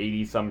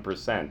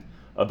 80-some%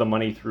 of the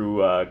money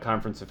through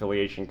conference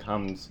affiliation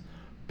comes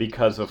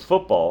because of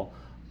football.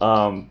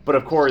 But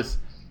of course,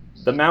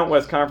 the Mountain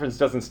West Conference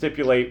doesn't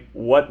stipulate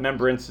what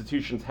member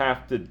institutions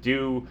have to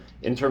do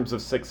in terms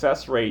of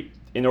success rate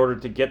in order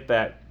to get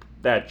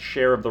that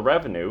share of the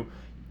revenue,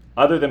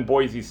 other than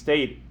Boise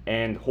State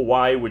and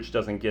Hawaii, which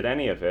doesn't get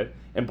any of it,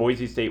 and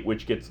Boise State,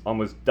 which gets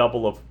almost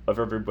double of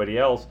everybody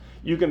else.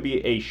 You can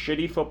be a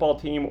shitty football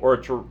team or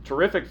a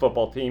terrific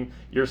football team,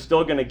 you're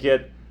still going to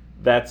get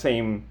that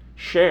same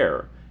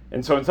share.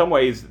 And so in some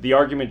ways, the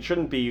argument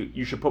shouldn't be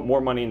you should put more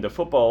money into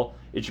football.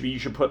 It should be you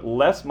should put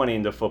less money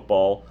into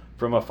football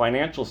from a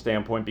financial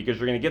standpoint, because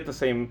you're going to get the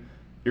same.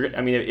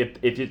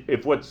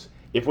 If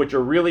if what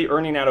you're really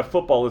earning out of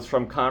football is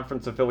from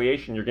conference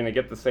affiliation, you're going to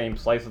get the same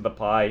slice of the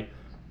pie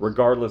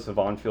regardless of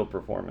on-field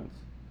performance.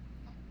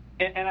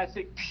 And I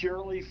think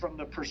purely from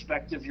the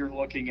perspective you're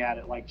looking at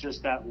it, like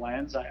just that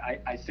lens,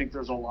 I think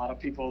there's a lot of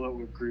people that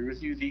would agree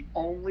with you. The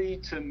only,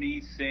 to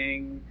me,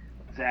 thing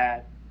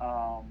that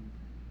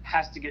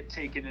has to get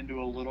taken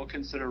into a little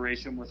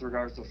consideration with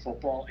regards to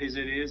football is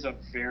it is a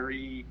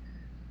very,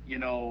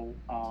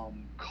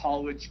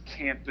 college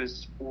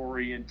campus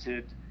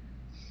oriented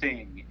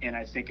thing. And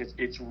I think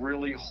it's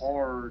really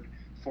hard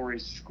for a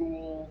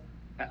school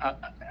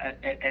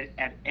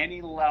at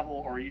any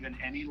level, or even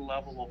any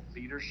level of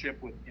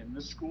leadership within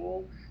the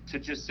school, to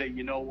just say,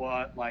 you know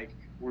what, like,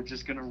 we're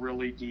just going to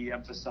really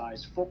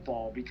de-emphasize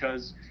football,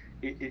 because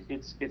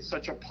it's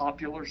such a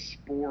popular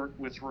sport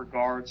with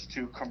regards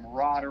to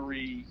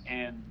camaraderie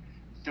and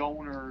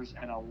donors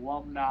and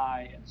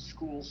alumni and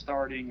school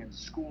starting and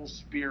school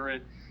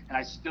spirit. And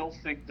I still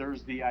think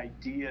there's the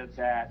idea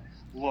that,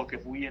 look,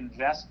 if we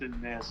invest in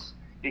this,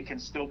 it can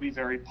still be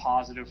very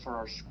positive for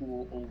our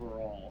school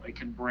overall. It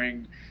can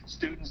bring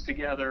students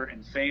together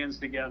and fans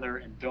together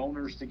and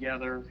donors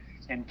together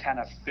and kind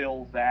of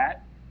fill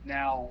that.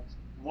 Now,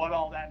 what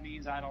all that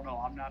means, I don't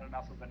know. I'm not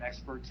enough of an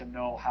expert to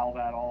know how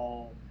that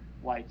all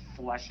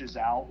fleshes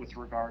out with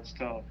regards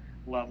to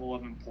level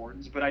of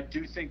importance, but I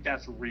do think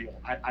that's real.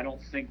 I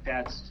don't think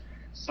that's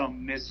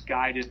some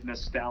misguided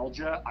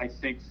nostalgia. I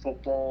think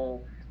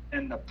football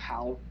and the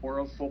power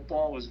of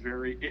football is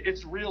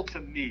it's real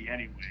to me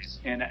anyways.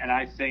 And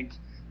I think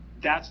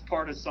that's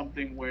part of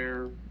something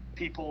where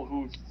people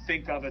who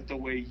think of it the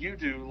way you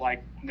do,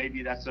 like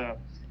maybe that's a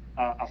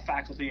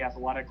faculty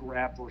athletic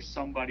rep or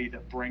somebody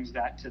that brings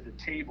that to the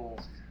table,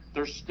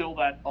 there's still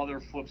that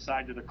other flip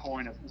side to the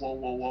coin of,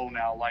 whoa,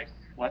 now,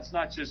 let's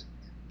not just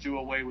do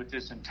away with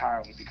this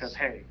entirely, because,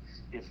 hey,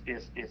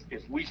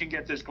 if we can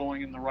get this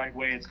going in the right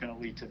way, it's going to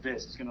lead to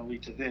this, it's going to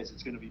lead to this,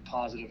 it's going to be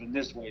positive in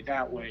this way,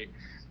 that way.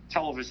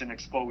 Television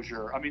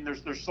exposure. I mean,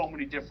 there's so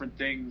many different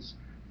things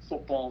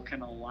football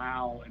can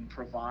allow and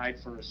provide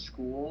for a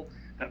school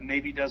that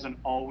maybe doesn't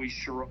always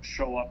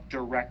show up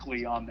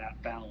directly on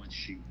that balance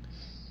sheet.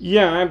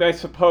 Yeah, I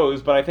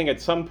suppose, but I think at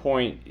some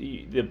point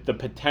the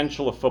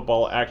potential of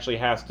football actually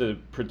has to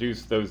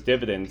produce those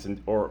dividends,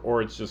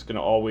 or it's just going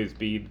to always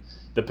be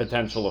the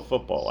potential of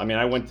football. I mean,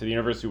 I went to the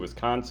University of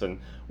Wisconsin.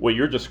 What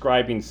you're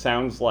describing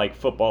sounds like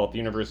football at the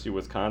University of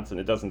Wisconsin.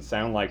 It doesn't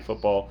sound like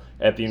football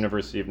at the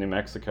University of New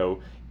Mexico,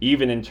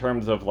 even in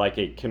terms of like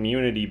a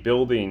community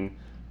building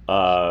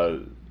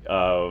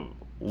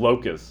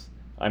locus.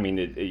 I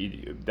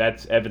mean,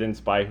 that's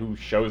evidenced by who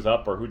shows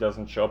up or who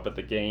doesn't show up at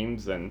the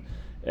games, and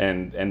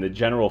the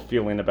general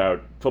feeling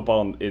about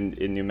football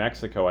in New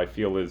Mexico, I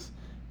feel, is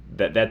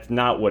that's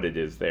not what it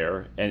is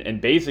there. And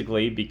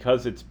basically,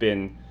 because it's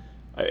been,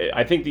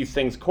 I think these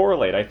things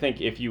correlate. I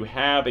think if you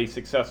have a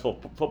successful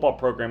football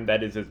program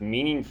that is as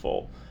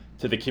meaningful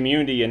to the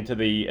community and to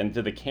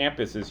the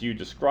campus as you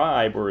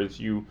describe, or as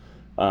you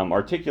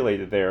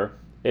articulated there,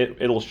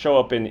 it'll show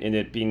up in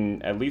it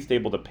being at least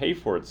able to pay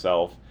for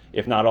itself,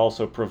 if not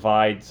also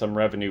provide some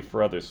revenue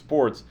for other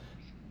sports.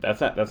 That's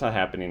not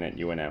happening at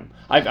UNM.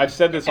 I've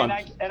said this on.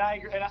 And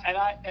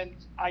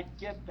I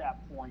get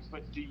that point,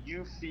 but do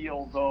you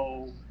feel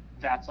though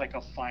that's like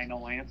a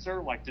final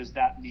answer? Like, does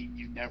that mean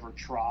you never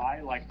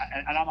try? Like,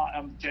 and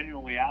I'm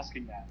genuinely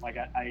asking that. Like,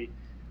 I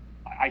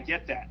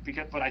get that,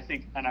 but I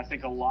think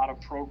a lot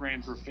of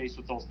programs are faced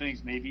with those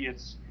things. Maybe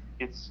it's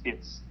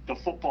the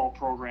football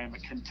program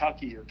at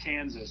Kentucky or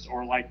Kansas,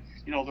 or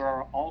there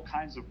are all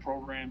kinds of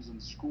programs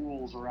and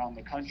schools around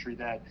the country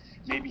that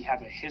maybe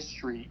have a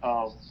history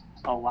of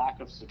a lack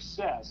of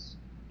success.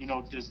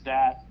 Does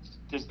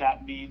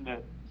that mean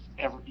that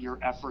your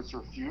efforts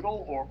are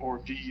futile, or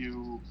do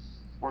you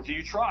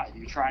try? Do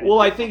you try? Well,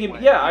 I think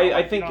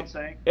I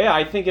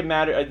think it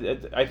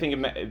matters. I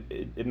think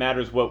it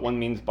matters what one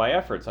means by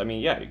efforts. I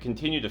mean, you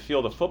continue to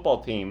field a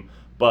football team,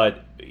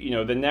 but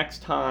the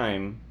next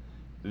time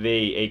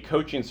a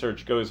coaching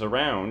search goes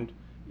around,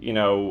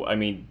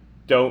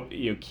 don't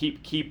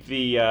keep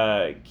the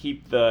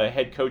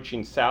head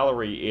coaching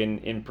salary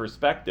in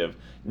perspective,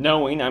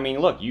 knowing,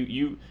 look,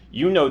 you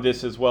know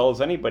this as well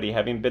as anybody,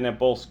 having been at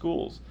both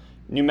schools.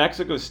 New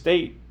Mexico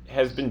State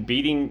has been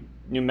beating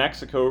New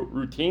Mexico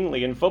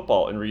routinely in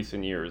football in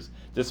recent years,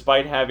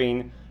 despite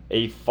having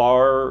a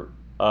far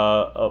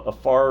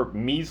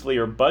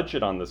measlier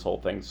budget on this whole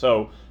thing.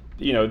 So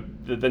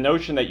the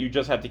notion that you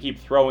just have to keep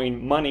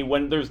throwing money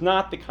when there's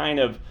not the kind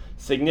of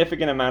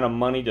significant amount of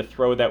money to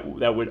throw that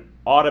would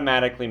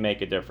automatically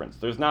make a difference.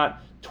 There's not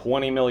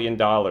 $20 million.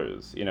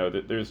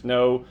 There's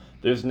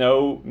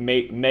no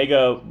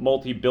mega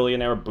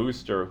multi-billionaire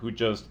booster who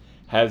just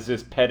has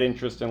this pet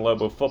interest in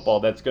Lobo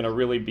football that's going to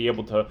really be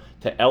able to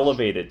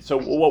elevate it. So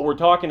what we're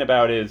talking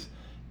about is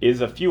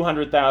a few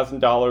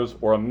 $100,000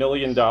 or $1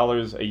 million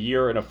a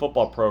year in a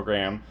football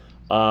program.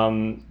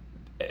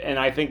 And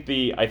I think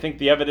the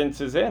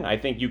evidence is in. I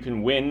think you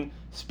can win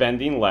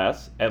spending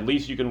less. At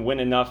least you can win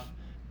enough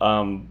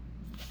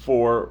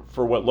for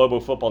what Lobo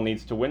football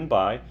needs to win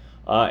by.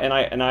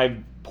 And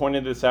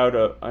pointed this out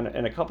on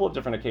a couple of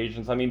different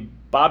occasions. I mean,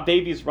 Bob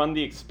Davies run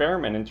the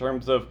experiment in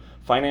terms of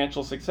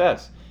financial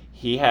success.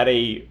 He had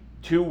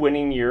two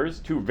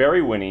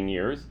very winning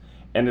years,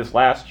 and this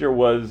last year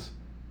was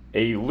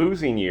a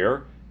losing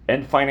year.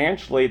 And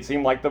financially, it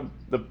seemed like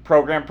the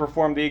program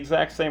performed the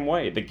exact same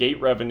way. The gate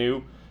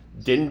revenue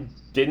didn't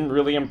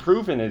really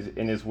improve in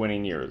his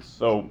winning years.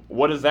 So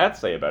what does that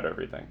say about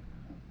everything?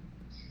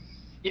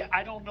 Yeah,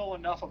 I don't know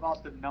enough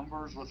about the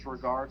numbers with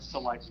regards to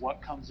like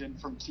what comes in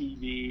from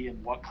TV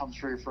and what comes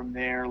through from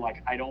there.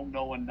 Like, I don't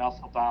know enough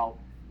about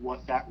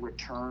what that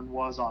return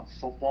was on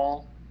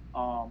football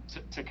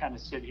to kind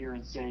of sit here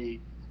and say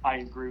I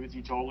agree with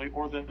you totally,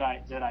 or that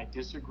I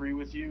disagree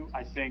with you.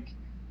 I think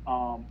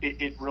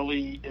it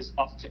really is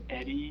up to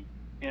Eddie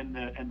and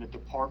the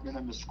department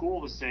and the school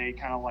to say,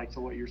 kind of like to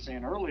what you're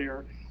saying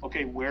earlier.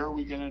 Okay, where are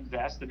we going to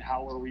invest and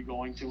how are we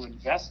going to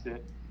invest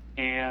it?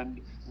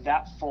 And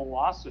that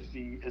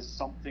philosophy is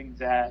something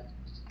that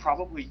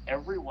probably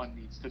everyone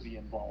needs to be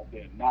involved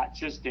in, not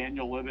just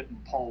Daniel Libit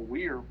and Paul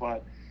Weir,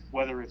 but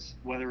whether it's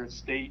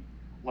state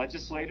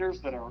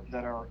legislators that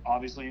are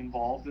obviously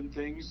involved in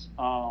things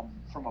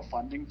from a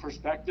funding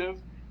perspective,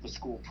 the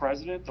school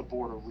president, the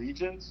board of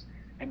regents,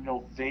 and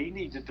they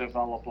need to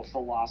develop a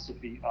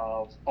philosophy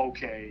of,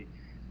 okay,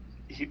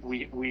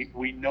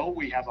 we know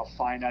we have a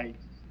finite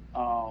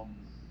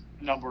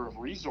number of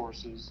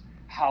resources.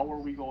 How are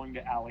we going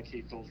to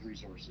allocate those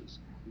resources?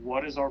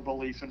 What is our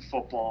belief in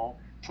football?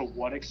 To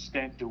what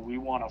extent do we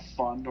want to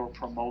fund or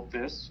promote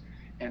this?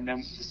 And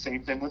then the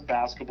same thing with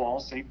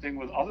basketball, same thing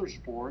with other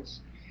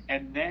sports,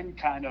 and then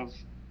kind of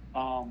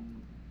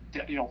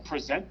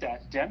present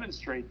that,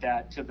 demonstrate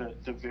that to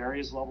the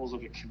various levels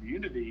of the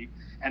community,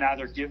 and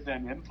either give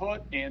them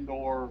input and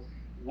or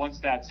once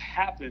that's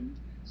happened,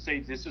 say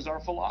this is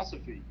our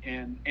philosophy,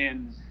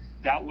 and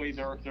that way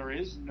there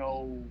is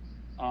no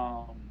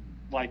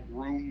like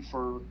room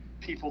for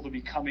people to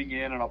be coming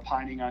in and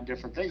opining on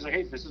different things. Like,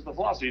 hey, this is the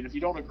philosophy, and if you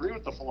don't agree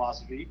with the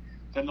philosophy,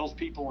 then those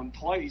people in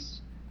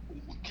place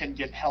can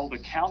get held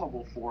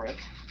accountable for it.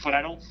 But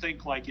I don't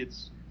think like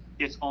it's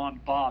on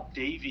Bob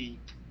Davie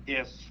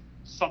if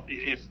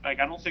I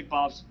don't think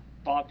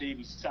Bob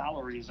Davie's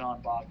salary is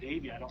on Bob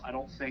Davie. I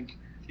don't think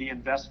the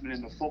investment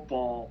into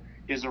football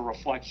is a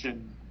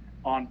reflection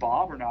on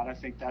Bob or not. I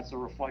think that's a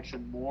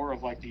reflection more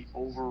of like the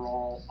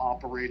overall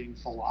operating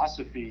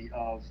philosophy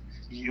of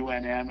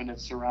UNM and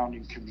its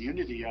surrounding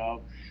community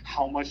of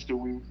how much do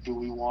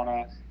we want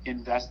to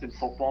invest in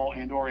football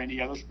and or any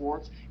other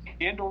sports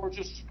and or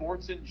just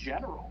sports in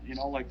general.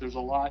 Like there's a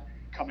lot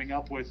coming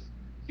up with,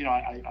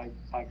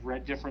 I've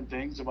read different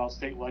things about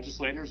state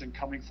legislators and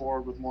coming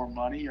forward with more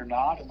money or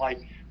not. And like,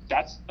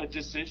 that's a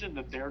decision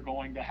that they're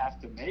going to have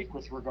to make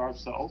with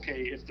regards to,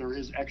 okay, if there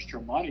is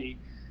extra money,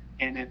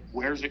 and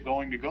where's it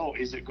going to go?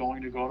 Is it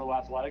going to go to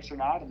athletics or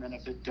not? And then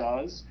if it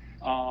does,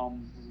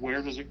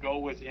 where does it go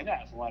within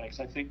athletics?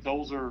 I think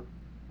those are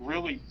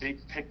really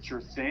big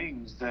picture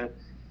things that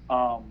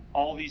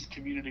all these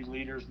community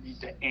leaders need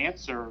to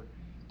answer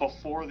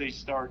before they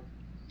start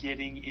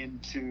getting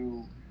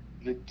into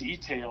the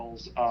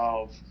details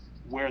of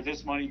where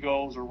this money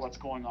goes or what's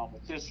going on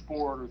with this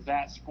sport or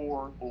that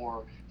sport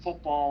or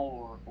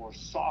football or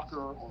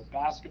soccer or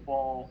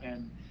basketball,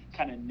 and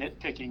kind of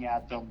nitpicking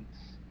at them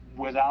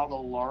without a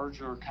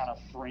larger kind of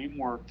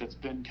framework that's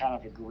been kind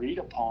of agreed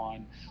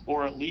upon,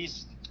 or at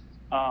least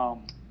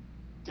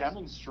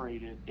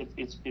demonstrated.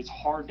 It's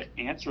hard to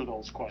answer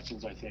those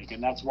questions, I think,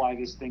 and that's why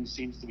this thing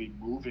seems to be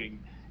moving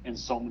in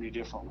so many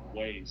different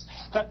ways.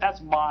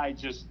 That's my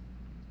just,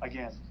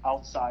 again,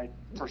 outside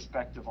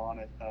perspective on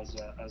it as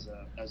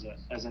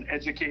an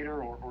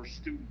educator or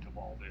student of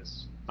all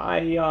this.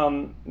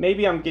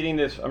 Maybe I'm reading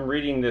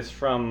this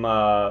from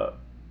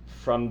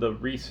the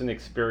recent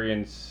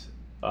experience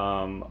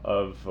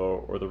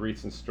or the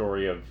recent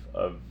story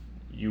of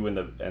you and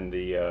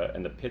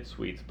the pit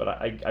suites, but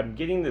I'm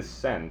getting this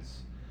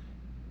sense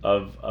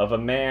of a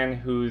man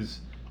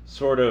who's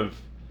sort of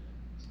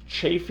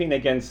chafing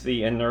against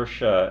the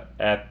inertia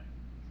at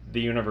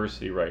the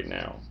university right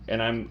now,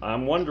 and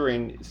I'm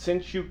wondering,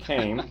 since you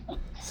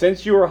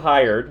were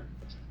hired,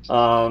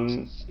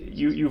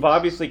 you've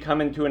obviously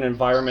come into an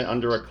environment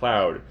under a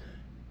cloud.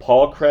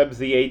 Paul Krebs,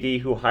 the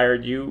AD who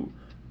hired you,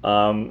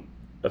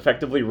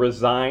 effectively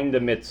resigned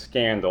amidst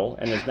scandal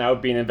and is now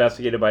being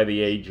investigated by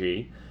the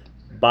AG.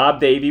 Bob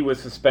Davie was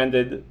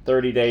suspended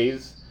 30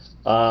 days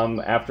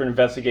after an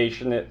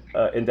investigation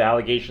into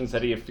allegations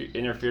that he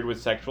interfered with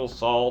sexual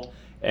assault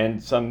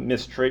and some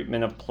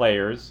mistreatment of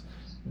players.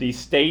 The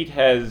state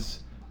has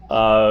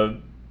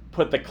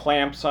put the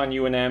clamps on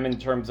UNM in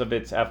terms of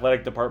its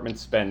athletic department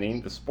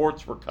spending. The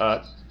sports were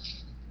cut.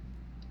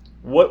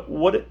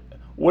 What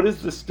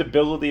is the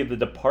stability of the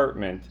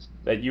department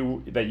that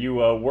you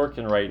work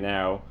in right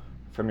now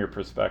from your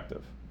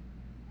perspective?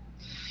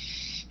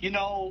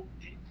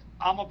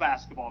 I'm a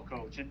basketball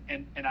coach,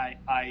 and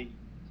I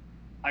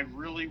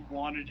really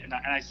wanted, and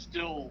I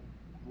still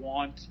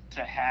want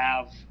to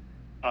have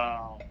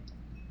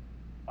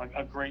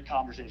a great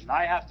conversation.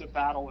 I have to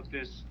battle with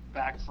this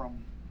back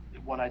from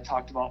when I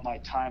talked about my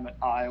time at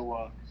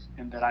Iowa,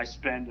 and that I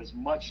spend as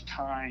much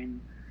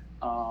time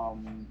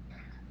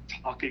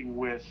talking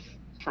with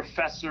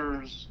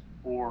professors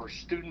or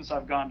students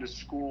I've gone to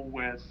school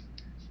with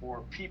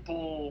or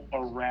people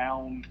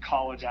around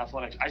college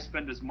athletics. I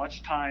spend as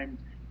much time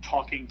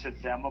talking to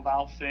them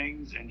about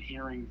things and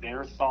hearing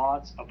their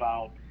thoughts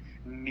about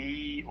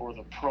me or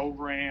the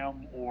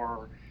program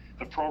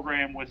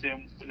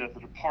within the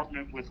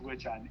department with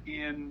which I'm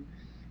in.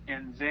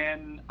 And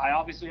then I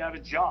obviously have a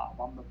job.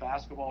 I'm the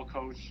basketball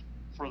coach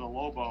for the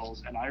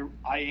Lobos, and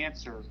I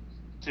answer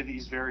to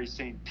these very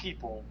same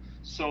people.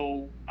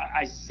 So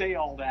I say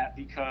all that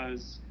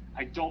because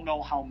I don't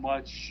know how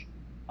much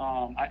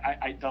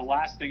the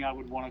last thing I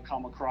would want to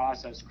come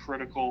across as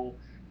critical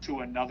to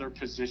another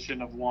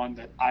position of one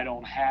that I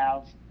don't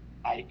have,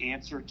 I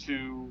answer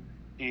to,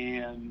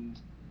 and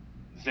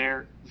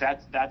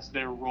that's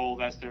their role,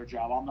 that's their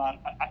job.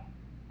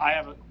 I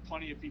have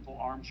plenty of people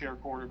armchair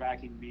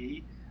quarterbacking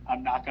me.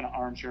 I'm not going to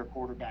armchair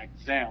quarterback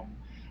them.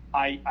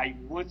 I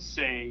would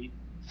say,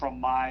 from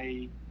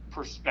my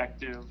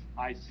perspective,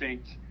 I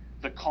think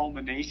the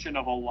culmination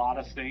of a lot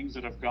of things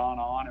that have gone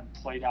on and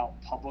played out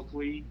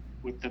publicly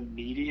with the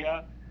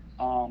media,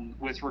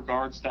 with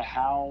regards to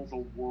how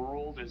the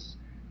world is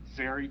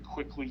very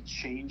quickly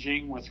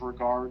changing with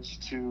regards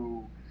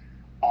to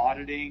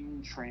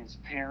auditing,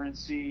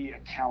 transparency,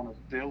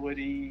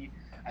 accountability.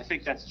 I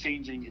think that's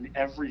changing in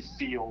every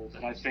field,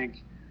 and I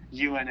think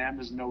UNM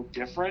is no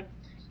different.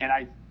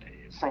 And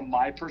from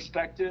my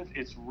perspective,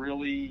 it's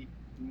really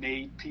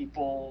made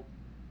people,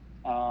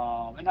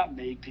 and not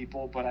made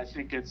people, but I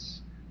think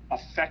it's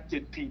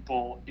affected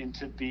people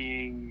into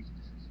being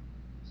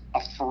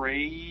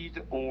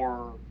afraid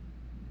or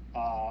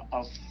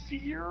of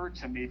fear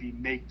to maybe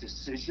make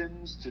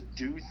decisions, to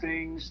do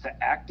things,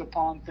 to act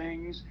upon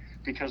things,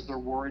 because they're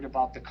worried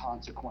about the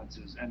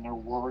consequences, and they're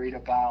worried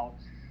about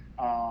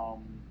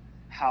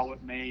how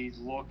it may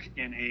look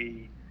in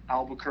a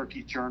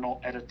Albuquerque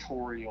Journal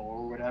editorial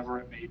or whatever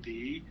it may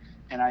be.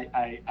 And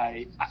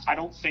I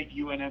don't think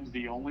UNM's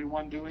the only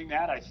one doing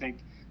that. I think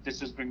this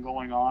has been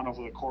going on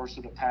over the course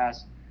of the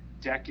past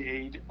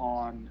decade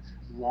on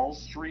Wall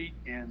Street,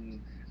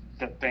 in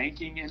the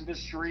banking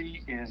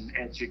industry, in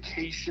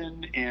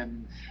education,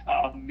 in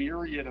a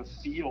myriad of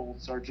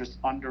fields are just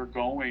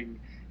undergoing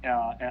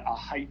a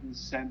heightened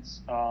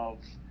sense of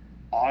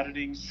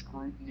auditing,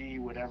 scrutiny,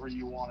 whatever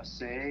you want to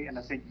say. And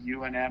I think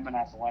UNM and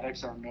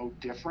athletics are no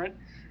different.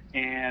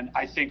 And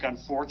I think,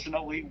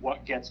 unfortunately,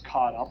 what gets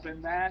caught up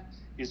in that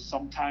is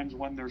sometimes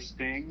when there's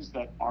things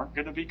that aren't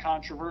going to be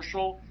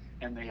controversial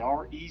and they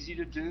are easy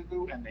to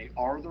do and they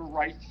are the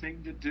right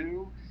thing to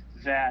do,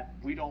 that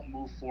we don't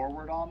move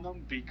forward on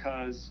them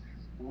because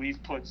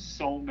we've put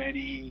so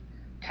many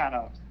kind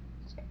of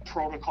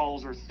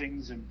protocols or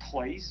things in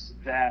place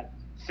that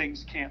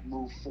things can't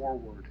move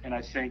forward. And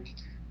I think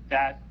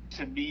that,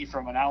 to me,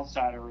 from an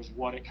outsider, is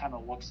what it kind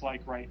of looks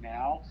like right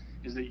now,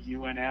 is that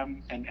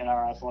UNM and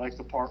our athletic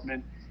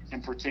department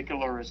in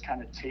particular is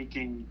kind of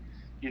taking,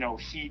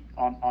 heat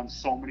on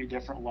so many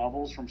different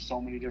levels from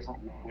so many different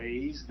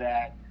ways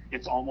that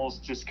it's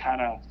almost just kind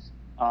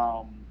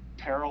of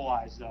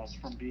paralyzed us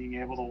from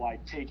being able to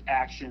take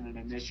action and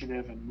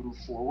initiative and move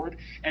forward.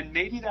 And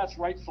maybe that's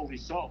rightfully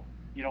so.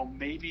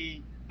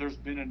 Maybe there's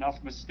been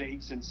enough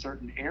mistakes in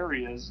certain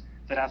areas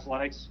that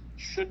athletics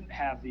shouldn't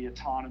have the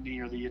autonomy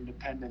or the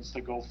independence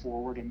to go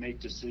forward and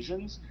make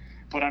decisions.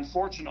 But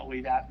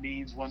unfortunately, that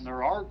means when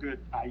there are good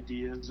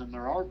ideas and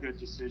there are good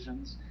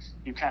decisions,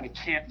 you kind of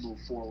can't move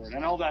forward. I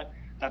know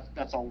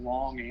that's a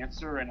long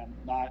answer, and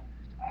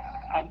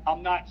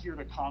I'm not here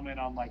to comment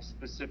on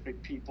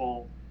specific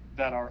people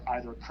that are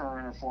either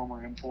current or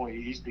former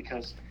employees,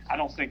 because I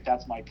don't think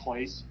that's my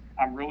place.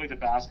 I'm really the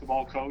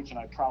basketball coach, and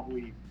I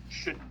probably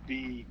shouldn't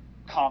be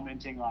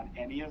commenting on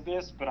any of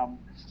this, but I'm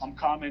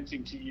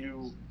commenting to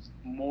you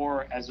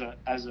more as an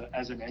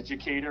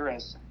educator.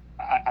 As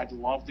I'd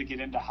love to get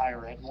into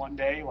higher ed one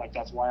day.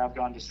 That's why I've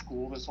gone to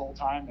school this whole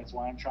time. That's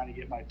why I'm trying to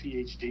get my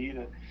PhD.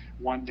 That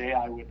one day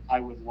I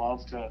would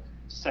love to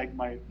seg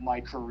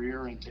my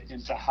career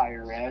into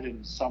higher ed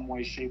in some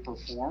way, shape, or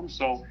form.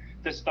 So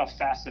this stuff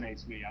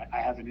fascinates me. I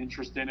have an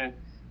interest in it.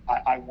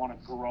 I want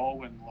to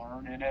grow and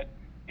learn in it,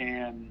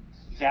 and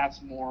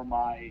that's more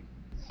my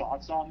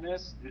thoughts on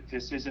this.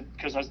 This isn't,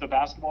 because as the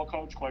basketball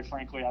coach, quite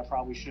frankly, I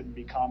probably shouldn't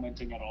be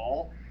commenting at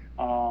all.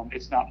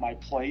 It's not my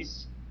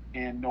place,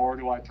 and nor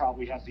do I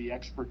probably have the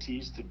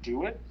expertise to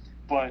do it.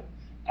 But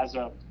as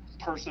a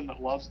person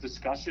that loves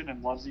discussion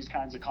and loves these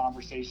kinds of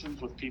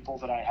conversations with people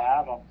that I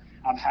have,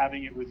 I'm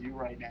having it with you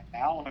right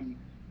now, and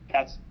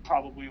that's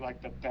probably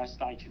the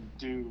best I can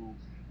do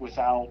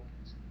without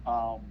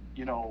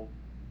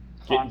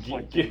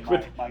conflict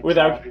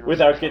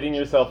without getting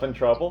yourself in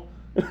trouble.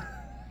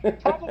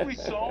 Probably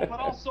so, but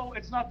also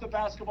it's not the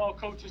basketball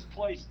coach's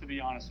place, to be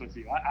honest with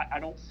you. I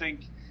don't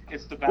think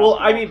it's the basketball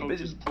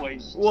coach's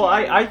place. Well,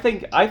 I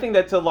think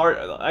that's a large.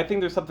 I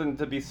think there's something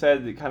to be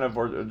said, kind of,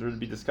 or to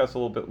be discussed a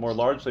little bit more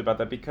largely about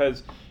that,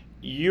 because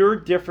you're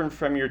different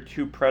from your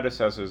two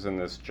predecessors in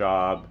this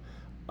job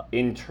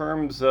in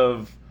terms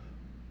of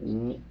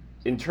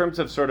in terms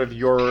of sort of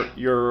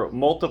your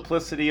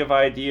multiplicity of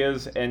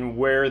ideas and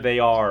where they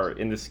are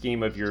in the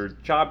scheme of your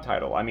job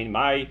title. I mean,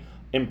 my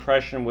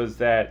impression was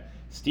that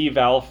Steve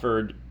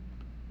Alford,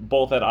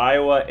 both at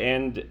Iowa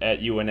and at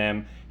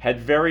UNM, had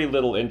very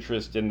little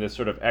interest in the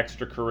sort of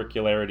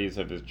extracurricularities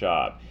of his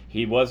job.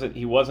 He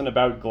wasn't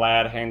about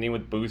glad handing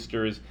with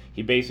boosters.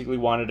 He basically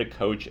wanted to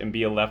coach and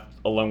be left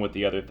alone with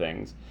the other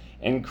things.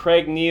 And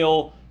Craig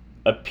Neal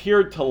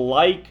appeared to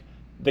like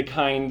the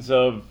kinds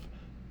of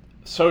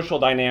social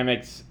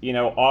dynamics,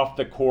 off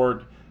the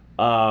court,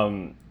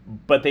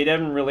 but they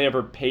didn't really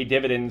ever pay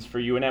dividends for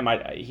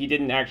UNM. He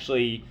didn't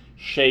actually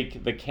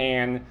shake the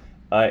can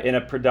in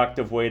a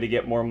productive way to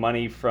get more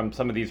money from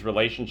some of these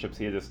relationships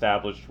he had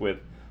established with,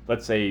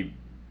 let's say,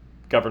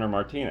 Governor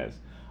Martinez.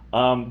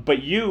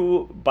 But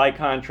you, by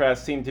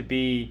contrast, seem to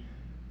be,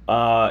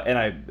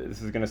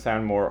 this is going to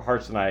sound more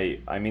harsh than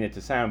I mean it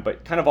to sound,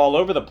 but kind of all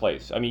over the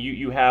place. I mean,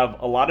 you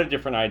have a lot of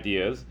different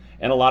ideas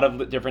and a lot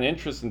of different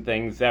interests in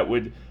things that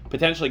would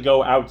potentially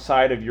go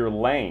outside of your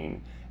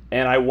lane.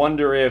 And I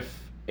wonder if,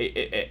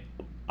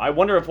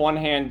 one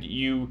hand,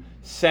 you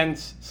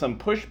sense some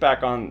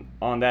pushback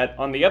on that.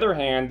 On the other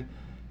hand,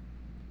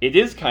 it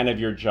is kind of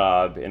your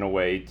job, in a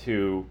way,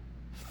 to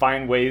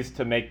find ways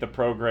to make the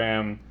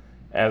program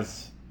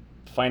as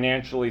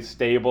financially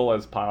stable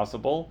as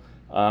possible.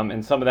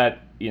 And some of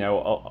that, a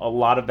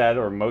lot of that,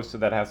 or most of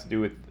that, has to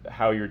do with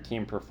how your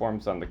team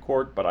performs on the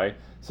court, but I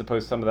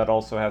suppose some of that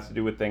also has to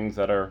do with things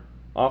that are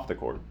off the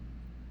court.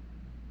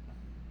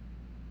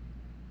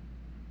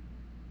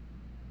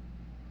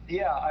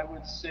 Yeah, I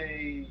would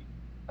say,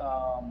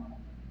 I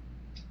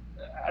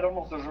don't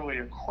know if there's really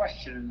a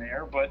question in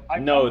there, but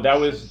that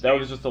was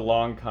just a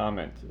long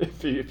comment.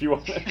 If you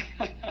want.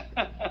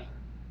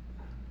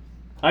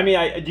 I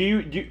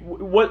mean,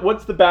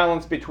 what's the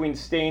balance between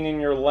staying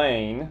in your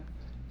lane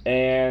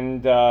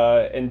and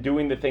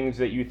doing the things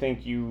that you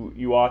think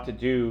you ought to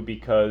do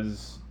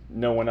because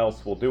no one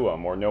else will do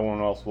them or no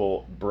one else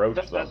will broach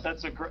them?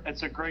 That's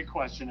a great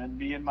question, and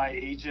me and my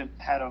agent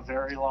had a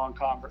very long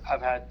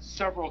I've had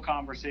several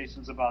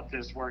conversations about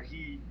this, where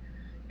he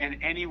and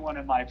anyone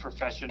in my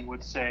profession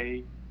would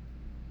say,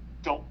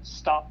 "Don't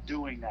stop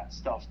doing that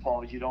stuff,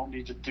 Paul. You don't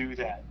need to do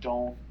that.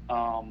 Don't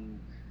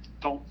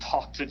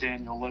talk to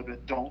Daniel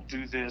Libit. Don't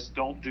do this.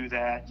 Don't do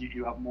that.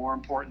 You have more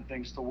important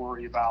things to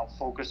worry about.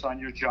 Focus on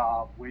your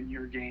job. Win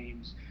your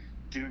games.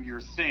 Do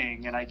your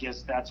thing." And I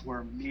guess that's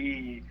where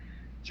me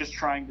just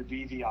trying to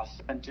be the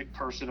authentic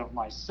person of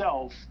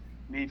myself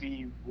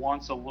maybe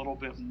wants a little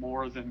bit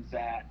more than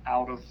that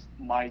out of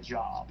my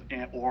job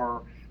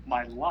or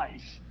my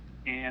life.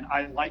 And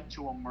I like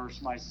to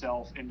immerse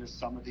myself into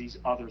some of these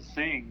other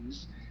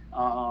things.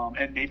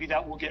 And maybe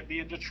that will get me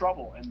into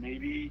trouble. And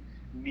maybe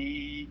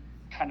me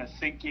kind of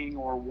thinking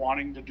or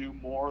wanting to do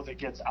more that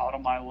gets out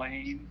of my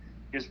lane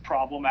is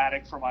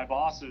problematic for my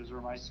bosses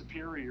or my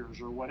superiors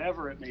or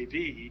whatever it may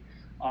be.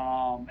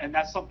 And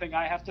that's something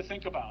I have to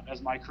think about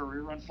as my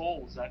career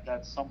unfolds.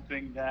 That's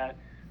something that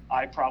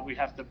I probably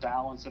have to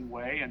balance and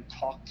weigh and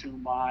talk to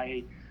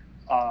my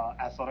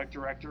athletic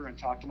director and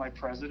talk to my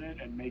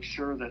president and make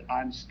sure that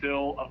I'm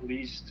still at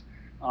least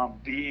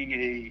being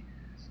a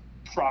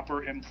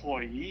proper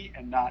employee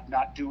and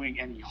not doing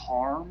any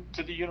harm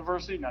to the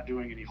university, not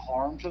doing any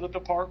harm to the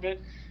department.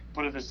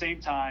 But at the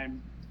same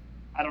time,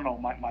 I don't know,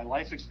 my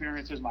life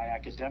experiences, my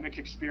academic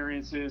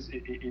experiences,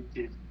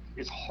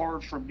 it's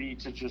hard for me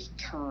to just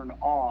turn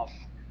off,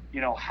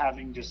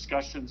 having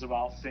discussions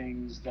about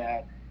things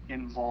that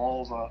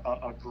involve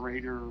a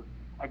greater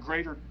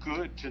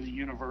good to the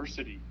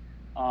university,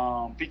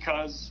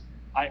 because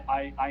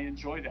I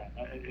enjoy that.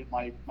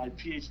 My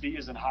PhD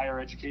is in higher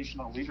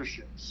educational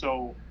leadership,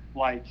 so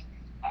I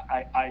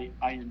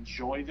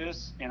enjoy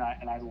this, and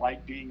I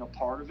like being a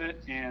part of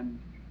it, and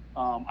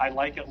I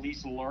like at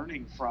least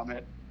learning from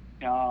it,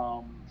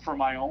 for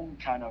my own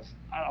kind of,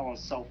 I don't know,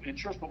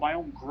 self-interest, but my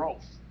own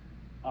growth.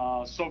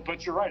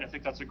 But you're right. I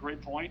think that's a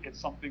great point. It's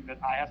something that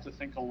I have to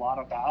think a lot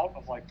about,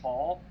 of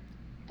Paul,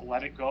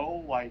 let it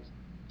go.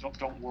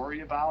 Don't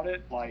worry about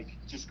it.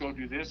 Just go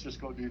do this, just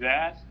go do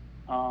that.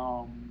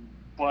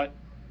 But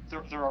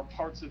there are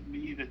parts of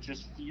me that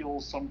just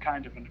feel some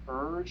kind of an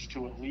urge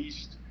to at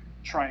least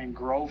try and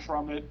grow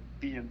from it,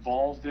 be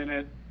involved in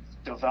it,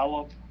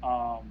 develop,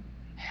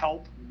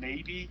 help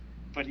maybe,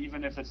 but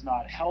even if it's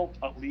not help,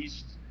 at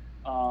least,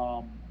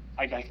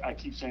 I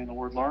keep saying the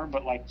word learn,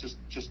 but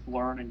just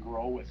learn and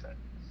grow with it.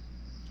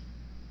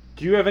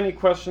 Do you have any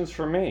questions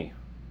for me?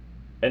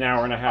 An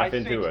hour and a half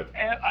into it.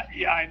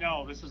 Yeah, I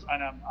know this is,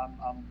 and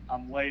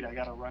I'm late. I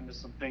got to run to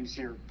some things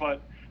here,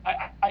 but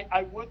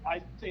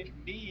I think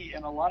me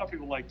and a lot of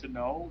people like to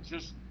know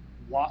just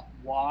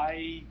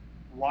why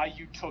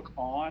you took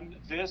on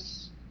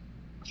this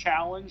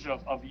challenge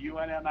of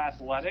UNM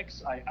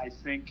athletics. I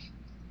think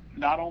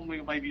not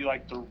only maybe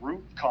the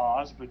root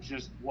cause, but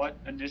just what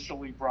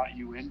initially brought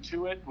you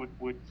into it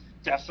would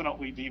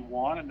definitely be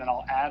one. And then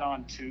I'll add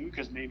on two,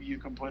 because maybe you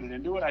can put it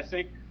into it. I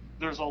think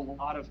there's a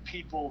lot of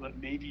people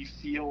that maybe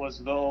feel as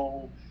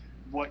though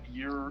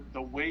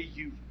the way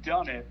you've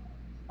done it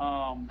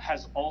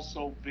has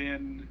also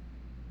been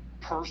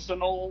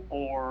personal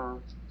or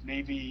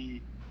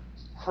maybe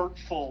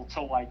hurtful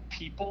to like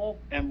people,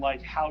 and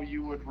like how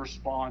you would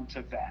respond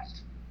to that?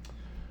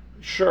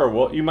 Sure.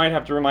 Well, you might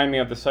have to remind me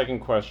of the second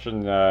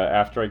question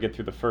after I get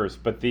through the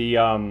first. But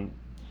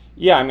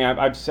yeah, I mean,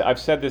 I've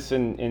said this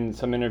in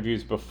some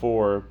interviews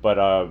before, but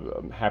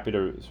I'm happy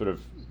to sort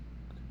of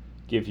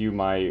give you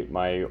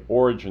my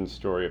origin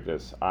story of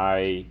this.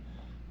 I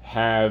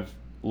have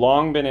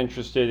long been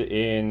interested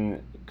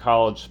in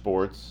college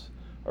sports,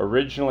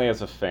 originally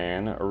as a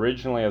fan,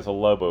 originally as a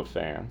Lobo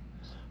fan,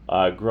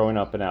 growing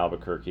up in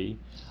Albuquerque.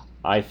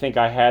 I think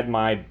I had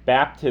my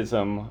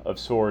baptism of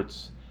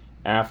sorts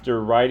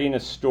after writing a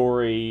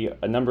story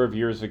a number of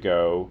years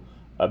ago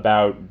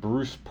about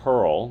Bruce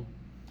Pearl,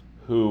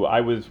 who I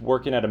was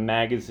working at a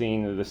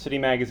magazine, the City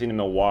Magazine in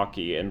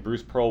Milwaukee, and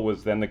Bruce Pearl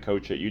was then the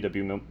coach at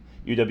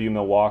UW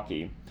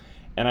Milwaukee.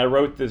 And I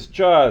wrote this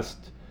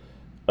just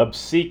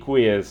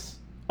obsequious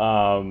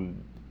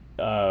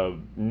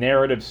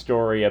narrative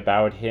story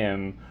about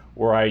him,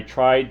 where I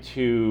tried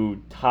to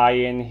tie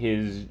in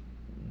his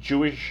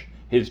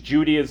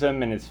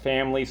Judaism and his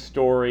family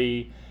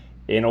story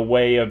in a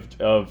way of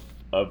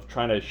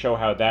trying to show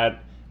how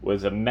that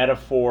was a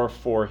metaphor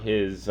for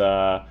his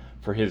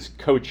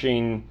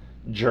coaching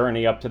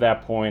journey up to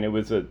that point. It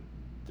was a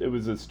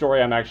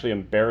story I'm actually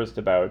embarrassed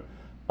about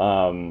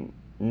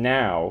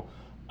now.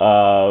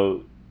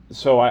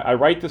 So I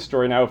write the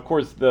story now. Of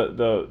course,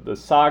 the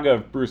saga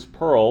of Bruce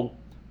Pearl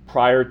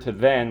prior to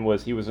then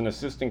was he was an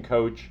assistant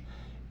coach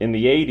in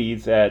the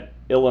 '80s at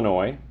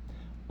Illinois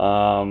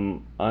at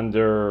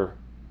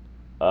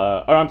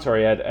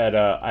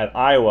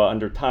Iowa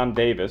under Tom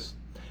Davis,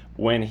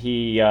 when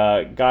he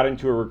got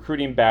into a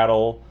recruiting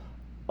battle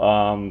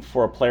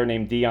for a player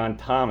named Deon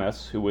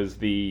Thomas, who was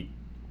maybe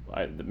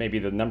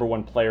the number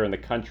one player in the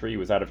country. He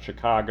was out of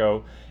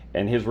Chicago,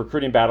 and his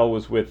recruiting battle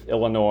was with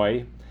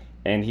Illinois,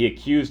 and he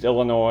accused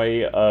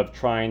Illinois of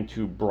trying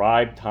to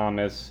bribe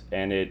Thomas,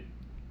 and it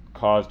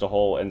caused a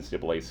whole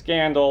NCAA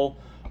scandal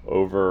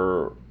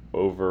over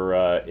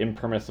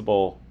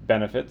impermissible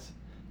benefits,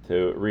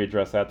 to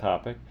readdress that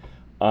topic.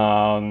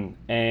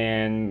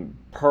 And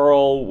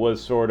Pearl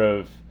was sort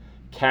of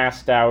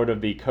cast out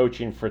of the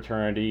coaching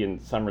fraternity in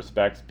some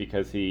respects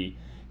because he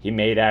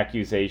made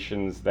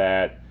accusations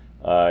that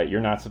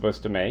you're not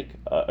supposed to make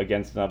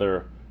against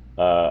another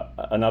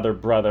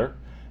brother,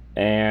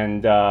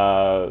 and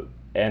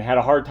had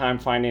a hard time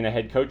finding a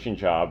head coaching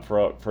job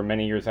for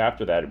many years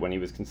after that, when he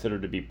was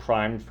considered to be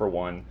primed for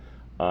one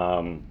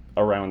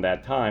around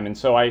that time. And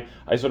so I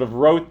sort of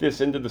wrote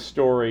this into the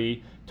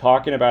story,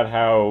 talking about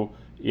how,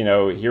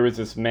 here was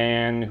this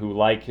man who,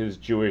 like his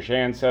Jewish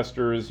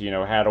ancestors,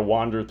 had to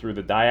wander through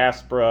the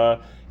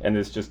diaspora, and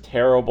this just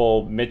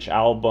terrible Mitch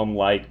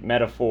Albom-like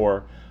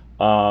metaphor.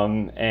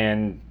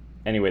 And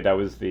anyway, that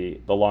was the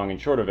long and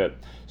short of it.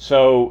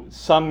 So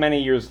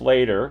many years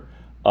later,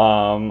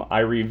 I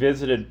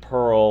revisited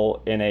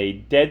Pearl in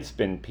a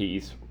Deadspin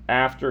piece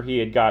after he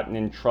had gotten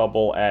in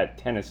trouble at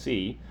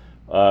Tennessee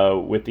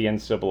with the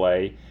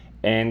NCAA,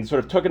 and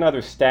sort of took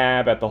another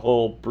stab at the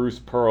whole Bruce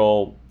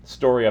Pearl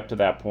story up to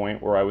that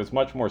point, where I was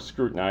much more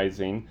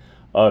scrutinizing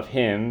of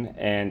him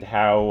and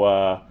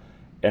how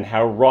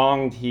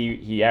wronged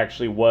he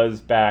actually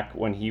was back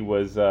when he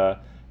was an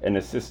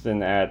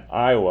assistant at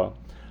Iowa.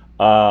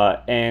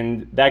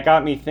 And that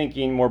got me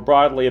thinking more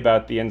broadly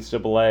about the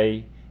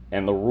NCAA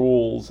and the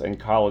rules and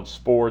college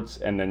sports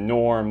and the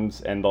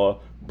norms and the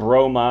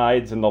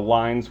bromides and the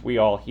lines we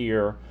all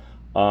hear.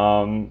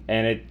 And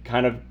it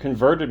kind of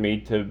converted me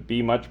to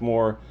be much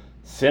more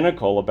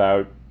cynical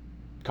about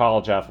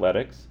college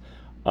athletics.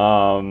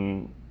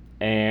 And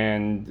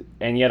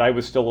yet I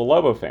was still a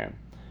Lobo fan.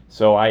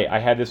 So I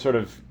had this sort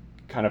of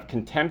kind of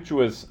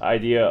contemptuous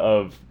idea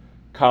of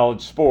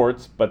college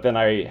sports, but then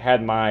I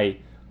had my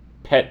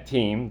pet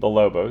team, the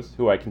Lobos,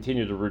 who I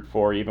continued to root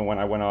for even when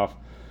I went off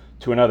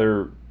to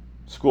another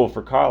school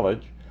for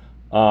college.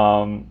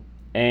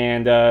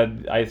 And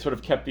I sort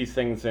of kept these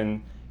things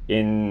in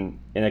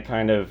a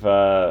kind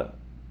of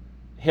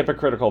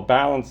hypocritical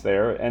balance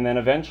there. And then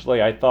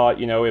eventually I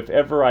thought, if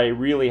ever I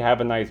really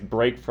have a nice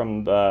break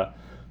from the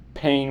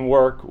paying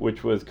work,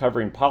 which was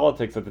covering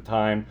politics at the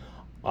time,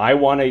 I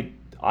want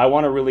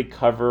to really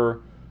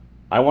cover.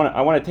 I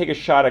want to take a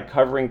shot at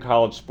covering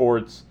college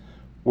sports,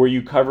 where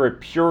you cover it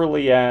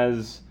purely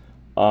as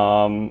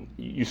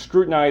you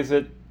scrutinize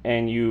it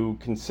and you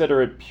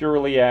consider it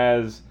purely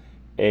as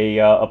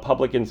a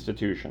public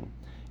institution,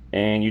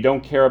 and you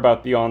don't care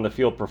about the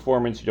on-the-field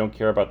performance, you don't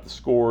care about the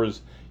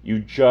scores, you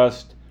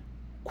just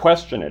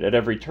question it at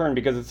every turn,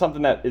 because it's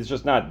something that is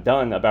just not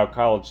done about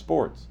college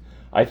sports.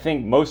 I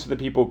think most of the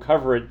people who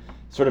cover it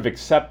sort of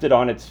accept it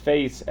on its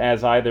face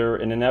as either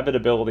an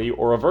inevitability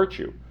or a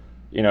virtue.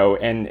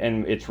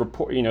 And it's the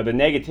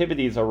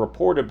negativities are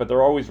reported, but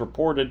they're always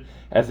reported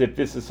as if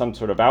this is some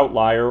sort of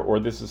outlier or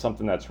this is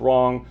something that's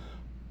wrong.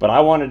 But I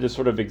wanted to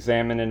sort of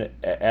examine it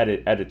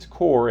at its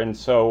core, and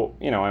so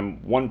I'm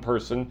one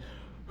person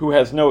who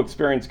has no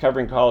experience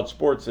covering college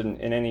sports in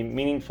any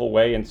meaningful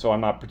way, and so I'm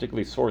not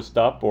particularly sourced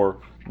up or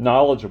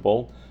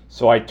knowledgeable.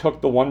 So I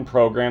took the one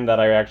program that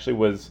I actually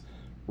was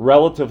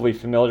relatively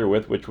familiar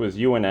with, which was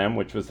UNM,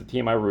 which was the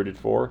team I rooted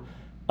for,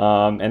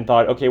 and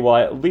thought, okay, well,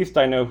 at least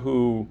I know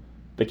who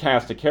the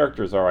cast of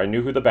characters are. I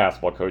knew who the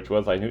basketball coach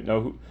was. I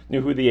knew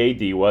who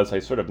the AD was. I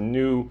sort of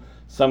knew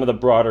some of the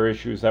broader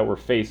issues that were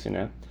facing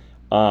it.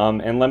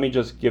 And let me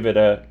just give it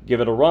a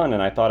run.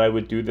 And I thought I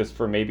would do this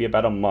for maybe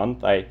about a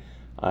month. I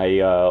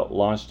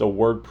launched a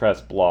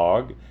WordPress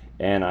blog,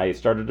 and I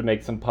started to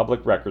make some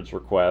public records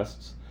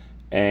requests.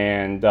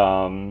 And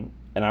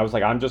I was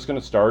like, I'm just going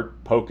to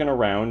start poking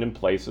around in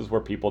places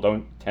where people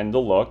don't tend to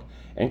look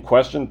and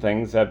question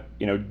things that,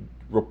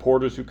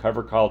 reporters who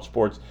cover college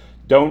sports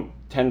don't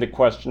tend to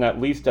question, at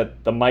least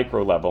at the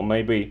micro level.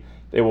 Maybe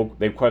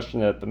they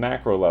question it at the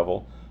macro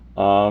level.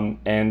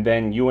 And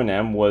then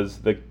UNM was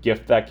the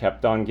gift that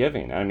kept on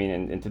giving. I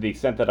mean, and to the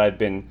extent that I've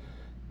been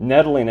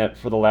nettling it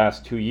for the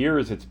last 2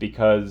 years, it's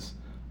because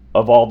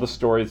of all the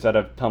stories that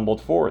have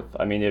tumbled forth.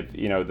 I mean, if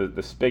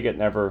the spigot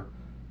never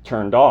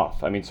turned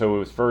off. I mean, so it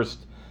was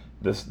first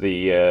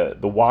the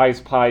Wise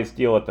Pies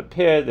deal at the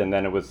Pit, and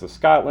then it was the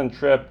Scotland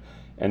trip,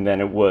 and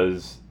then it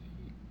was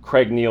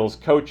Craig Neal's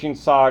coaching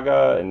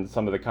saga and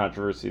some of the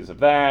controversies of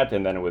that,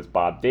 and then it was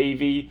Bob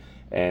Davey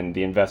and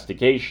the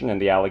investigation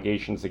and the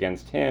allegations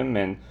against him,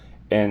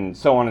 and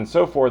so on and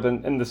so forth.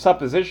 And the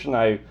supposition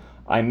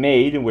I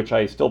made, and which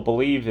I still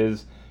believe,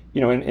 is,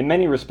 in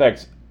many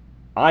respects,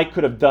 I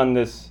could have done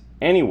this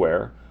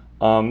anywhere.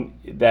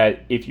 That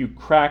if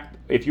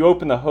you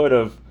open the hood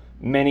of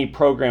many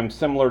programs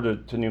similar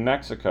to New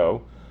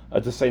Mexico,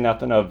 to say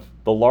nothing of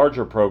the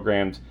larger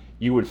programs,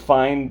 you would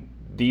find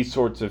these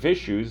sorts of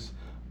issues.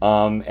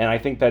 And I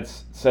think that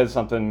says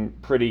something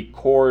pretty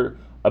core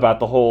about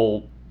the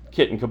whole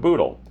kit and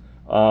caboodle,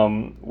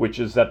 which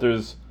is that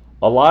there's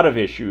a lot of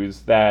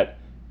issues that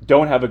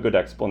don't have a good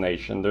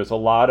explanation. There's a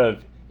lot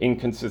of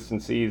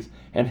inconsistencies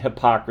and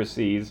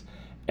hypocrisies,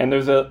 and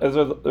there's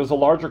a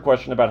larger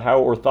question about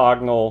how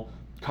orthogonal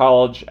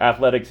college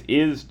athletics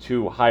is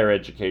to higher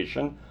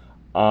education.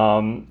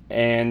 And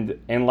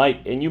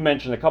you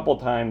mentioned a couple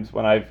of times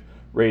when I've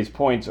raised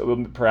points,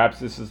 perhaps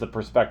this is the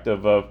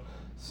perspective of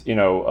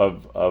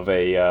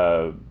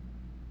a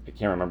I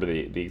can't remember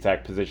the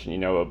exact position,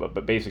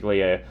 but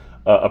basically a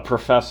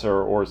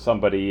professor or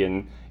somebody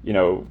in,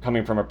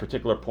 coming from a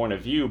particular point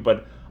of view.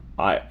 But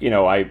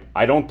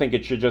I don't think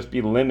it should just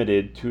be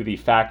limited to the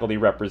faculty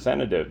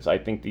representatives. I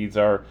think these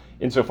are,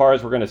 insofar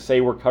as we're going to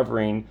say we're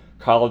covering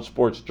college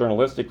sports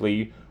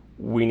journalistically,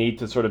 we need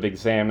to sort of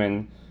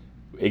examine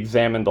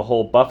the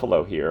whole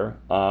buffalo here,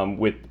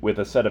 with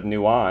a set of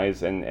new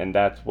eyes, and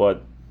that's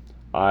what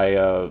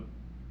I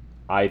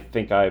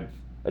think I've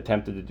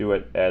attempted to do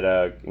it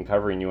in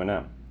covering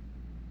UNM.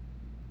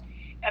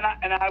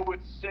 And I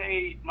would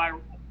say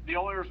the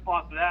only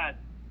response to that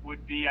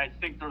would be, I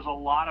think there's a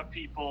lot of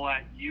people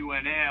at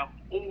UNM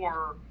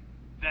or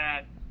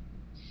that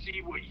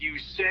see what you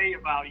say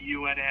about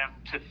UNM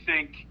to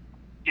think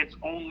it's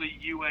only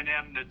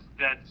UNM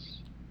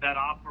that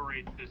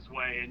operates this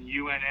way, and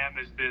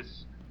UNM is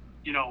this,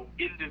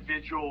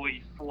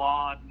 individually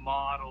flawed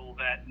model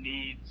that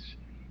needs,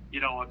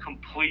 a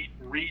complete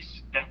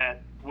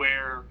reset,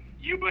 where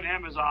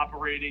UNM is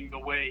operating the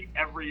way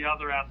every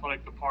other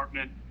athletic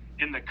department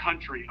in the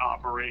country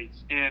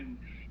operates. And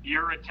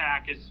your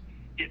attack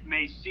it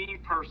may seem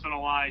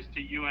personalized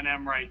to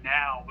UNM right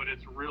now, but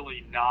it's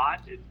really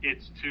not.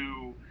 It's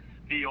to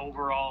the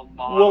overall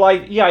model. Well,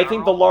 I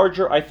think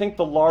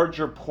the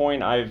larger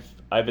point I've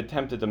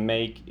attempted to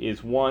make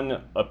is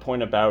a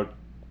point about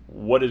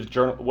what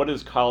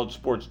does college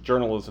sports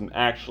journalism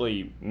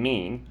actually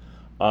mean,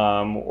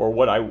 or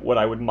what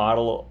I would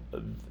model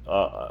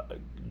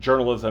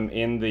journalism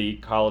in the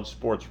college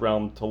sports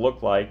realm to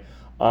look like.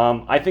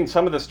 I think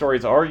some of the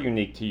stories are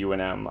unique to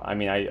UNM. I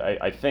mean,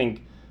 I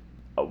think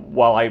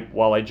while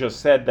I just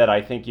said that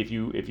I think if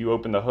you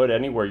open the hood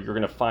anywhere, you're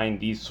going to find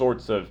these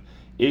sorts of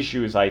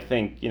issues. I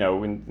think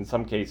in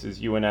some cases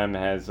UNM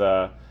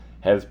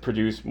has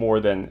produced more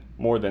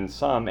than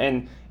some.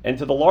 And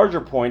to the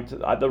larger point,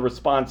 the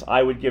response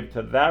I would give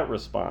to that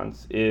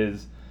response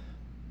is,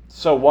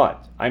 so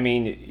what? I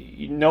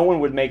mean, no one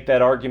would make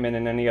that argument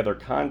in any other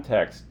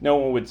context. No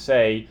one would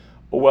say,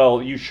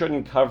 well, you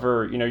shouldn't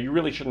cover, you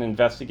really shouldn't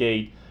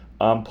investigate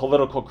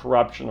political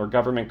corruption or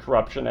government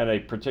corruption at a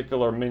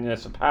particular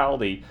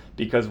municipality,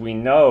 because we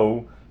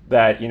know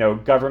that,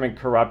 government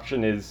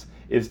corruption is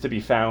to be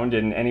found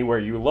in anywhere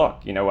you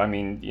look.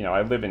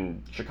 I live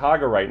in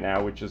Chicago right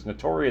now, which is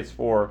notorious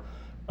for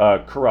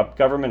corrupt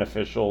government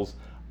officials.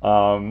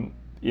 I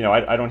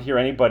don't hear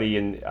anybody,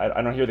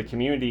 I don't hear the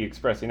community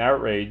expressing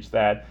outrage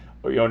that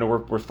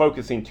we're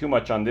focusing too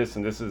much on this,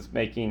 and this is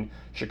making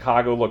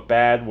Chicago look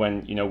bad,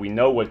 when we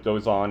know what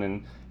goes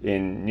on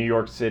in New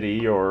York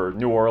City or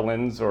New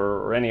Orleans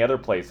or any other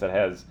place that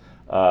has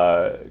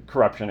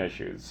corruption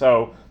issues.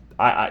 So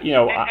I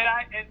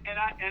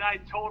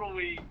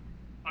totally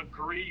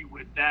agree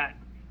with that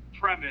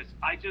premise.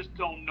 I just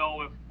don't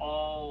know if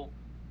all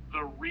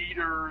the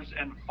readers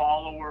and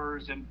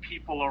followers and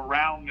people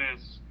around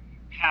this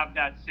have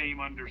that same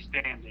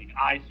understanding.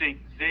 I think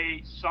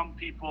some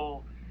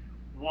people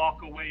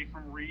walk away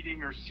from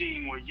reading or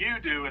seeing what you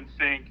do and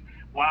think,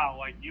 wow,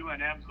 like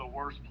UNM's the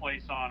worst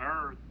place on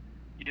earth.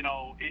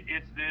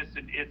 It's this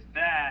and it's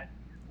that,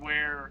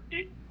 where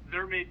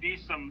there may be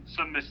some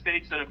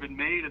mistakes that have been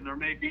made and there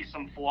may be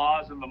some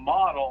flaws in the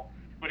model,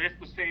 but it's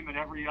the same at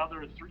every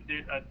other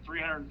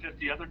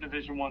 350 other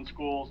Division I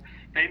schools.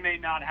 They may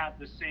not have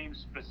the same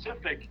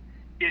specific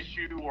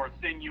issue or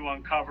thing you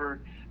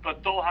uncovered,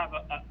 but they'll have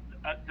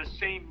the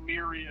same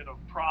myriad of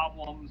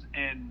problems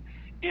and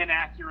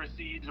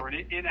inaccuracies or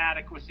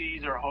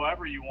inadequacies, or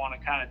however you want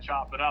to kind of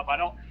chop it up. I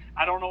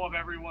don't know if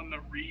everyone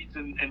that reads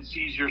and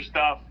sees your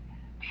stuff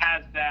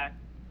has that.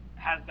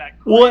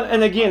 Well,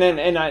 and again,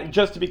 and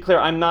just to be clear,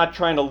 I'm not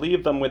trying to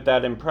leave them with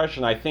that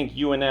impression. I think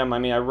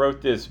UNM, I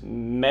wrote this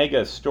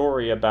mega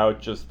story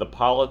about just the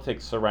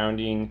politics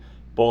surrounding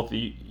both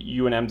the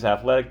UNM's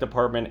athletic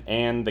department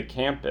and the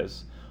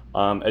campus,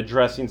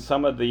 addressing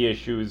some of the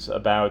issues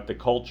about the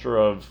culture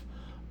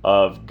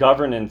of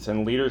governance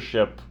and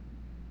leadership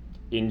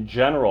in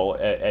general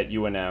at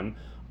UNM.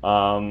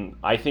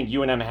 I think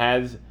UNM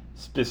has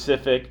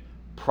specific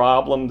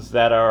problems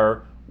that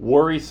are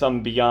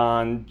worrisome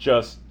beyond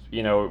just,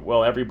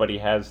 everybody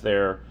has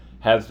their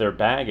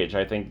baggage.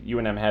 I think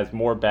UNM has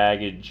more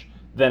baggage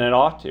than it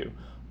ought to,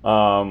 a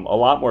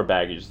lot more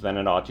baggage than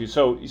it ought to.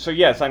 So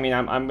yes,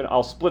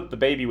 I'll split the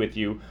baby with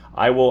you.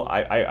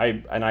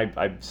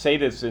 I say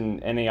this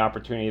in any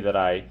opportunity that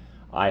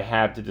I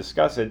have to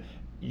discuss it.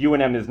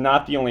 UNM is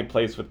not the only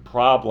place with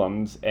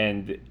problems,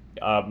 and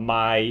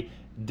my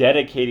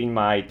dedicating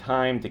my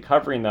time to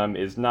covering them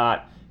is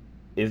not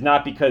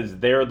because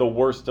they're the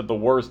worst of the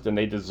worst and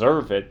they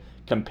deserve it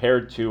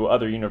compared to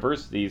other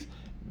universities.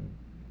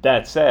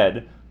 That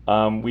said,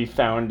 we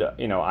found,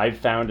 I've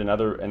found, and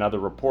other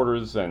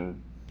reporters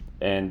and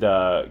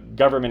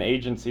government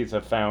agencies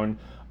have found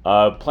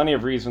plenty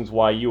of reasons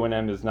why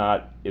UNM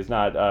is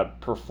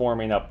not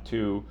performing up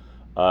to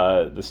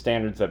the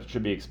standards that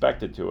should be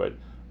expected to it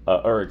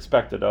or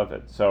expected of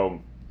it.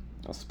 So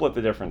I'll split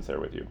the difference there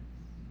with you.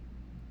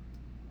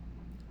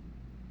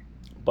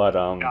 But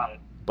Got it.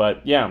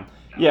 But yeah.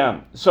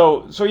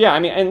 So yeah.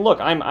 And look,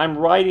 I'm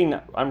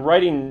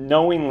writing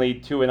knowingly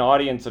to an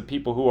audience of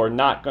people who are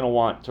not going to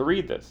want to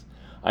read this.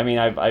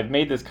 I've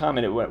made this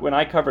comment when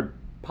I covered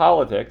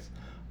politics.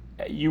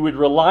 You would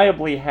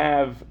reliably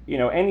have,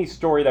 any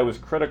story that was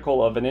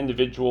critical of an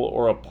individual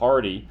or a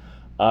party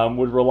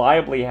would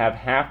reliably have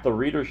half the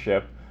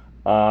readership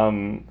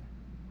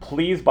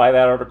pleased by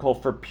that article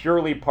for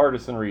purely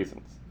partisan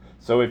reasons.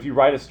 So if you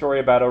write a story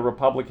about a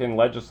Republican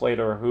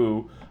legislator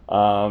who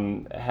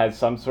has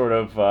some sort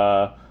of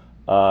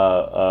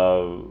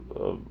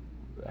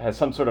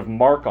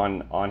mark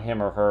on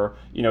him or her,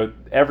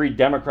 every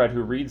Democrat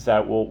who reads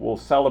that will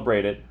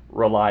celebrate it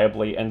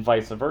reliably, and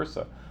vice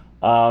versa.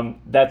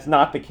 That's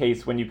not the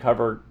case when you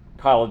cover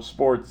college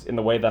sports in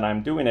the way that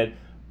I'm doing it.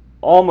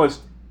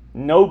 Almost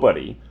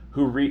nobody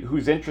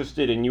who's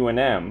interested in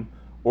UNM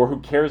or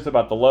who cares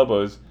about the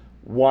Lobos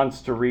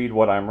wants to read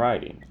what I'm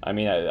writing. I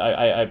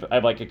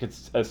have like a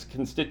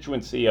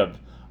constituency of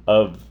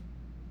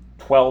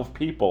 12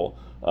 people,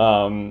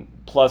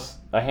 plus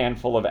a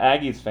handful of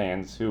Aggies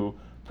fans who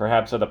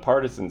perhaps are the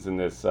partisans in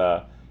this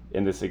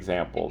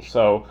example.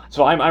 So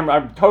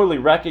I'm totally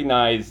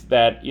recognize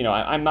that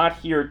I'm not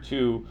here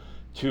to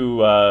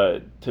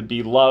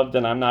be loved,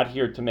 and I'm not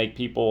here to make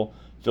people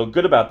feel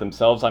good about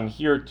themselves. I'm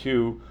here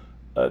to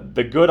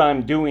the good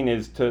I'm doing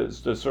is to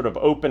sort of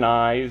open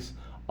eyes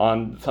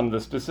on some of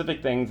the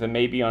specific things and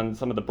maybe on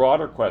some of the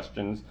broader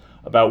questions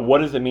about what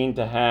does it mean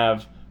to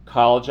have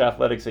college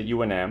athletics at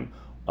UNM.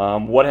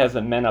 What has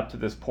it meant up to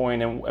this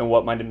point, and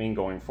what might it mean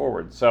going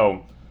forward?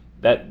 So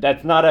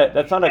that's not a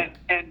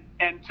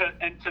and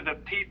to the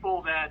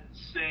people that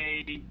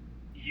say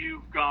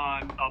you've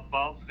gone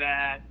above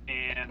that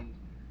and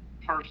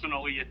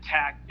personally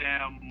attacked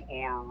them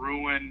or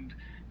ruined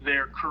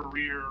their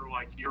career,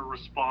 like, your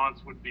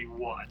response would be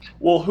what?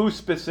 Well, whose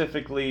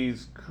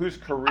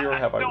career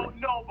have I ruined?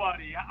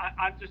 Nobody.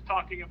 I'm just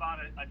talking about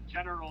a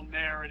general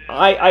narrative.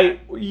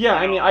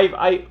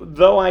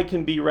 Though I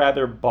can be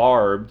rather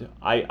barbed,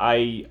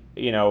 and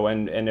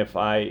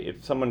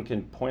if someone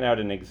can point out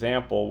an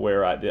example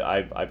where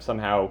I've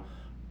somehow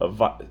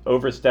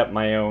overstepped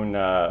my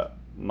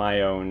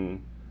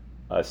own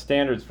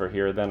standards for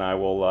here, then I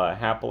will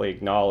happily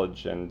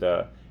acknowledge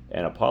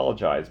and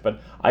apologize.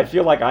 But I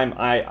feel like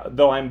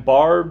though I'm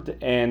barbed,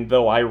 and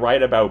though I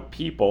write about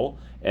people,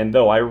 and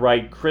though I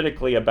write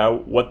critically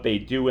about what they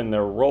do in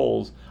their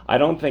roles, I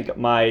don't think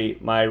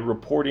my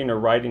reporting or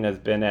writing has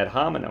been ad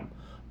hominem.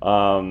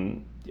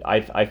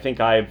 I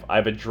think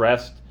I've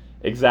addressed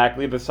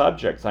exactly the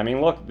subjects.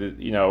 Look,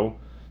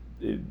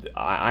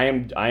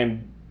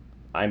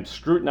 I'm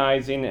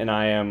scrutinizing, and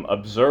I am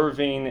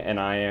observing, and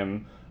I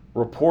am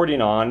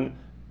reporting on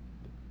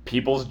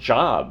people's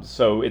jobs.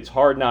 So it's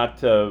hard not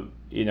to,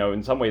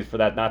 in some ways, for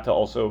that not to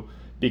also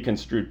be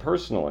construed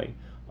personally.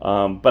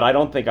 But I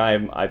don't think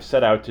I've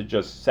set out to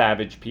just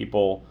savage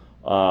people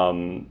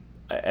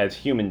as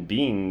human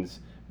beings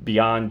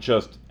beyond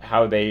just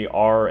how they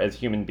are as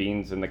human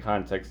beings in the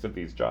context of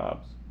these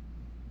jobs.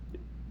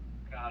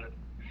 Got it.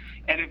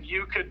 And if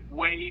you could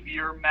wave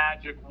your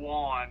magic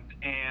wand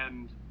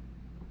and,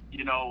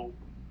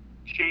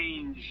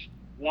 change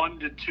 1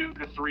 to 2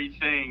 to 3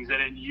 things that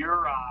in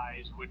your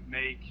eyes would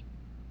make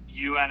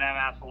UNM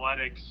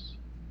athletics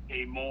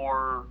a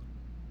more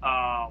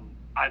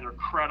either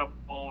credible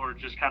or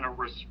just kind of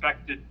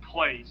respected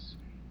place,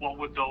 what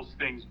would those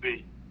things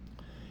be?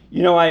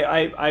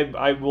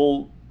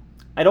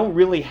 I don't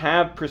really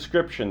have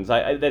prescriptions.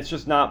 That's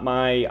just not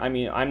my. I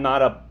mean, I'm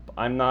not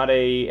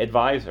a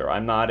advisor.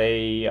 I'm not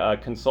a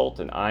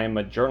consultant. I'm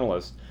a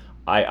journalist.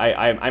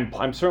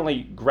 I'm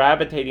certainly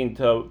gravitating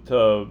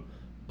to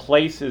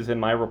places in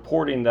my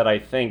reporting that I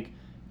think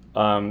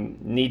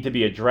need to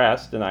be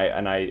addressed, and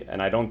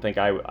I don't think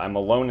I'm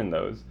alone in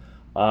those.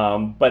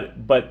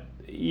 But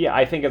yeah,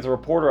 I think as a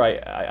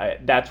reporter,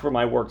 that's where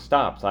my work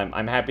stops.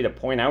 I'm happy to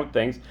point out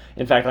things.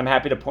 In fact, I'm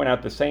happy to point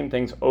out the same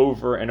things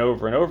over and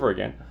over and over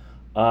again.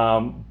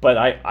 But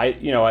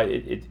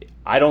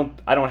I don't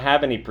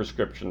have any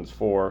prescriptions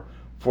for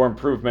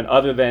improvement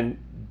other than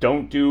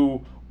don't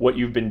do what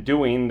you've been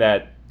doing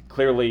that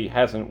clearly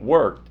hasn't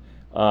worked,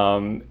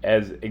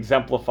 as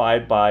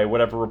exemplified by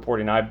whatever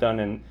reporting I've done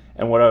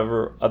and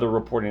whatever other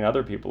reporting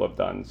other people have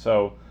done.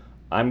 So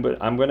I'm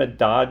going to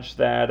dodge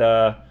that.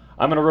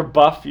 I'm going to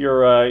rebuff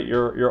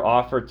your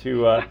offer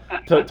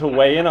to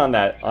weigh in on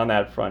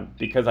that front,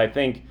 because I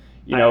think,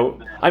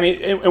 I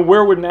mean, and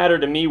where it would matter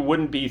to me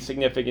wouldn't be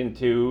significant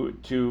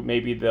to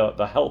maybe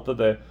the health of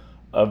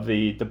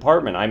the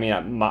department. I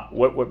mean,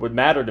 what would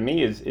matter to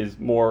me is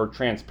more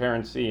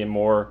transparency and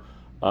more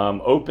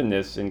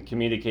openness in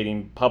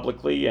communicating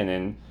publicly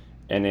and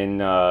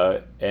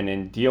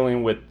in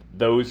dealing with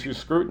those who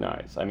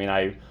scrutinize. I mean,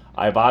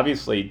 I've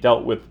obviously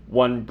dealt with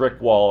one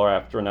brick wall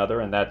after another,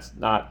 and that's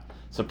not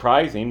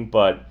surprising.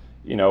 But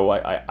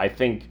I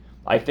think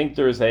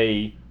there's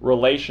a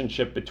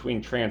relationship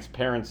between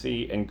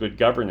transparency and good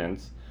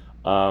governance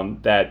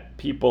that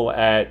people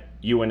at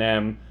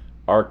UNM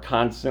are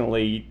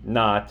constantly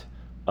not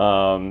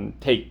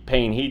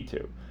paying heed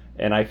to.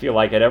 And I feel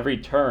like at every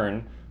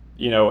turn,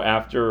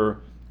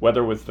 after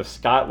whether it was the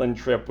Scotland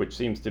trip, which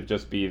seems to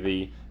just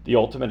be the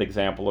ultimate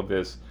example of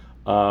this,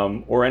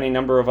 or any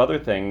number of other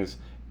things,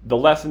 the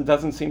lesson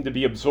doesn't seem to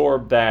be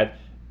absorbed that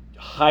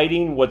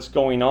hiding what's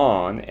going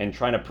on and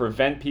trying to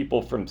prevent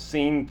people from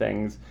seeing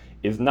things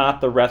is not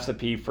the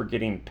recipe for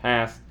getting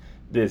past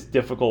this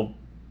difficult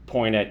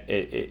point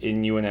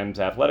in UNM's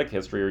athletic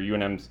history or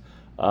UNM's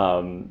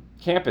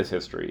campus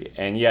history.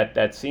 And yet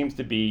that seems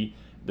to be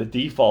the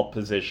default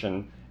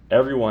position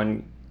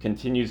everyone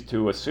continues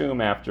to assume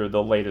after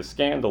the latest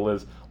scandal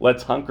is,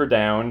 let's hunker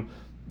down,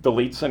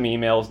 delete some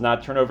emails,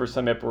 not turn over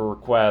some IPRA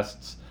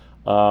requests,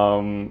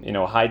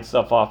 hide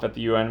stuff off at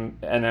the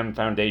UNM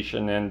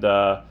Foundation and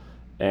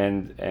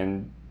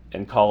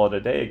call it a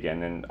day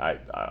again. And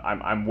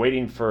I'm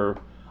waiting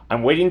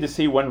to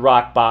see when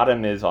rock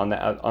bottom is on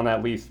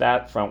at least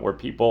that front, where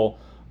people,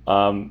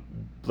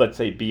 let's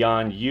say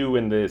beyond you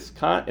in this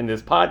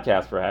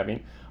podcast we're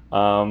having,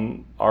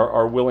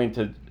 are willing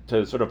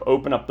to sort of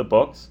open up the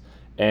books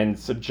and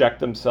subject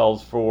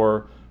themselves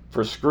for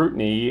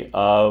scrutiny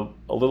a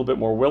little bit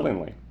more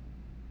willingly.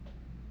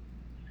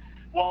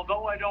 Well,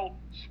 though I don't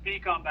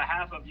speak on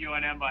behalf of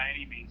UNM by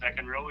any means, I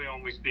can really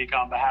only speak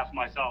on behalf of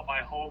myself.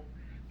 I hope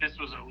this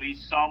was at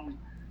least some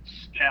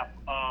step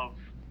of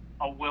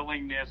a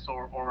willingness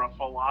or a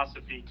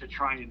philosophy to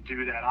try and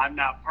do that. I'm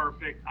not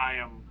perfect. I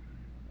am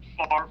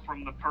far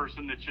from the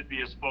person that should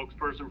be a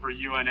spokesperson for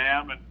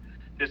UNM, and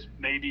this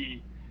may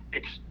be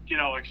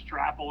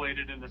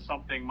extrapolated into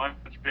something much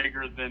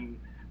bigger than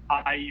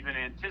I even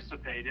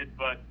anticipated.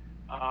 But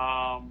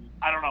I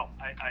don't know.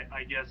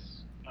 I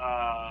guess.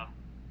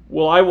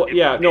 Well, I look.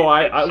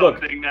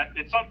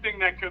 It's something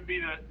that could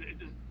be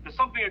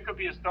something that could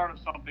be a start of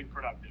something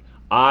productive.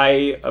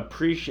 I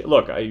appreciate.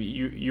 Look,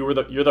 you're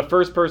the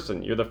first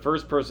person. You're the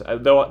first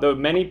person. Though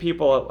many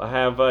people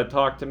have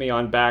talked to me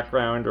on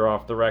background or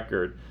off the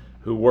record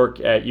who work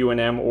at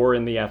UNM or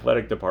in the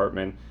athletic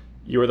department,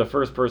 you are the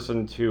first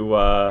person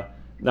to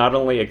not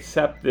only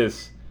accept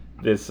this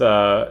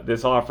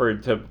offer,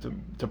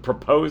 to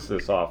propose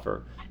this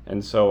offer,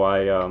 and so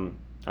I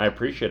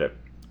appreciate it.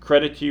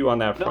 Credit to you on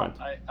that front.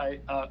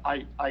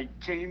 I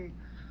came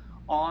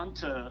on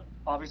to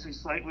obviously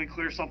slightly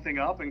clear something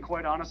up and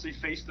quite honestly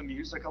face the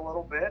music a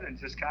little bit and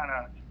just kind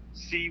of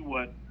see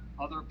what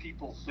other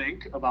people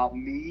think about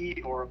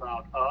me or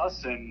about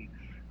us. And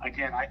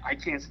again, I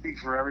can't speak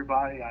for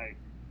everybody. I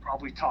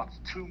probably talked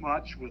too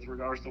much with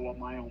regards to what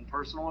my own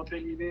personal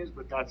opinion is,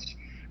 but that's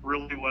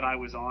really what I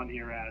was on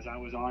here as. I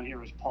was on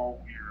here as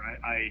Paul Weir.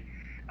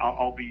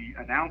 I'll be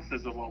announced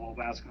as the Lobo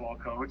basketball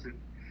coach, and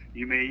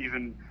you may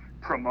even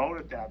promote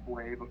it that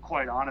way, but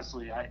quite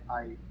honestly,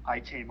 I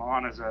came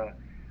on as a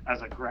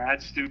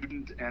grad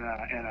student and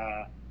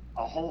a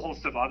whole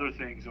host of other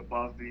things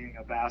above being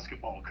a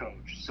basketball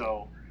coach.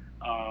 So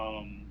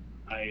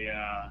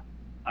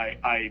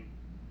I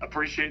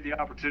appreciate the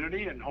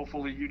opportunity, and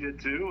hopefully you did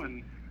too.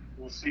 And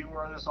we'll see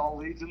where this all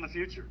leads in the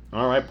future.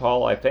 All right,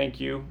 Paul, I thank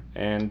you,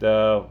 and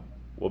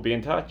we'll be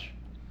in touch.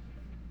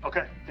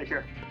 Okay, take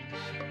care.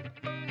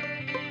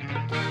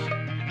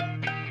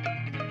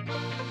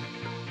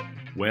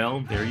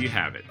 Well, there you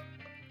have it.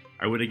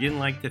 I would again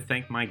like to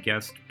thank my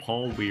guest,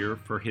 Paul Weir,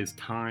 for his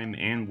time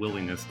and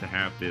willingness to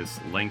have this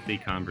lengthy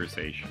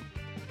conversation.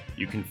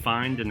 You can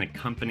find an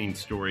accompanying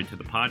story to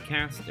the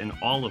podcast and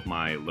all of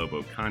my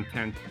Lobo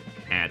content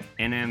at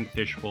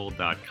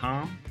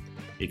nmfishbowl.com.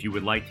 If you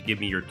would like to give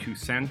me your 2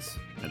 cents,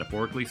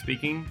 metaphorically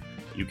speaking,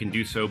 you can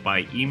do so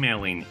by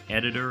emailing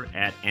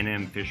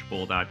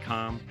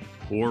editor@nmfishbowl.com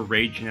or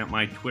raging at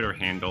my Twitter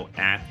handle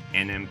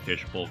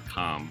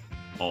 @nmfishbowl.com,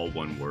 all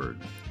one word.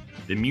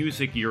 The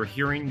music you're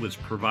hearing was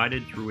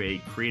provided through a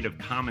Creative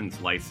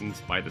Commons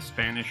license by the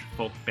Spanish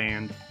folk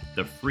band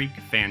The Freak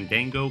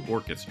Fandango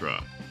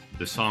Orchestra.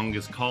 The song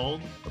is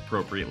called,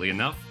 appropriately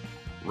enough,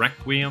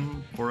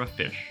 Requiem for a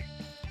Fish.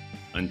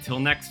 Until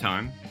next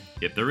time,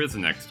 if there is a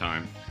next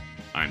time,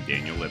 I'm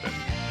Daniel Libit.